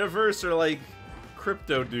in the metaverse are like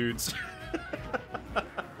crypto dudes.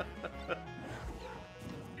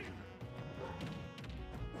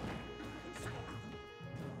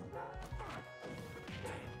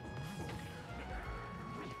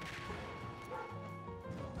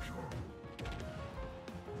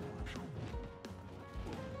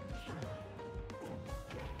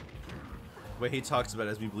 The way he talks about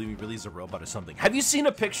it as we believe he really is a robot or something. Have you seen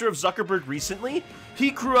a picture of Zuckerberg recently?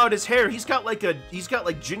 He grew out his hair. He's got like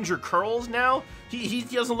ginger curls now. He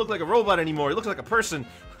doesn't look like a robot anymore. He looks like a person.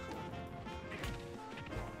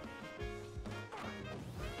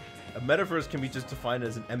 A metaverse can be just defined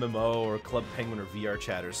as an MMO or Club Penguin or VR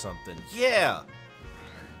chat or something. Yeah.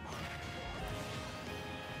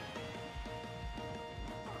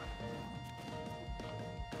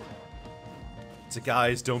 So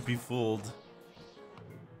guys, don't be fooled.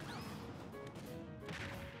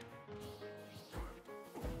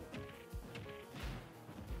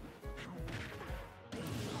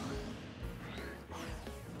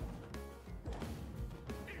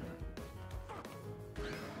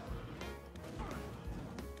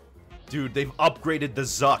 Dude, they've upgraded the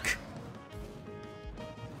Zuck.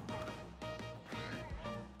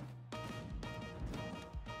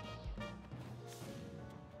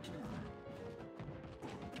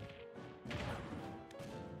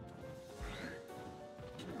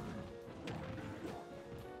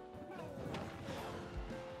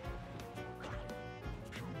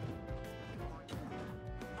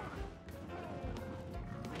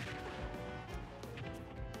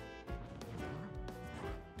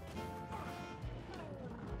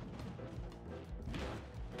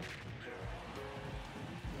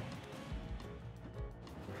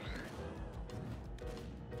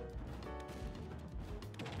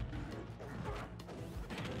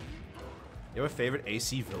 You have a favorite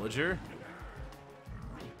AC villager?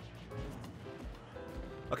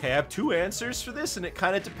 Okay, I have two answers for this, and it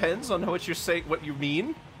kind of depends on what you're saying, what you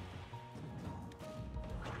mean.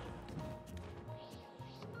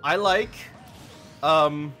 I like,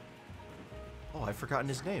 oh, I've forgotten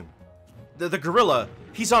his name. The gorilla.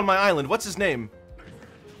 He's on my island. What's his name?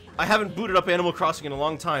 I haven't booted up Animal Crossing in a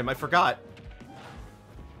long time. I forgot.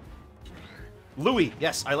 Louis.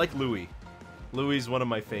 Yes, I like Louis. Louis is one of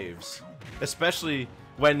my faves. Especially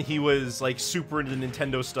when he was, like, super into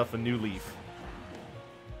Nintendo stuff in New Leaf.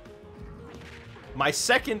 My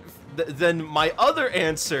second... then my other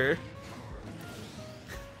answer...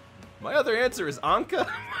 My other answer is Anka.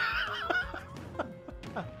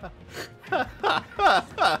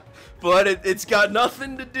 But it's got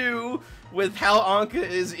nothing to do with how Anka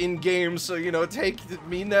is in-game, so, you know,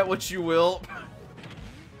 mean that what you will.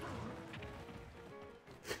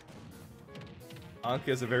 Anka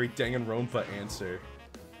is a very Danganronpa answer.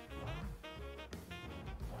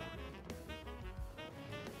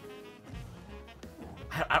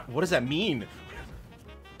 What does that mean?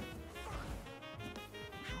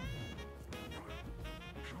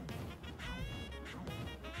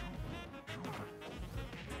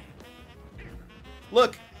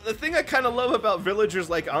 Look, the thing I kind of love about villagers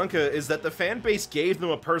like Anka is that the fan base gave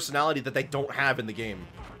them a personality that they don't have in the game.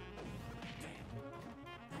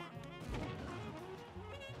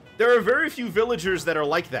 There are very few villagers that are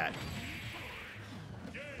like that.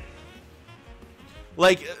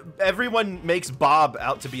 Like, everyone makes Bob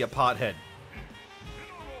out to be a pothead.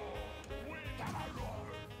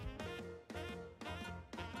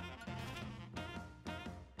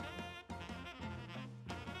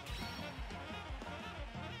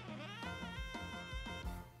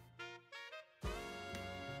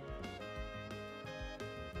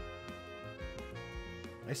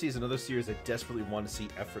 I see as another series I desperately want to see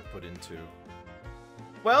effort put into.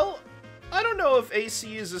 Well, I don't know if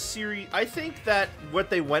AC is a series... I think that what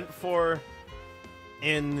they went for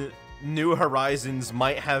in New Horizons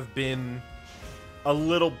might have been a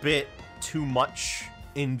little bit too much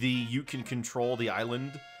in the you can control the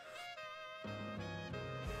island.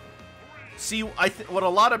 See, what a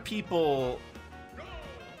lot of people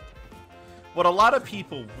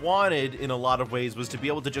wanted in a lot of ways was to be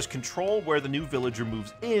able to just control where the new villager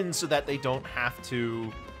moves in so that they don't have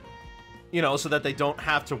to, you know, so that they don't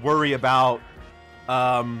have to worry about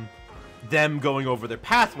them going over their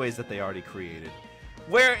pathways that they already created.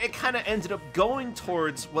 Where it kind of ended up going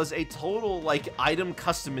towards was a total, like, island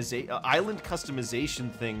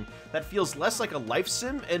customization thing that feels less like a life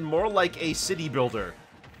sim and more like a city builder.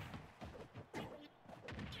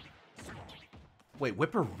 Wait,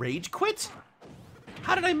 Whipper rage quit?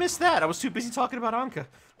 How did I miss that? I was too busy talking about Anka.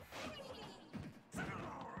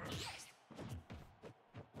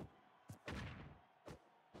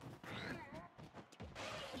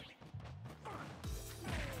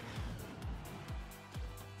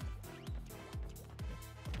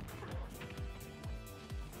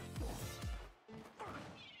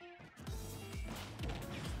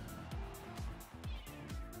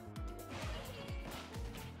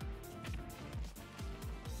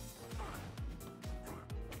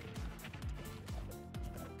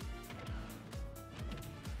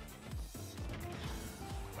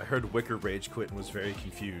 I heard Wicker rage quit and was very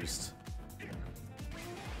confused.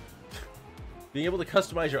 Being able to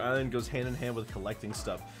customize your island goes hand in hand with collecting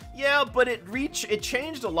stuff. Yeah, but it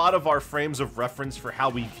changed a lot of our frames of reference for how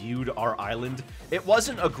we viewed our island. It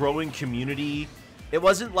wasn't a growing community. It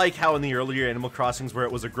wasn't like how in the earlier Animal Crossings where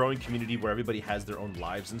it was a growing community where everybody has their own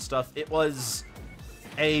lives and stuff. It was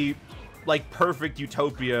a, like, perfect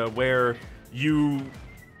utopia where you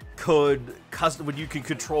when you could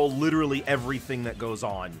control literally everything that goes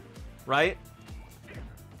on, right?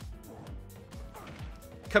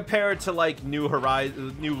 Compared to like New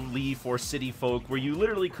Leaf or City Folk, where you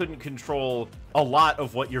literally couldn't control a lot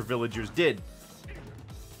of what your villagers did.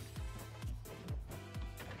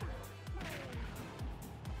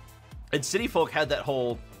 And City Folk had that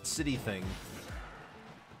whole city thing.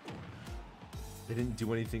 They didn't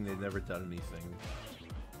do anything, they'd never done anything.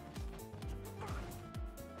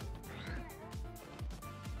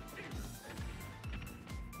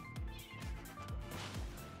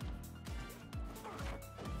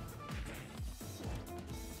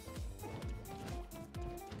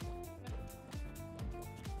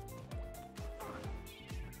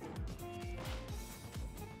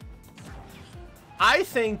 I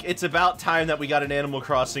think it's about time that we got an Animal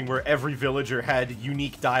Crossing where every villager had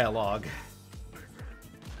unique dialogue.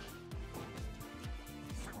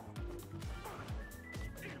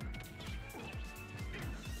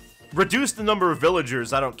 Reduce the number of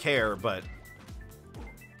villagers, I don't care, but...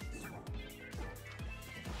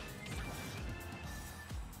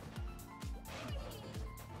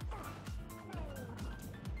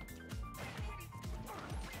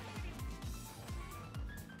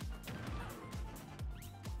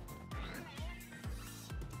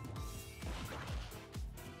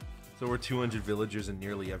 So we're 200 villagers in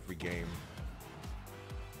nearly every game.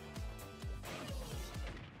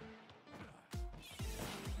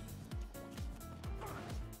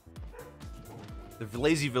 The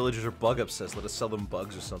lazy villagers are bug obsessed. Let us sell them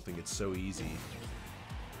bugs or something. It's so easy.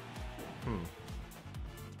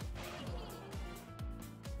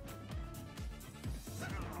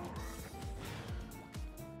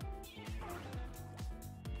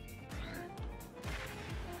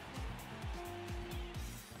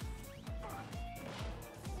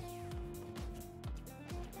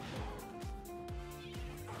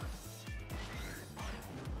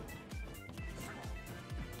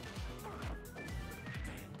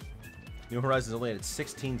 New Horizons only added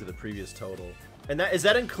 16 to the previous total. And is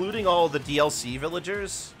that including all the DLC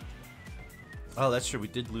villagers? Oh, that's true. We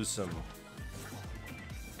did lose some.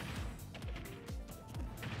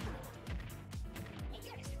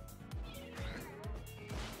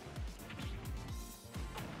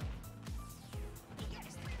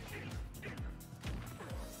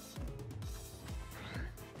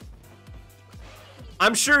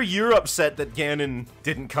 I'm sure you're upset that Ganon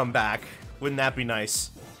didn't come back. Wouldn't that be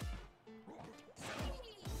nice?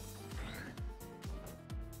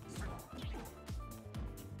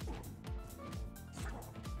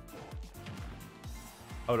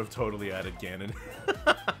 I would have totally added Ganon.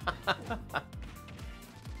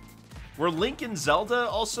 Were Link and Zelda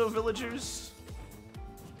also villagers?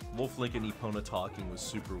 Wolf, Link, and Epona talking was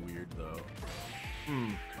super weird, though.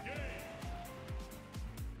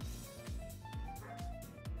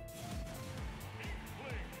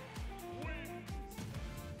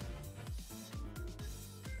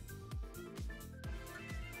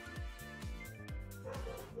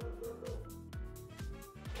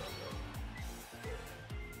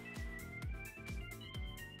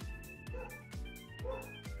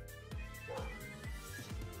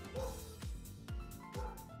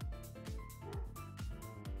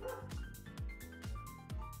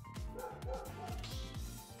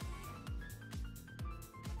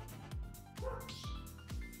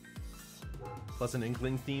 Plus an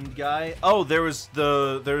Inkling themed guy. Oh, there's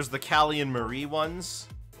the Callie and Marie ones.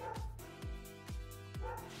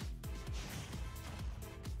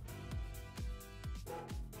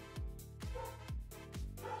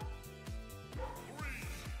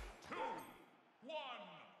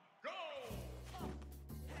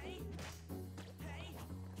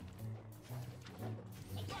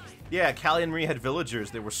 Yeah, Callie and Marie had villagers.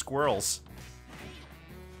 They were squirrels.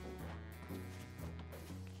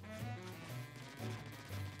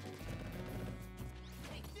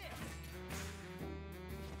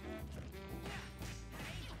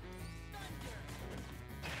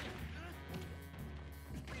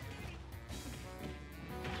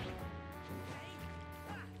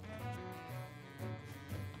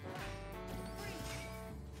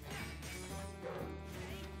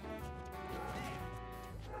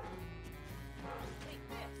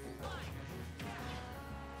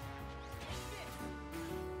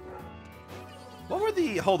 What were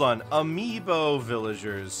the... Hold on. Amiibo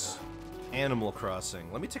villagers. Animal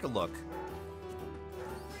Crossing. Let me take a look.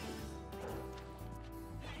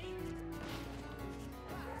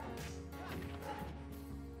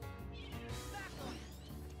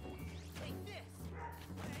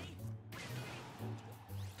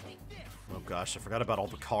 Oh gosh, I forgot about all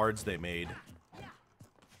the cards they made.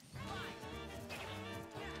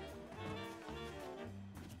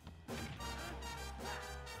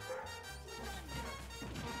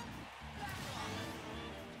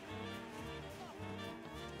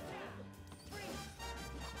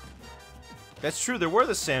 That's true, there were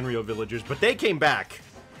the Sanrio villagers, but they came back.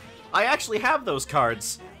 I actually have those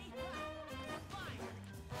cards.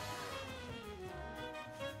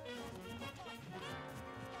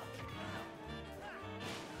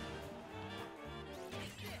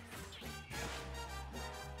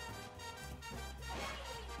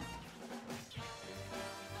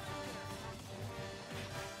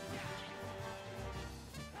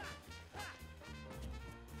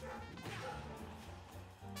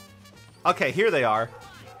 Okay, here they are.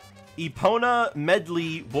 Epona,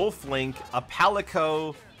 Medley, Wolflink,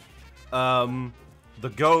 Apalico, the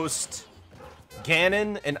Ghost,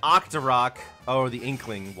 Ganon, and Octorok. Oh, the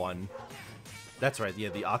Inkling one. That's right, yeah,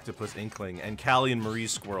 the Octopus Inkling, and Callie and Marie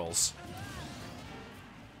Squirrels.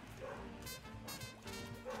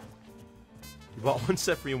 You bought one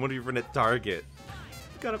set for you and one even at Target.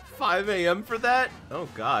 Got up 5 a.m. for that? Oh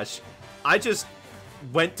gosh. I just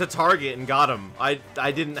went to Target and got them. I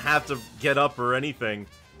didn't have to get up or anything.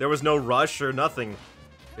 There was no rush or nothing.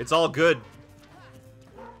 It's all good.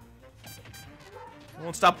 I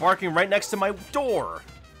won't stop barking right next to my door.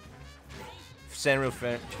 Sanrio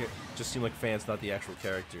just seem like fans, not the actual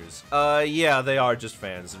characters. Yeah, they are just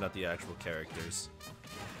fans. They're not the actual characters.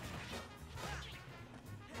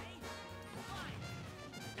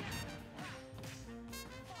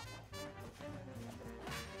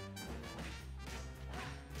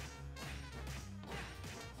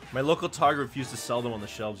 My local Target refused to sell them on the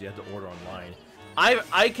shelves. You had to order online.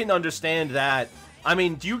 I can understand that. I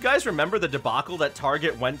mean, do you guys remember the debacle that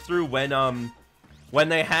Target went through when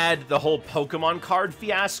they had the whole Pokemon card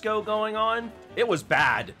fiasco going on? It was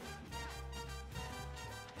bad.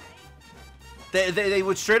 They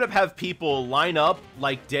would straight up have people line up,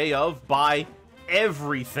 like, day of, buy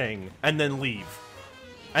everything, and then leave.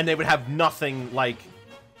 And they would have nothing, like,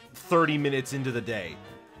 30 minutes into the day.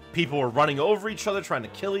 People were running over each other, trying to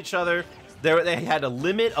kill each other. They had a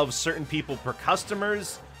limit of certain people per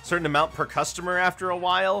customers, certain amount per customer after a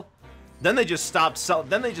while. Then they just stopped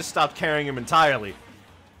carrying them entirely.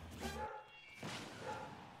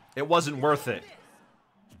 It wasn't worth it.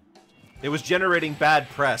 It was generating bad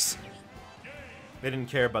press. They didn't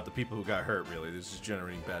care about the people who got hurt, really. This is just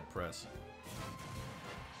generating bad press.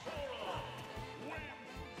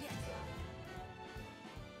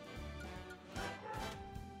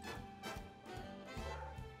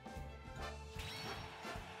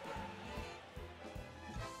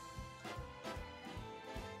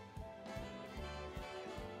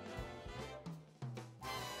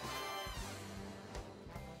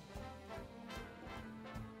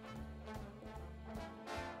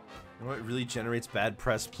 You know what really generates bad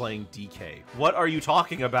press? Playing DK. What are you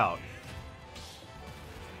talking about?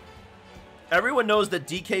 Everyone knows that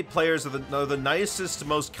DK players are the nicest,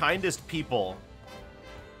 most kindest people.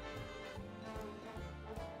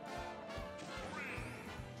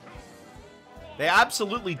 They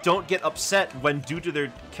absolutely don't get upset when, due to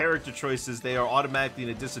their character choices, they are automatically in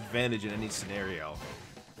a disadvantage in any scenario.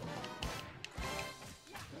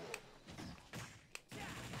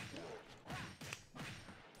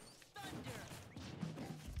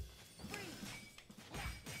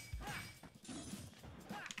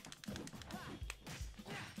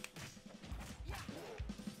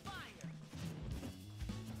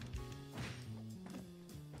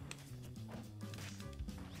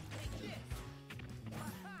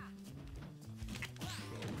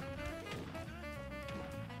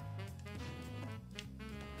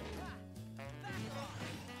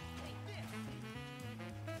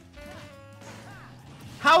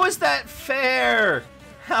 How is that fair?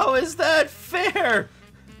 How is that fair?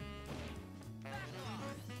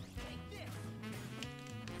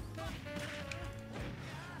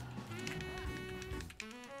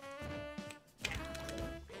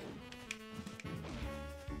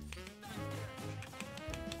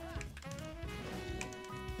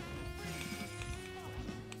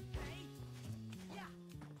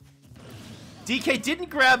 DK didn't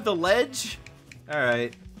grab the ledge?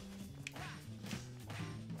 Alright.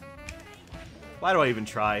 Why do I even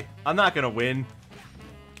try? I'm not gonna win.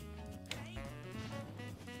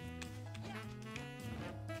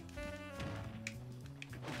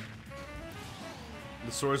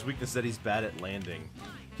 The Sora's weakness is that he's bad at landing.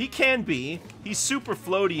 He can be. He's super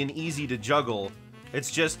floaty and easy to juggle. It's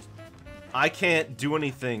just, I can't do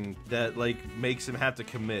anything that, like, makes him have to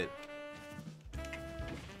commit.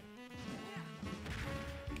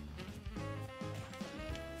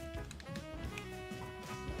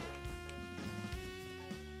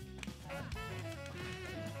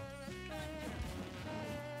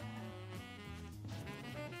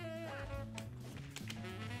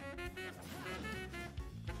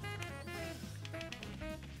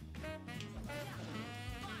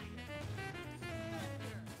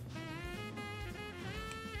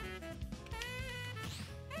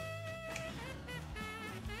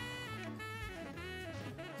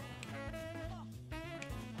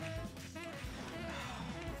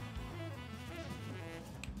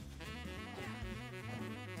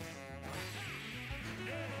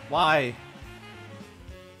 Why?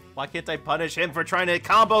 Why can't I punish him for trying to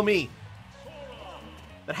combo me?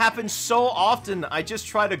 That happens so often. I just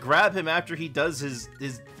try to grab him after he does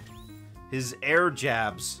his air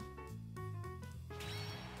jabs.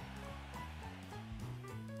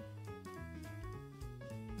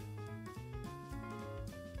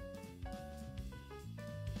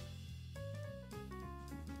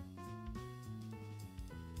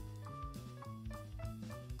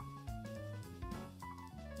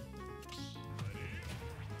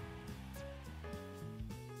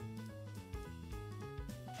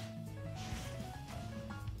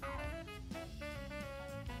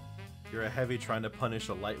 You're a heavy trying to punish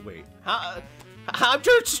a lightweight. I'm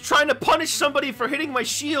just trying to punish somebody for hitting my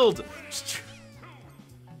shield.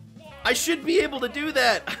 I should be able to do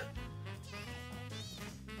that.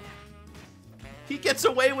 He gets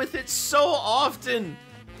away with it so often.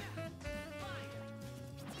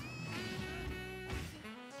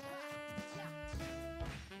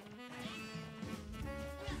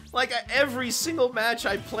 Like, every single match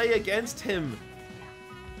I play against him.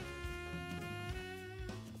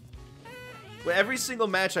 Every single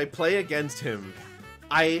match I play against him,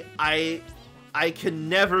 I can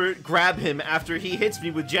never grab him after he hits me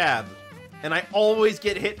with jab. And I always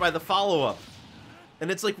get hit by the follow-up. And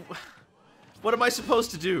it's like, what am I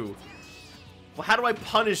supposed to do? Well, how do I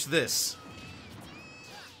punish this?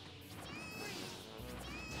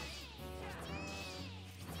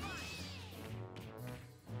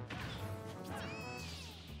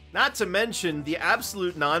 Not to mention the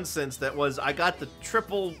absolute nonsense that was, I got the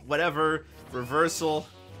triple whatever reversal,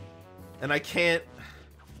 and I can't...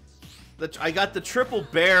 I got the triple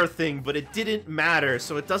bear thing, but it didn't matter,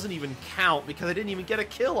 so it doesn't even count because I didn't even get a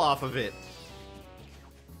kill off of it.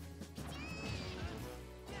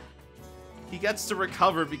 He gets to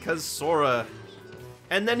recover because Sora.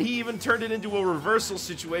 And then he even turned it into a reversal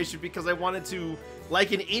situation because I wanted to,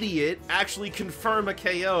 like an idiot, actually confirm a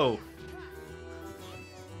KO.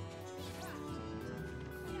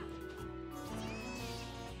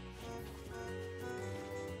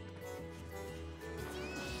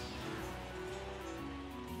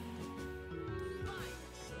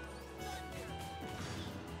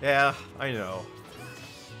 Yeah, I know.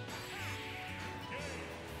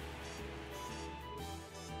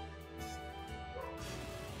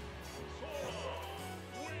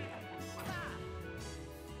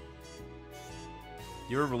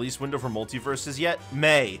 Your release window for Multiverses yet?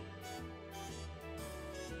 May.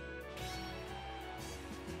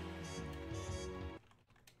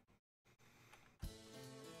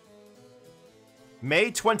 May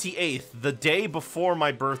 28th, the day before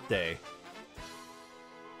my birthday.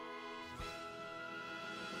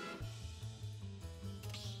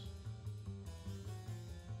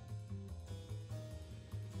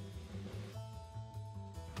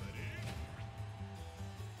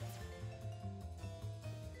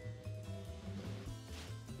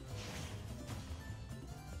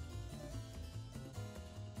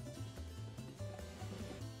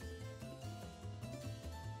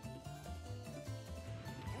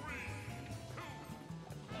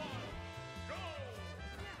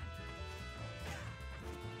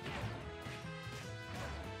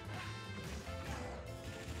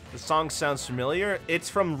 The song sounds familiar. It's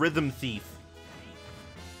from Rhythm Thief.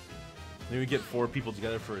 Maybe we get 4 people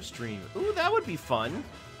together for a stream. Ooh, that would be fun.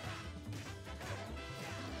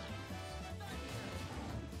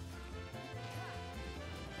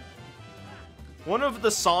 One of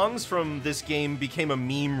the songs from this game became a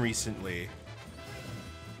meme recently.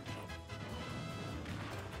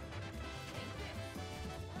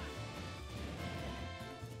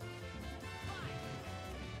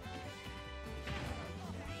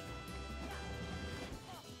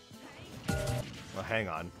 Hang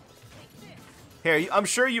on. Here, I'm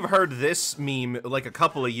sure you've heard this meme like a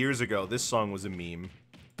couple of years ago. This song was a meme.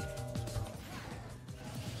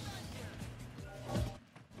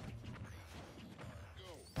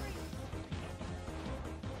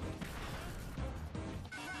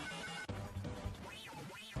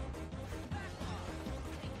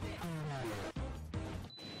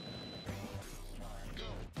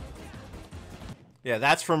 Yeah,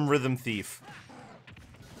 that's from Rhythm Thief.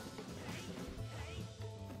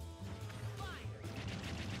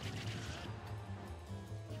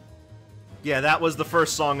 Yeah, that was the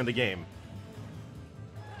first song in the game.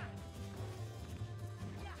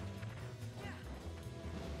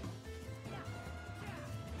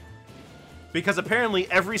 Because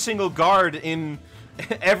apparently every single guard in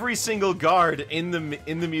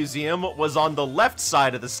the museum was on the left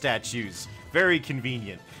side of the statues. Very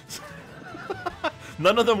convenient.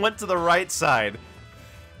 None of them went to the right side.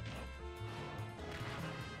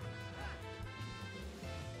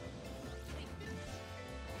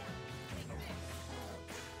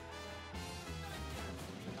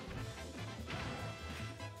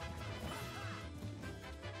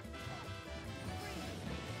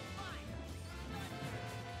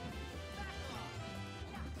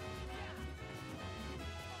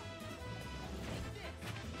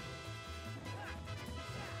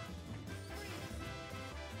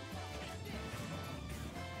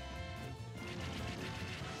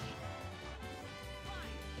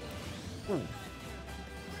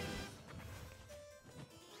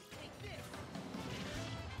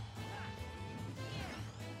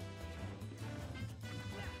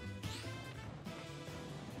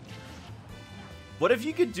 What if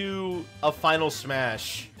you could do a final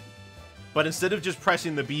smash, but instead of just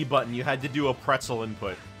pressing the B button, you had to do a pretzel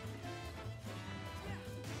input?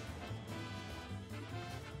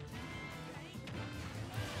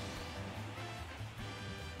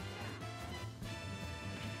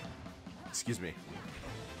 Excuse me.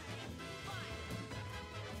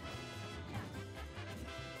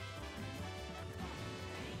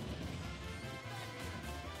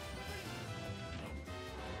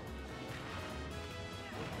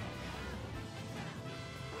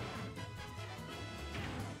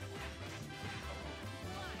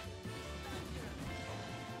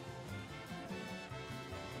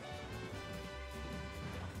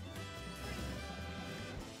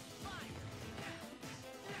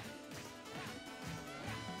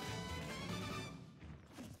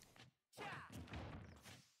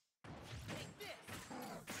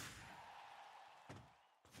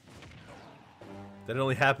 That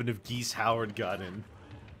only happened if Geese Howard got in.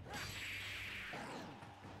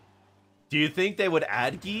 Do you think they would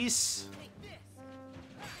add Geese?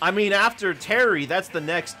 I mean, after Terry, that's the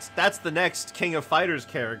next King of Fighters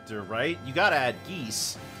character, right? You gotta add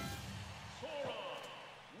Geese.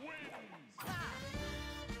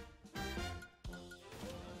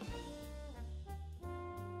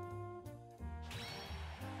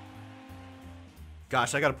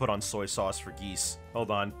 Gosh, I gotta put on soy sauce for Geese. Hold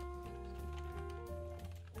on.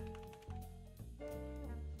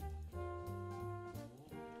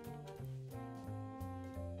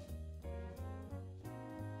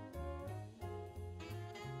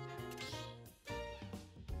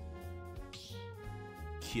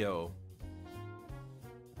 Kyo.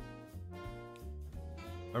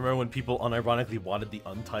 I remember when people unironically wanted the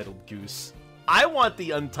Untitled Goose. I want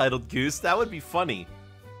the Untitled Goose. That would be funny.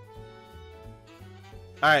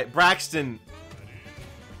 Alright, Braxton.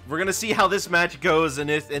 We're gonna see how this match goes, and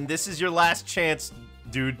this is your last chance,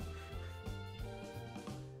 dude.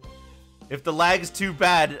 If the lag's too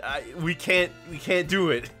bad, we can't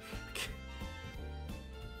do it.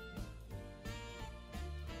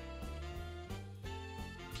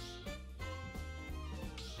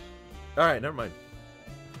 Alright, never mind.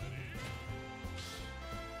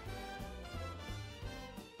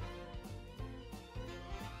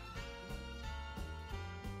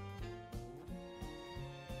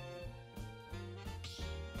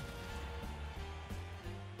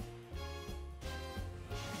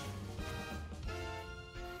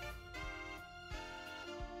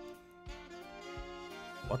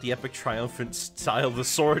 Want the epic triumphant style of the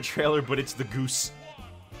Sora trailer, but it's the goose.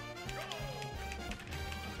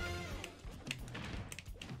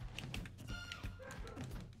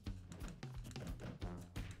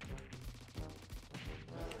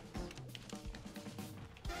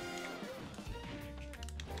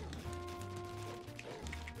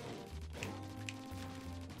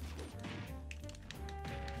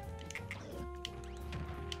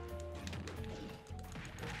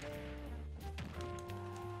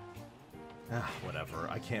 Whatever.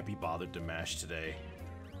 I can't be bothered to mash today.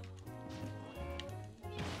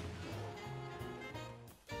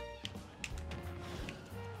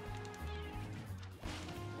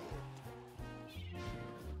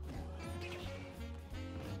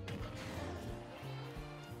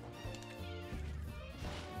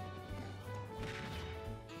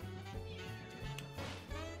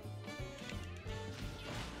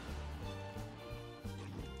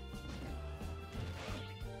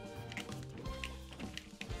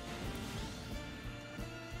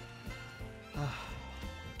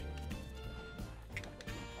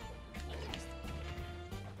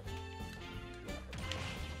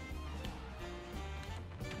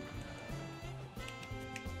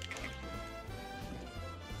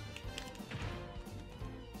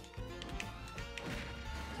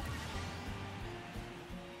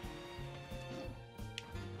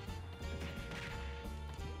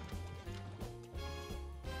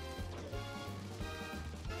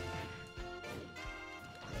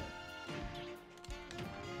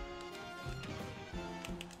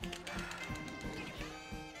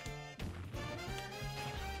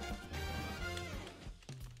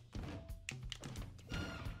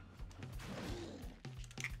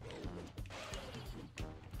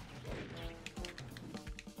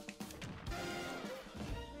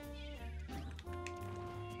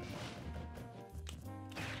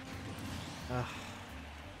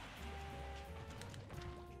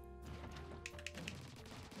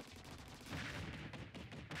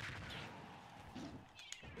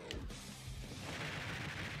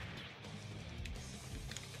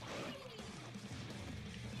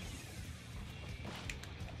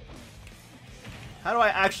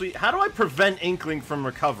 How do I prevent Inkling from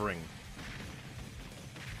recovering?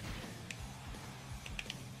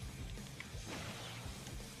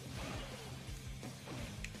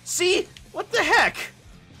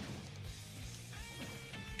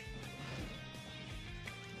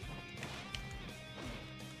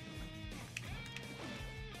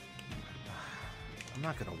 I'm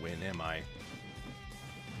not gonna win, am I?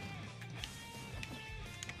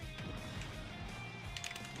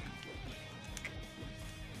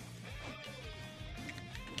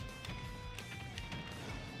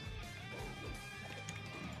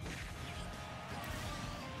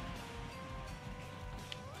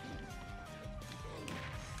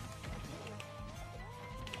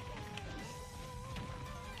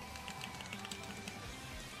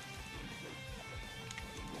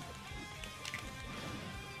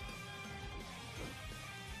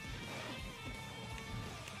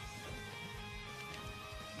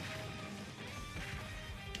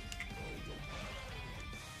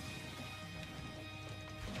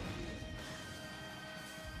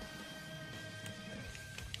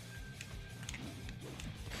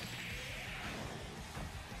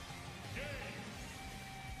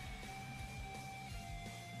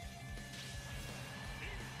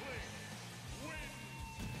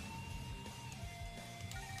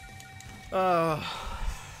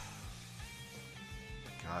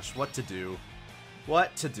 Gosh, what to do?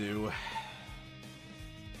 What to do?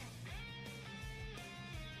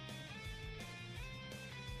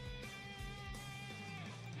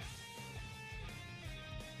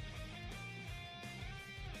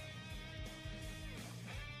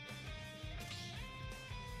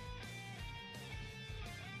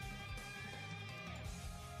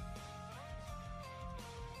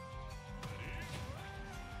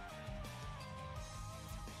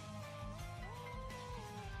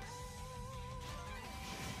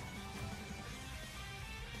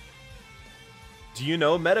 Do you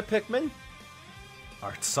know Meta Pikmin?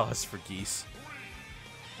 Art sauce for geese.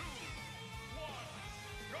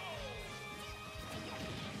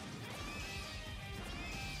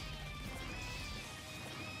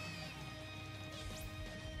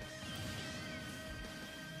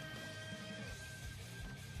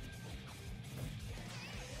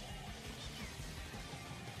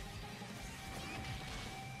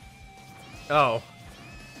 Oh.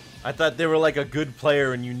 I thought they were like a good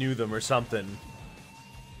player and you knew them or something.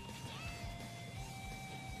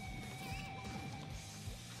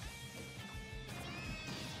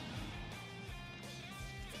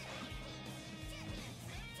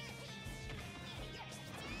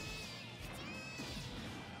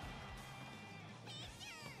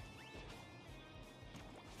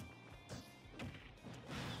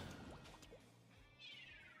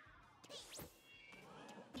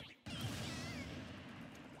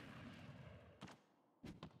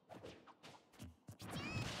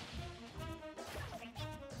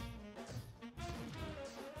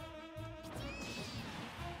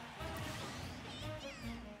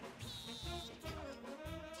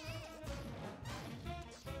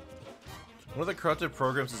 One of the corrupted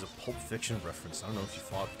programs is a Pulp Fiction reference. I don't know if you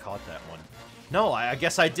caught that one. No, I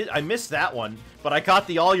guess I did. I missed that one, but I caught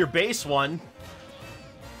the All Your Base one.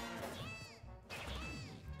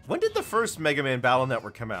 When did the first Mega Man Battle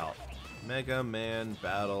Network come out? Mega Man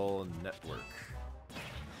Battle Network.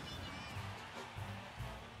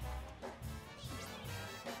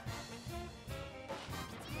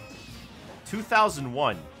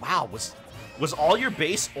 ...2001. Wow, was All Your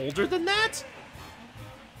Base older than that?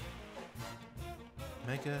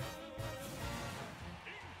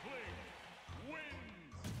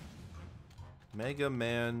 Mega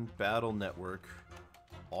Man Battle Network.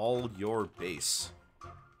 All Your Base.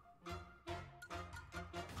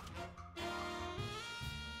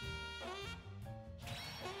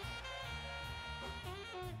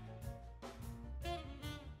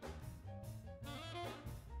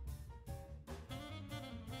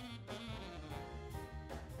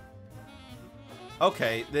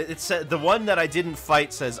 Okay, it said the one that I didn't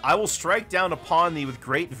fight says, "I will strike down upon thee with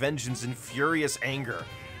great vengeance and furious anger."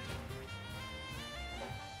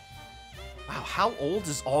 Wow, how old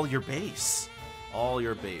is All Your Base? All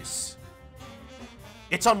Your Base.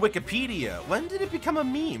 It's on Wikipedia. When did it become a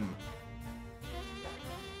meme?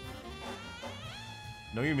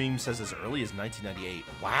 Know Your Meme says as early as 1998.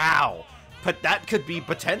 Wow, but that could be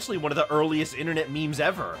potentially one of the earliest internet memes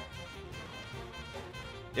ever.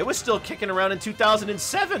 It was still kicking around in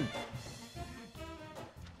 2007.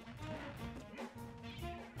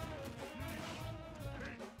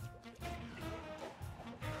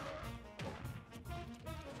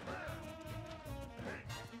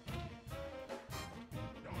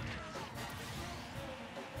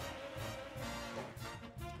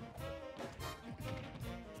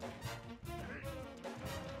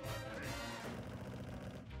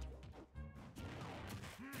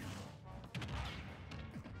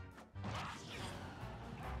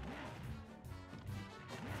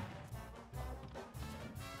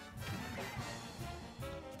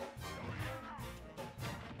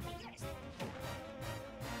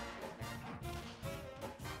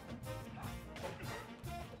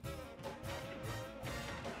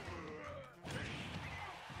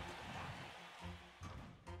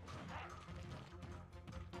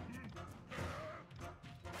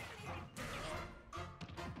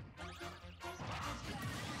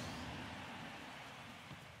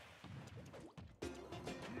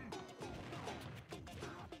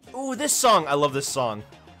 Ooh, this song. I love this song.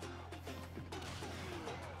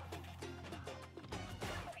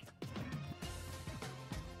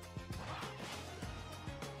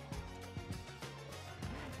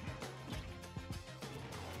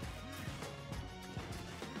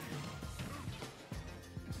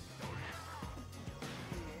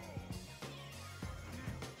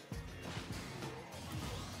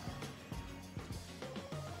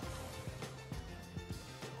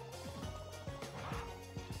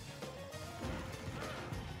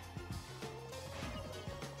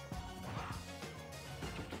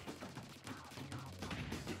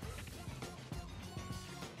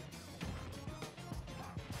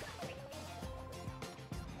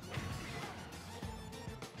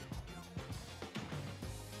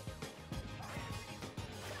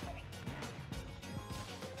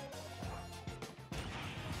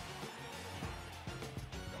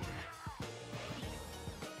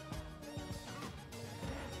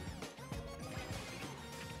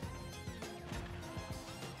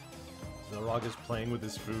 Zaraga's playing with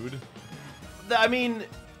his food. I mean,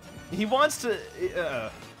 he wants to...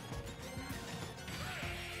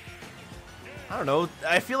 I don't know.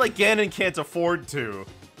 I feel like Ganon can't afford to.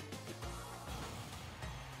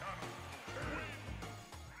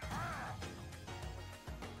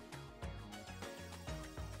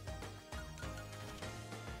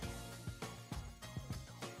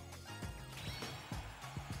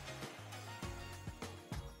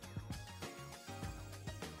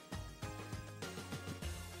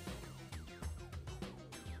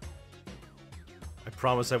 I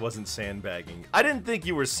promise I wasn't sandbagging. I didn't think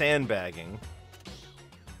you were sandbagging.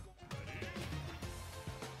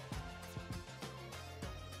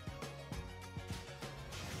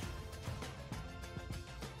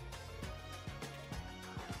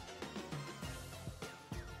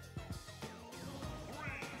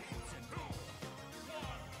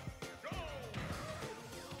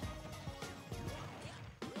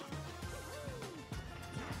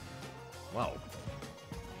 Wow.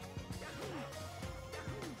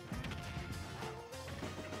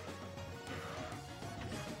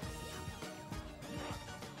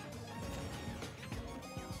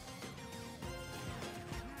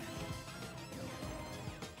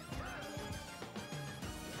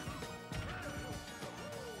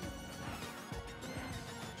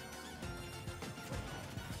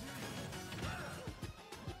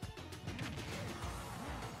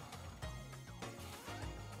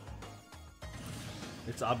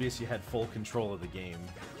 It's obvious you had full control of the game.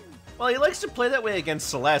 Well, he likes to play that way against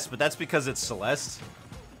Celeste, but that's because it's Celeste.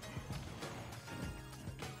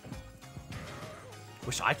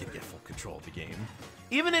 Wish I could get full control of the game.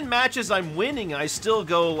 Even in matches I'm winning, I still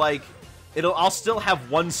go like... I'll still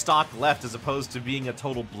have one stock left as opposed to being a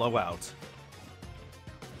total blowout.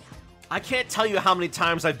 I can't tell you how many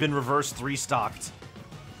times I've been reverse 3-stocked.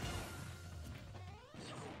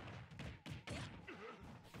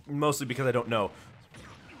 Mostly because I don't know.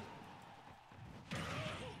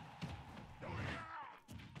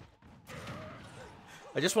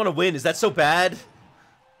 I just want to win. Is that so bad?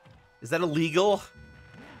 Is that illegal?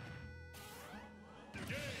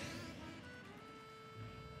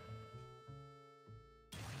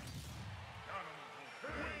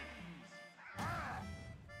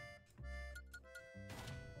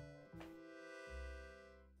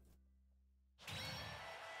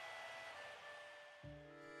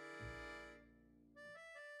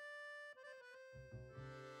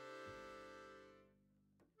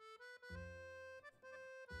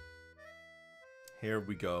 Here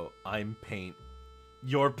we go. I'm paint.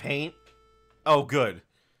 Your paint? Oh, good.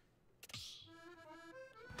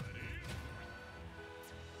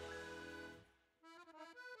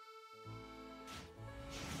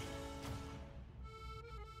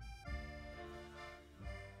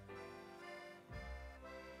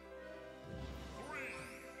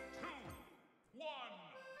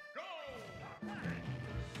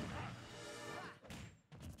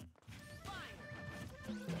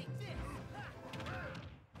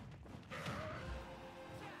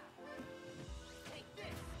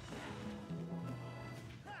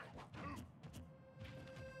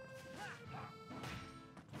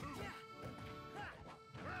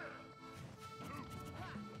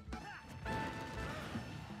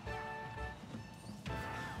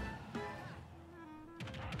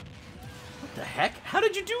 What the heck? How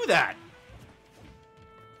did you do that?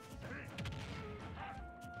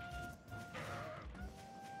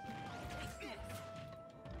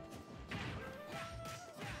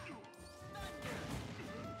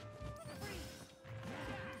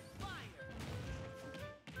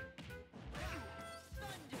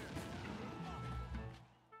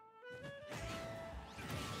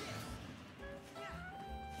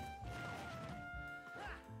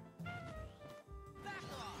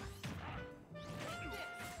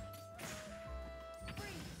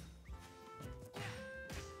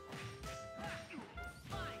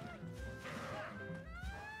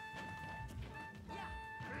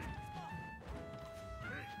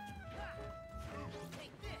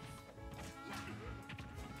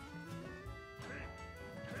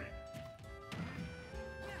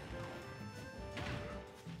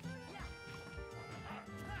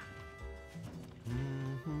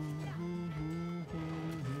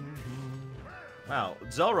 Wow,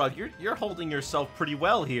 Zelrug, you're holding yourself pretty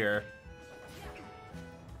well here.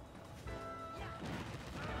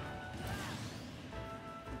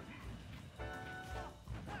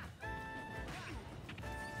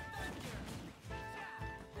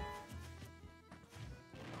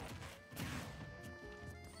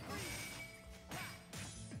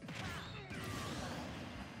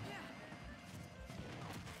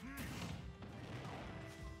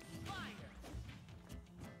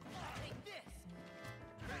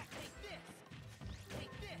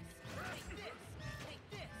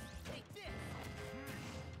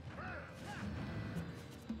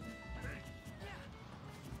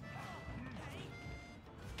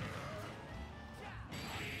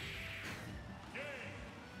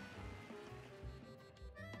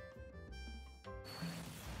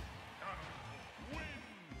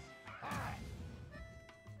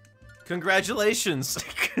 Congratulations!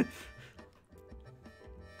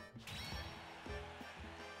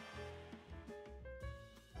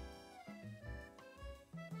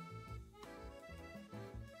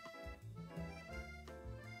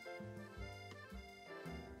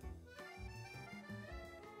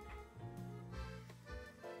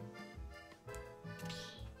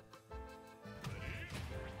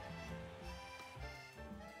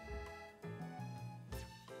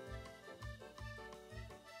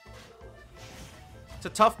 It's a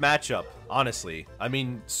tough matchup, honestly. I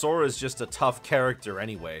mean, Sora's just a tough character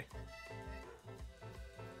anyway.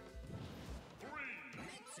 3,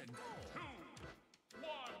 2,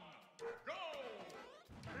 1, go!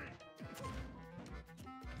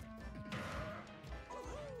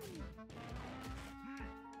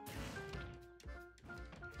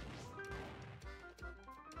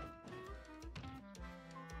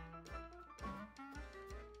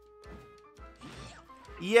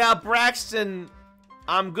 Yeah, Braxton,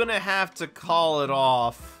 I'm gonna have to call it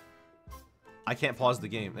off. I can't pause the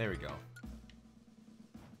game. There we go.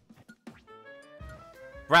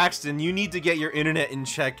 Braxton, you need to get your internet in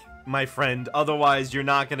check, my friend. Otherwise, you're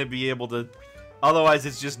not gonna be able to... Otherwise,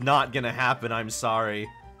 it's just not gonna happen. I'm sorry.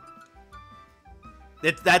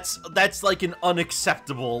 That's like an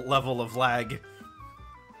unacceptable level of lag.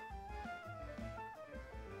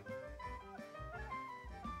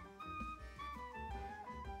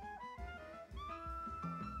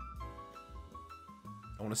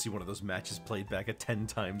 I want to see one of those matches played back at 10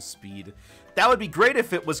 times speed. That would be great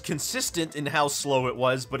if it was consistent in how slow it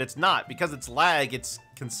was, but it's not. Because it's lag, it's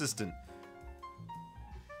consistent.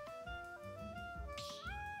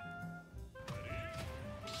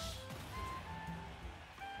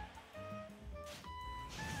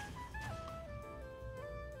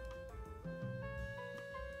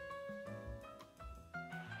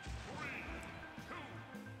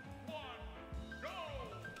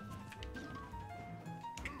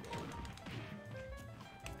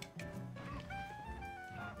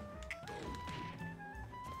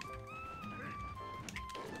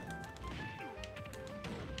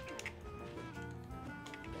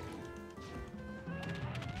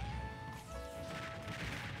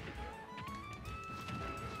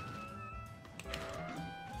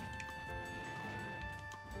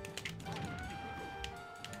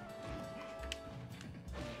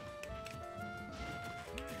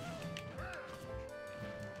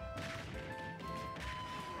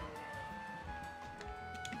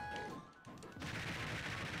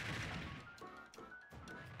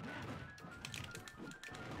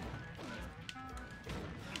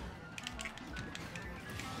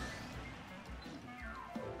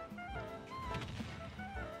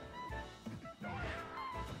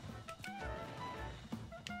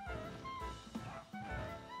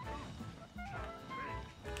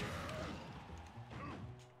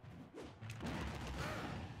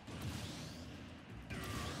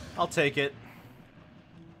 I'll take it.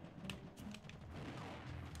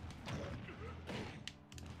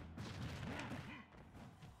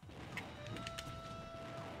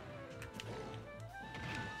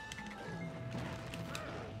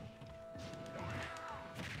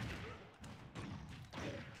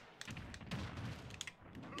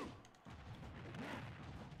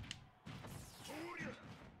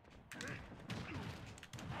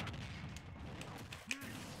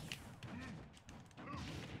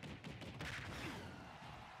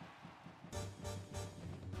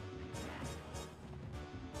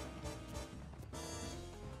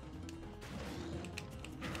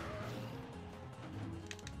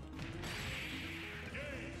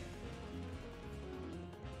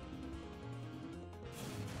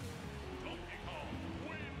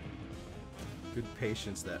 Good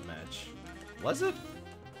patience, that match. Was it?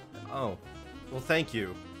 Oh. Well, thank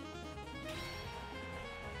you.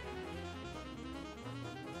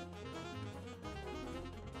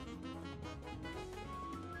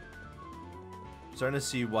 Starting to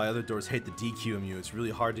see why other doors hate the DQMU. It's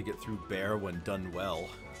really hard to get through Bear when done well.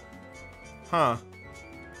 Huh.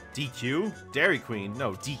 DQ? Dairy Queen?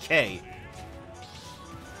 No, DK.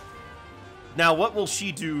 Now, what will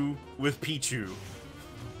she do with Pichu?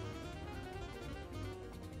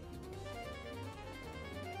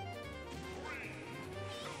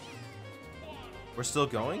 We're still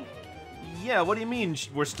going? Yeah, what do you mean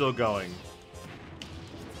we're still going?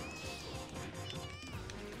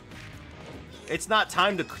 It's not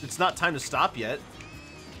time to stop yet.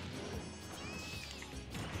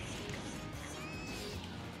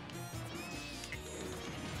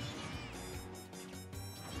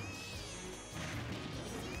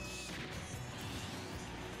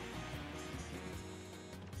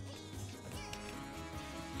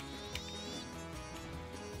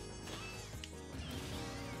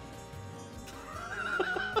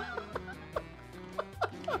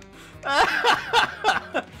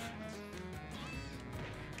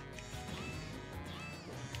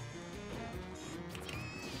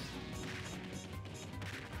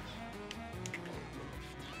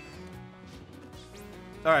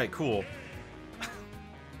 Alright, cool.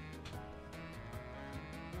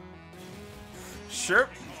 Sure.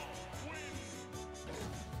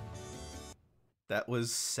 That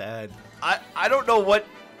was sad. I don't know what...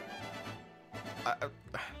 I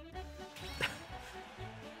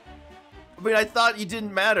mean, I thought you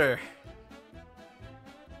didn't matter.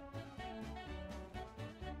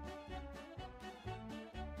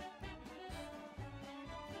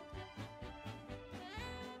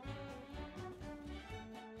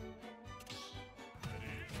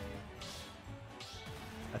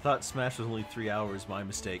 I thought Smash was only 3 hours, my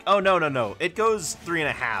mistake. Oh, no, no, no. It goes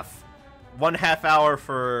 3.5. 1/2 hour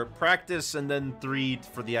for practice, and then 3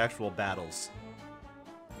 for the actual battles.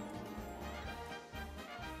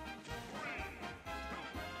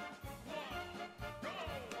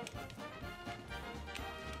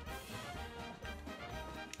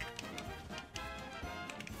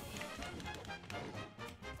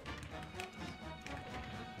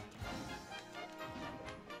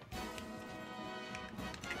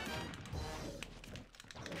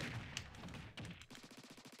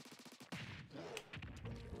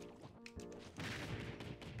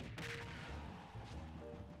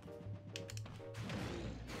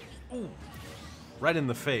 Ooh, right in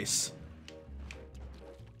the face.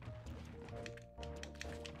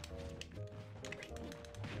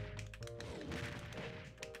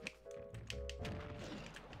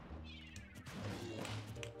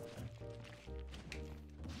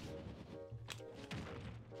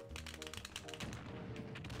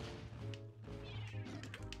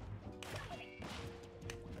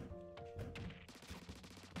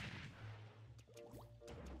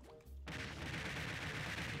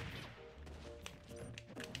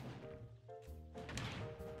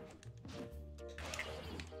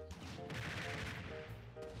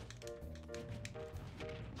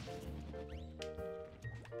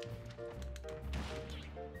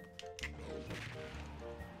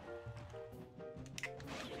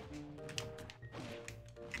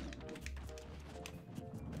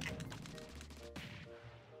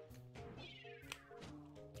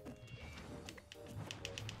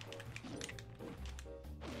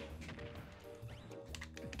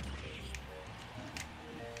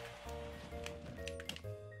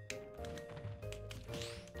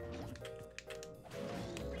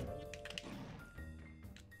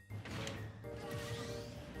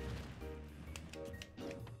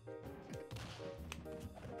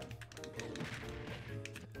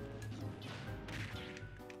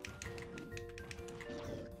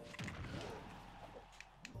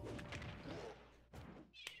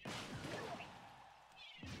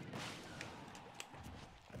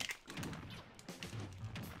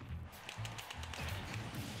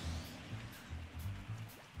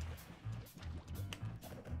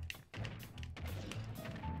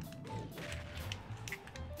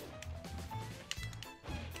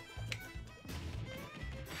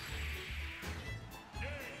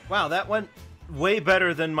 Wow, that went way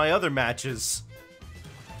better than my other matches.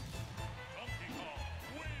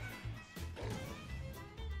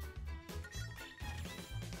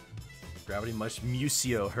 Gravity Rush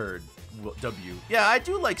Museo heard. W. Yeah, I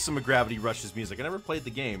do like some of Gravity Rush's music. I never played the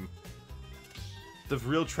game. The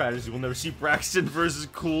real tragedy will never see Braxton versus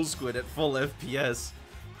Cool Squid at full FPS.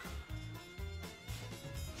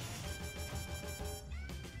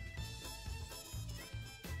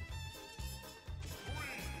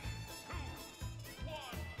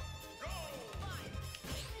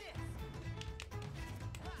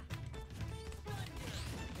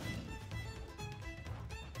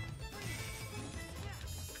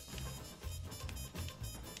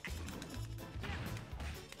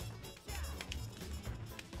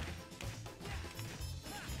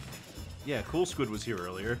 Yeah, Cool Squid was here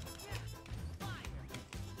earlier.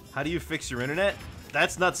 How do you fix your internet?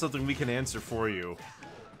 That's not something we can answer for you.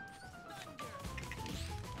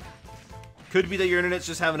 Could be that your internet's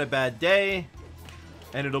just having a bad day,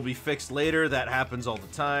 and it'll be fixed later. That happens all the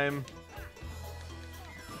time.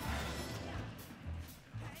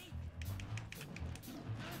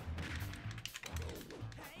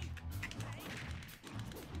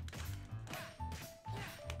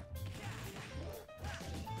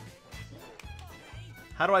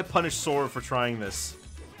 How do I punish Sora for trying this?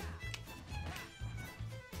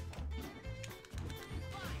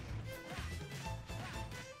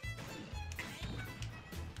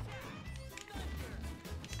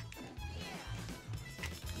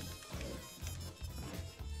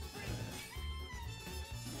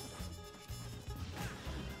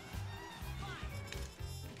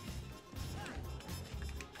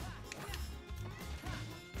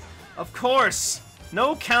 Of course!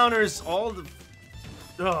 No counters, all the...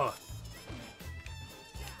 Ugh.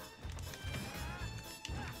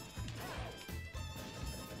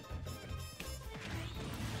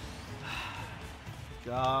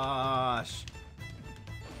 Gosh.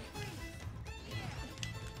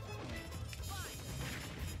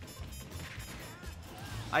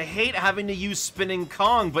 I hate having to use Spinning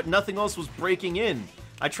Kong, but nothing else was breaking in.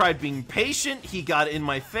 I tried being patient, he got in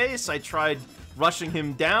my face, I tried rushing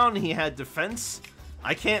him down, he had defense.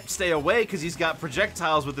 I can't stay away because he's got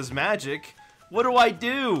projectiles with his magic. What do I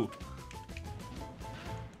do?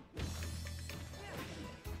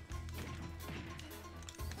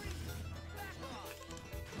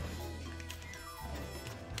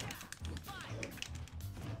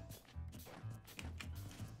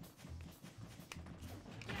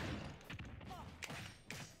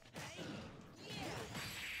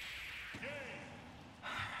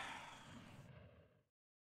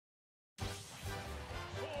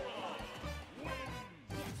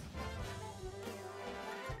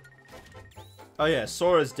 Oh yeah,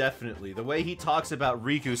 Sora's definitely. The way he talks about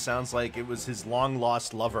Riku sounds like it was his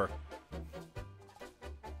long-lost lover.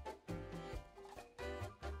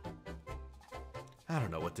 I don't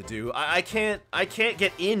know what to do. I can't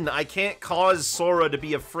get in. I can't cause Sora to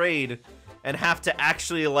be afraid and have to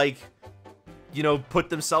actually, like, you know, put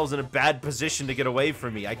themselves in a bad position to get away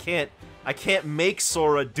from me. I can't make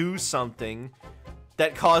Sora do something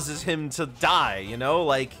that causes him to die, you know?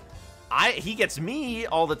 Like, he gets me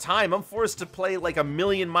all the time. I'm forced to play like a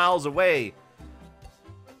million miles away.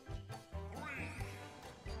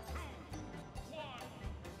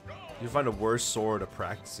 You find a worse Sora to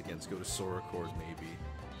practice against, go to Sora Chord maybe.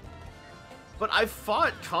 But I've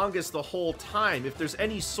fought Congus the whole time. If there's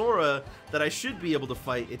any Sora that I should be able to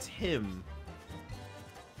fight, it's him.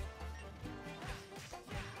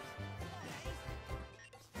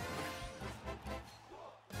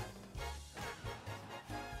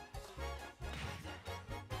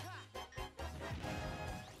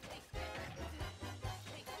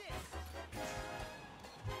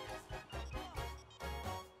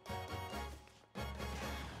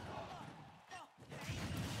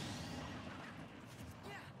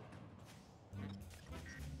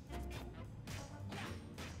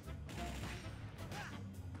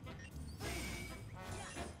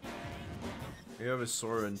 You have a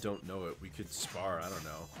Sora and don't know it. We could spar. I don't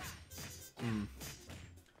know.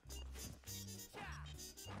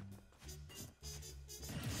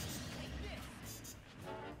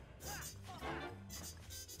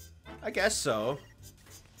 I guess so.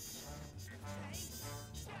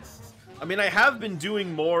 I mean, I have been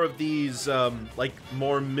doing more of these, like,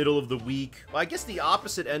 more middle of the week. Well, I guess the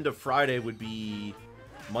opposite end of Friday would be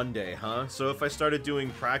Monday, huh? So if I started doing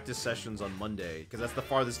practice sessions on Monday, because that's the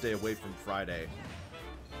farthest day away from Friday.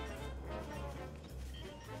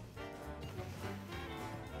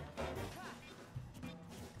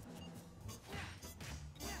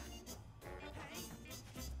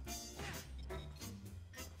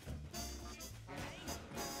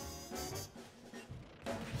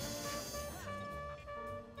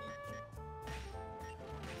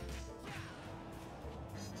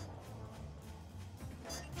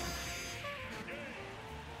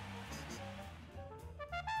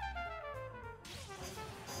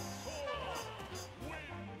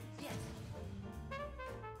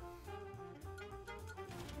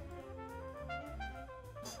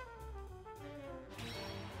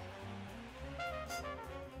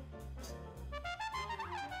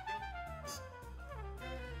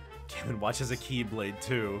 Kevin watches a Keyblade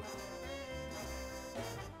too.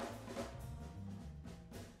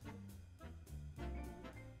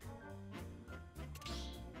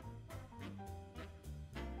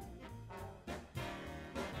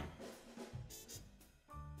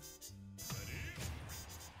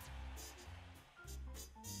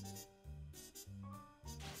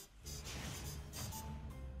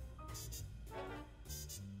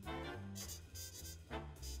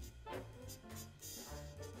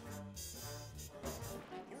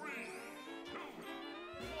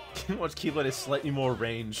 Watch Keyblade has slightly more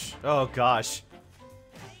range. Oh gosh.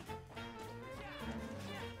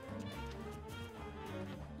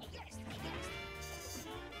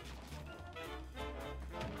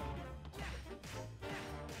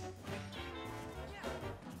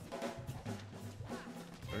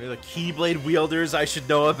 Are there the Keyblade wielders I should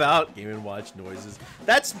know about? Game & Watch noises.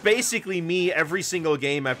 That's basically me every single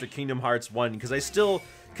game after Kingdom Hearts 1, because I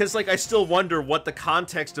still wonder what the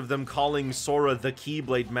context of them calling Sora the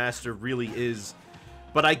Keyblade Master really is.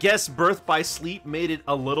 But I guess Birth by Sleep made it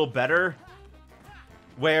a little better,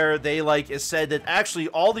 where they like said that actually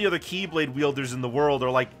all the other Keyblade wielders in the world are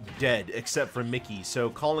like dead except for Mickey. So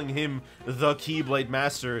calling him the Keyblade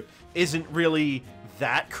Master isn't really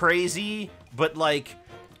that crazy, but like,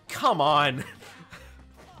 come on.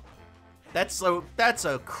 That's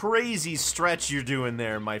a crazy stretch you're doing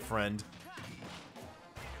there, my friend.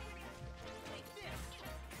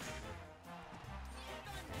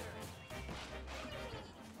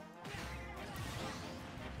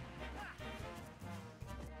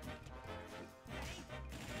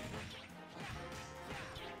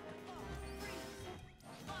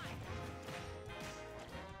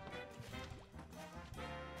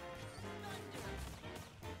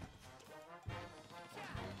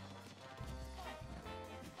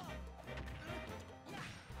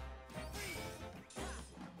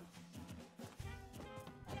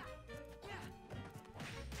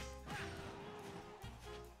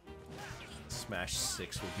 Smash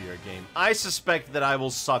 6 will be our game. I suspect that I will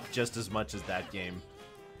suck just as much as that game.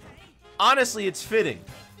 Honestly, it's fitting.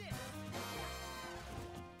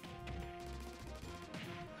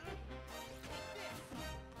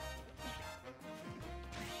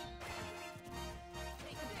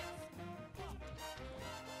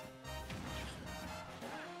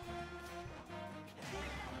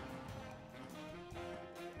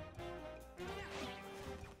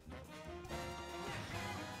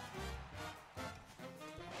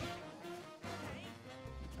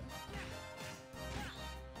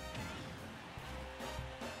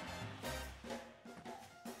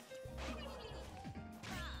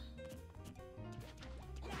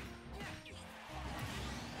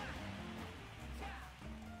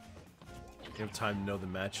 You have time to know the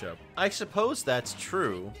matchup. I suppose that's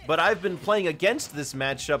true, but I've been playing against this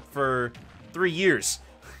matchup for 3 years.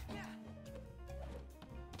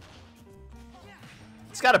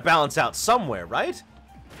 It's got to balance out somewhere, right?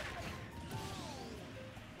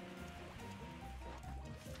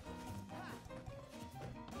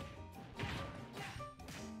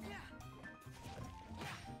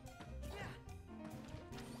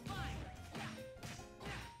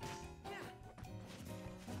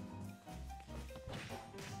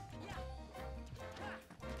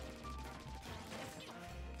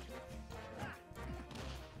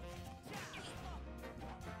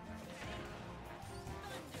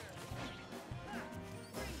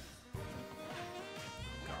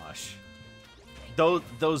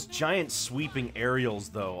 Those giant sweeping aerials,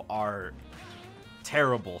 though, are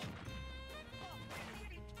terrible.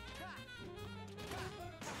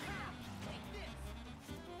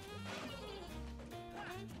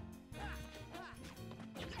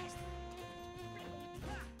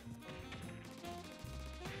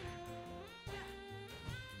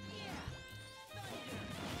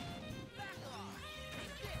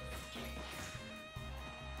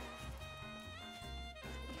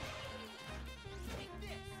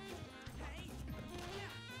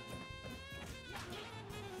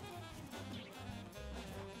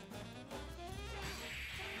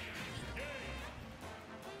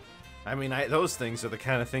 I mean, those things are the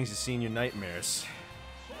kind of things you see in your nightmares.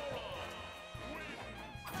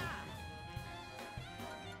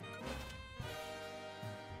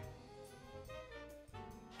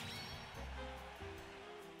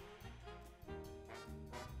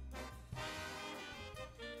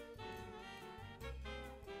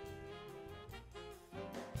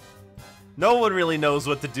 No one really knows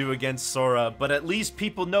what to do against Sora, but at least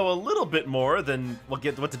people know a little bit more than what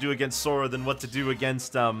to do against Sora than what to do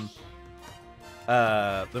against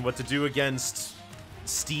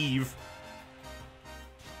Steve.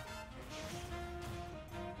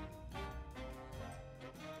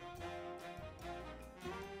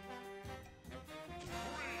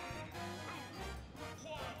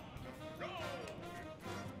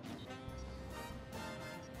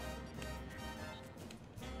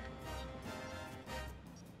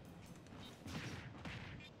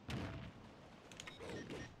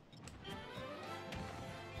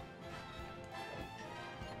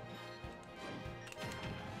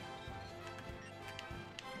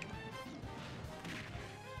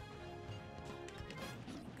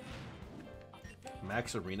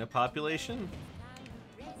 Max arena population?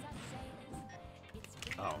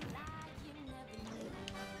 Oh.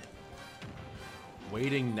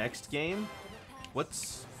 Waiting next game?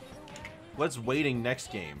 What's waiting next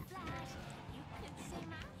game?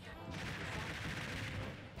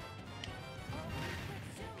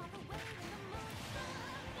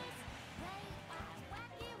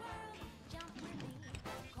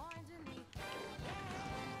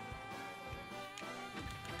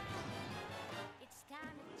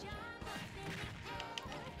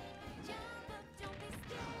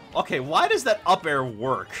 Okay, why does that up air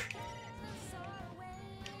work?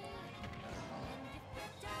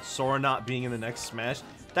 Sora not being in the next Smash?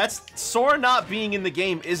 That's Sora not being in the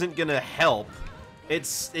game isn't gonna help.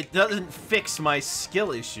 It doesn't fix my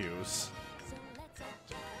skill issues.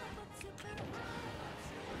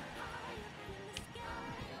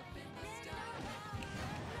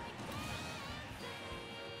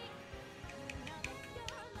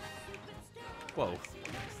 Whoa.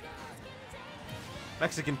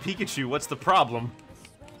 Mexican Pikachu, what's the problem?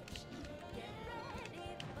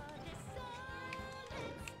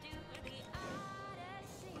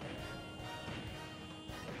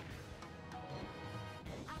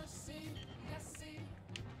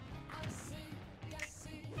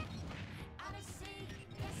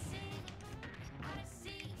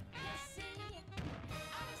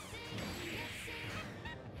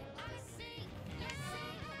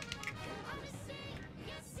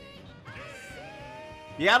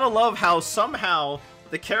 You gotta love how somehow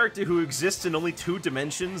the character who exists in only 2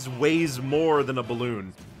 dimensions weighs more than a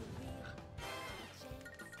balloon.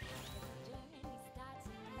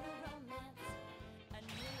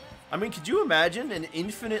 I mean, could you imagine an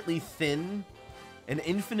infinitely thin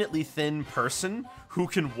person who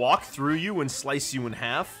can walk through you and slice you in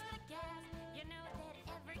half?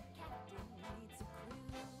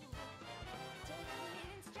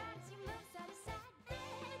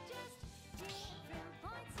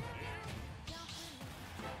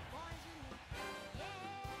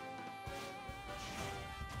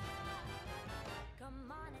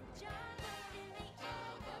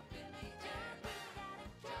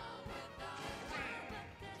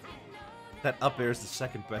 That up air is the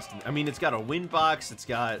second best. I mean, it's got a wind box. It's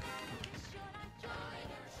got...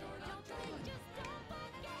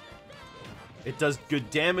 It does good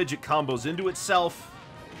damage. It combos into itself.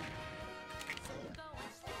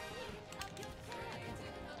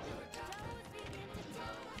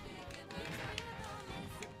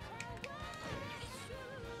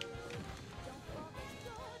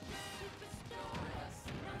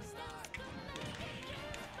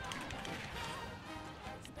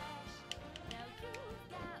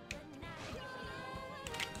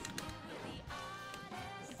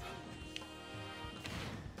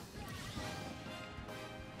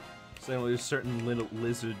 So there's certain little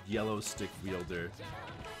lizard yellow stick wielder.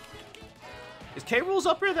 Is K. Rool's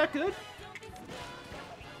up here that good?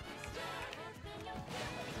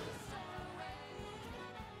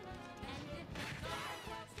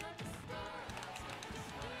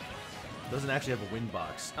 Doesn't actually have a wind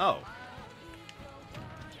box. Oh.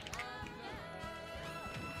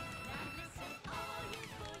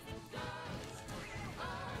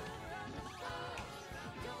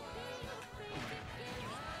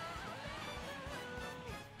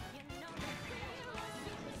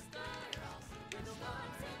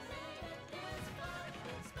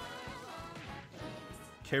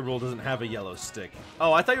 K. Rool doesn't have a yellow stick.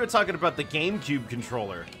 Oh, I thought you were talking about the GameCube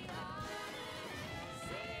controller.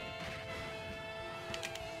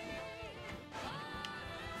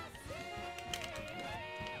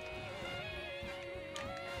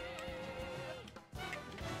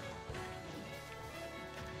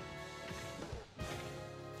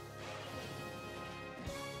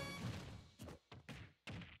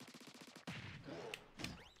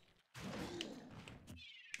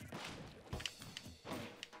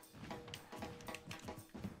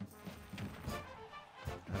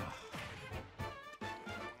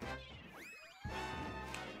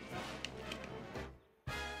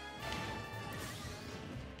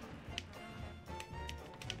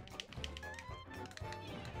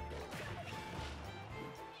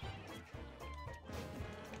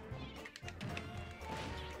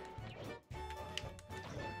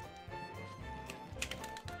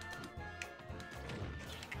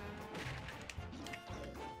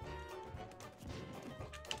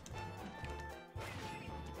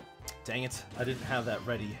 Dang it, I didn't have that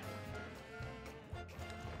ready.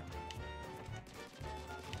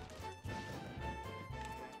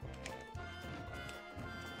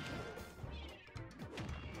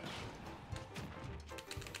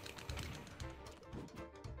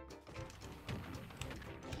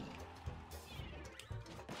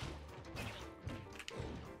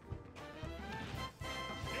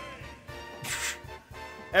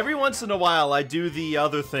 Every once in a while, I do the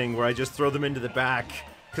other thing where I just throw them into the back.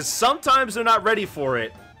 Because sometimes they're not ready for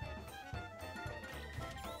it.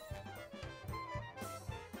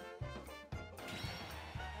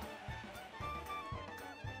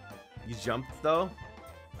 You jumped, though?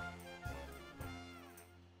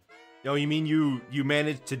 Yo, you mean you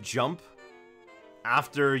managed to jump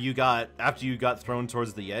after you got thrown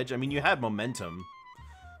towards the edge? I mean, you had momentum.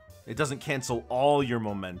 It doesn't cancel all your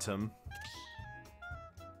momentum.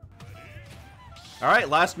 Alright,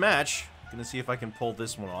 last match. Gonna see if I can pull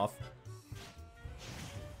this one off.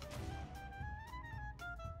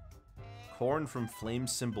 Corn from Flame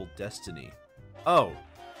Symbol Destiny. Oh.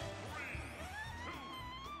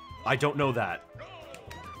 I don't know that.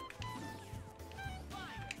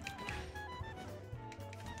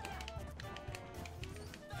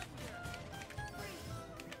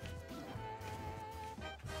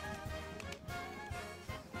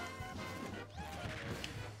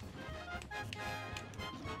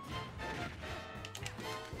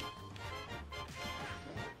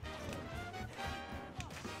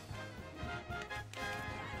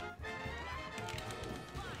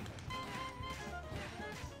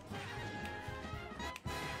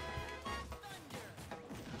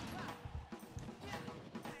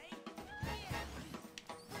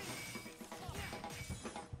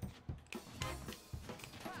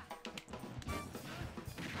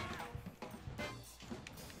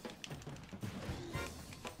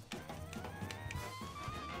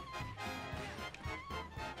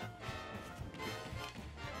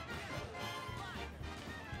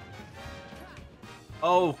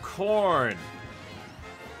 Oh, Corn.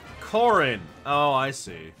 Corrin. Oh, I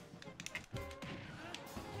see.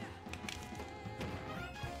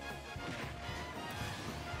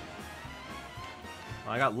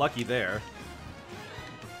 I got lucky there.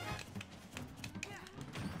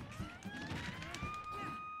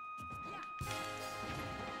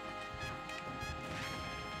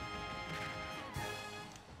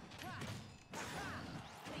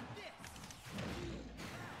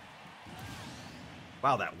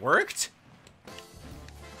 Wow, that worked?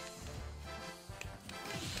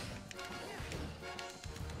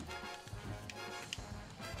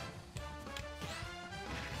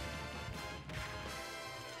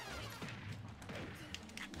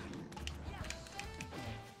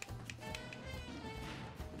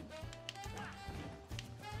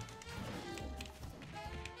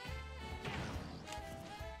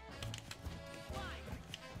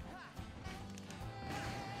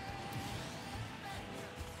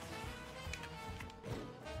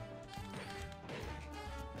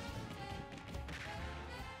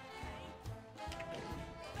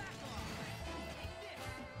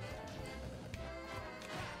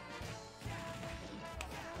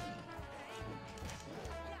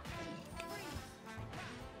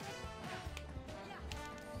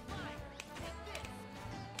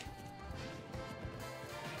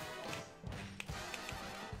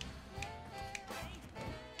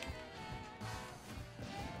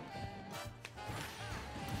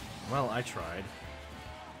 Well, I tried.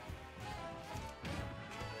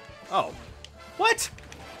 Oh. What?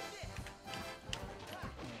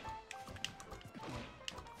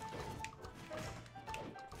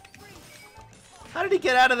 How did he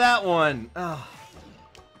get out of that one? Oh.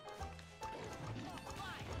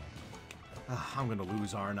 Oh, I'm gonna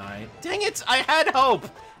lose, aren't I? Dang it! I had hope!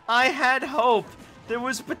 I had hope! There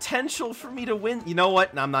was potential for me to win. You know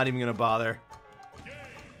what? I'm not even gonna bother.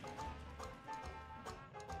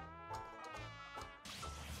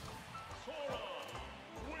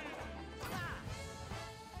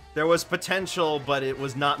 There was potential, but it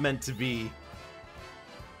was not meant to be.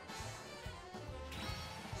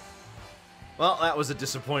 Well, that was a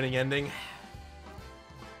disappointing ending.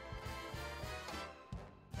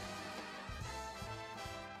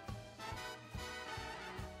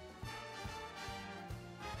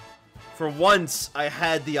 For once, I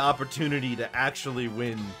had the opportunity to actually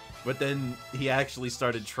win, but then he actually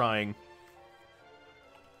started trying.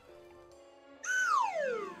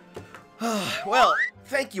 Well,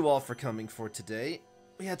 thank you all for coming for today.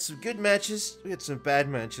 We had some good matches, we had some bad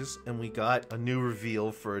matches, and we got a new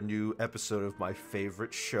reveal for a new episode of my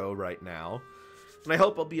favorite show right now. And I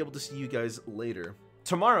hope I'll be able to see you guys later.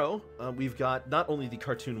 Tomorrow, we've got not only the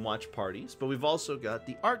cartoon watch parties, but we've also got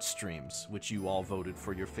the art streams, which you all voted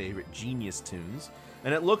for your favorite Genius tunes.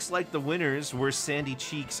 And it looks like the winners were Sandy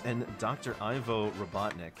Cheeks and Dr. Ivo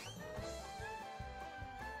Robotnik.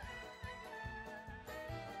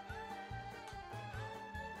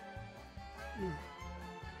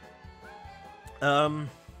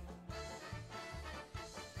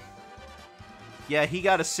 Yeah, he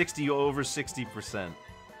got a 60 over 60%.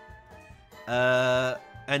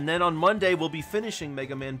 And then on Monday, we'll be finishing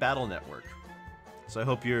Mega Man Battle Network. So I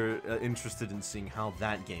hope you're interested in seeing how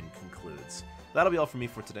that game concludes. That'll be all from me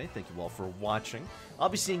for today. Thank you all for watching. I'll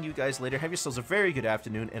be seeing you guys later. Have yourselves a very good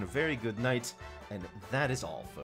afternoon and a very good night. And that is all, folks.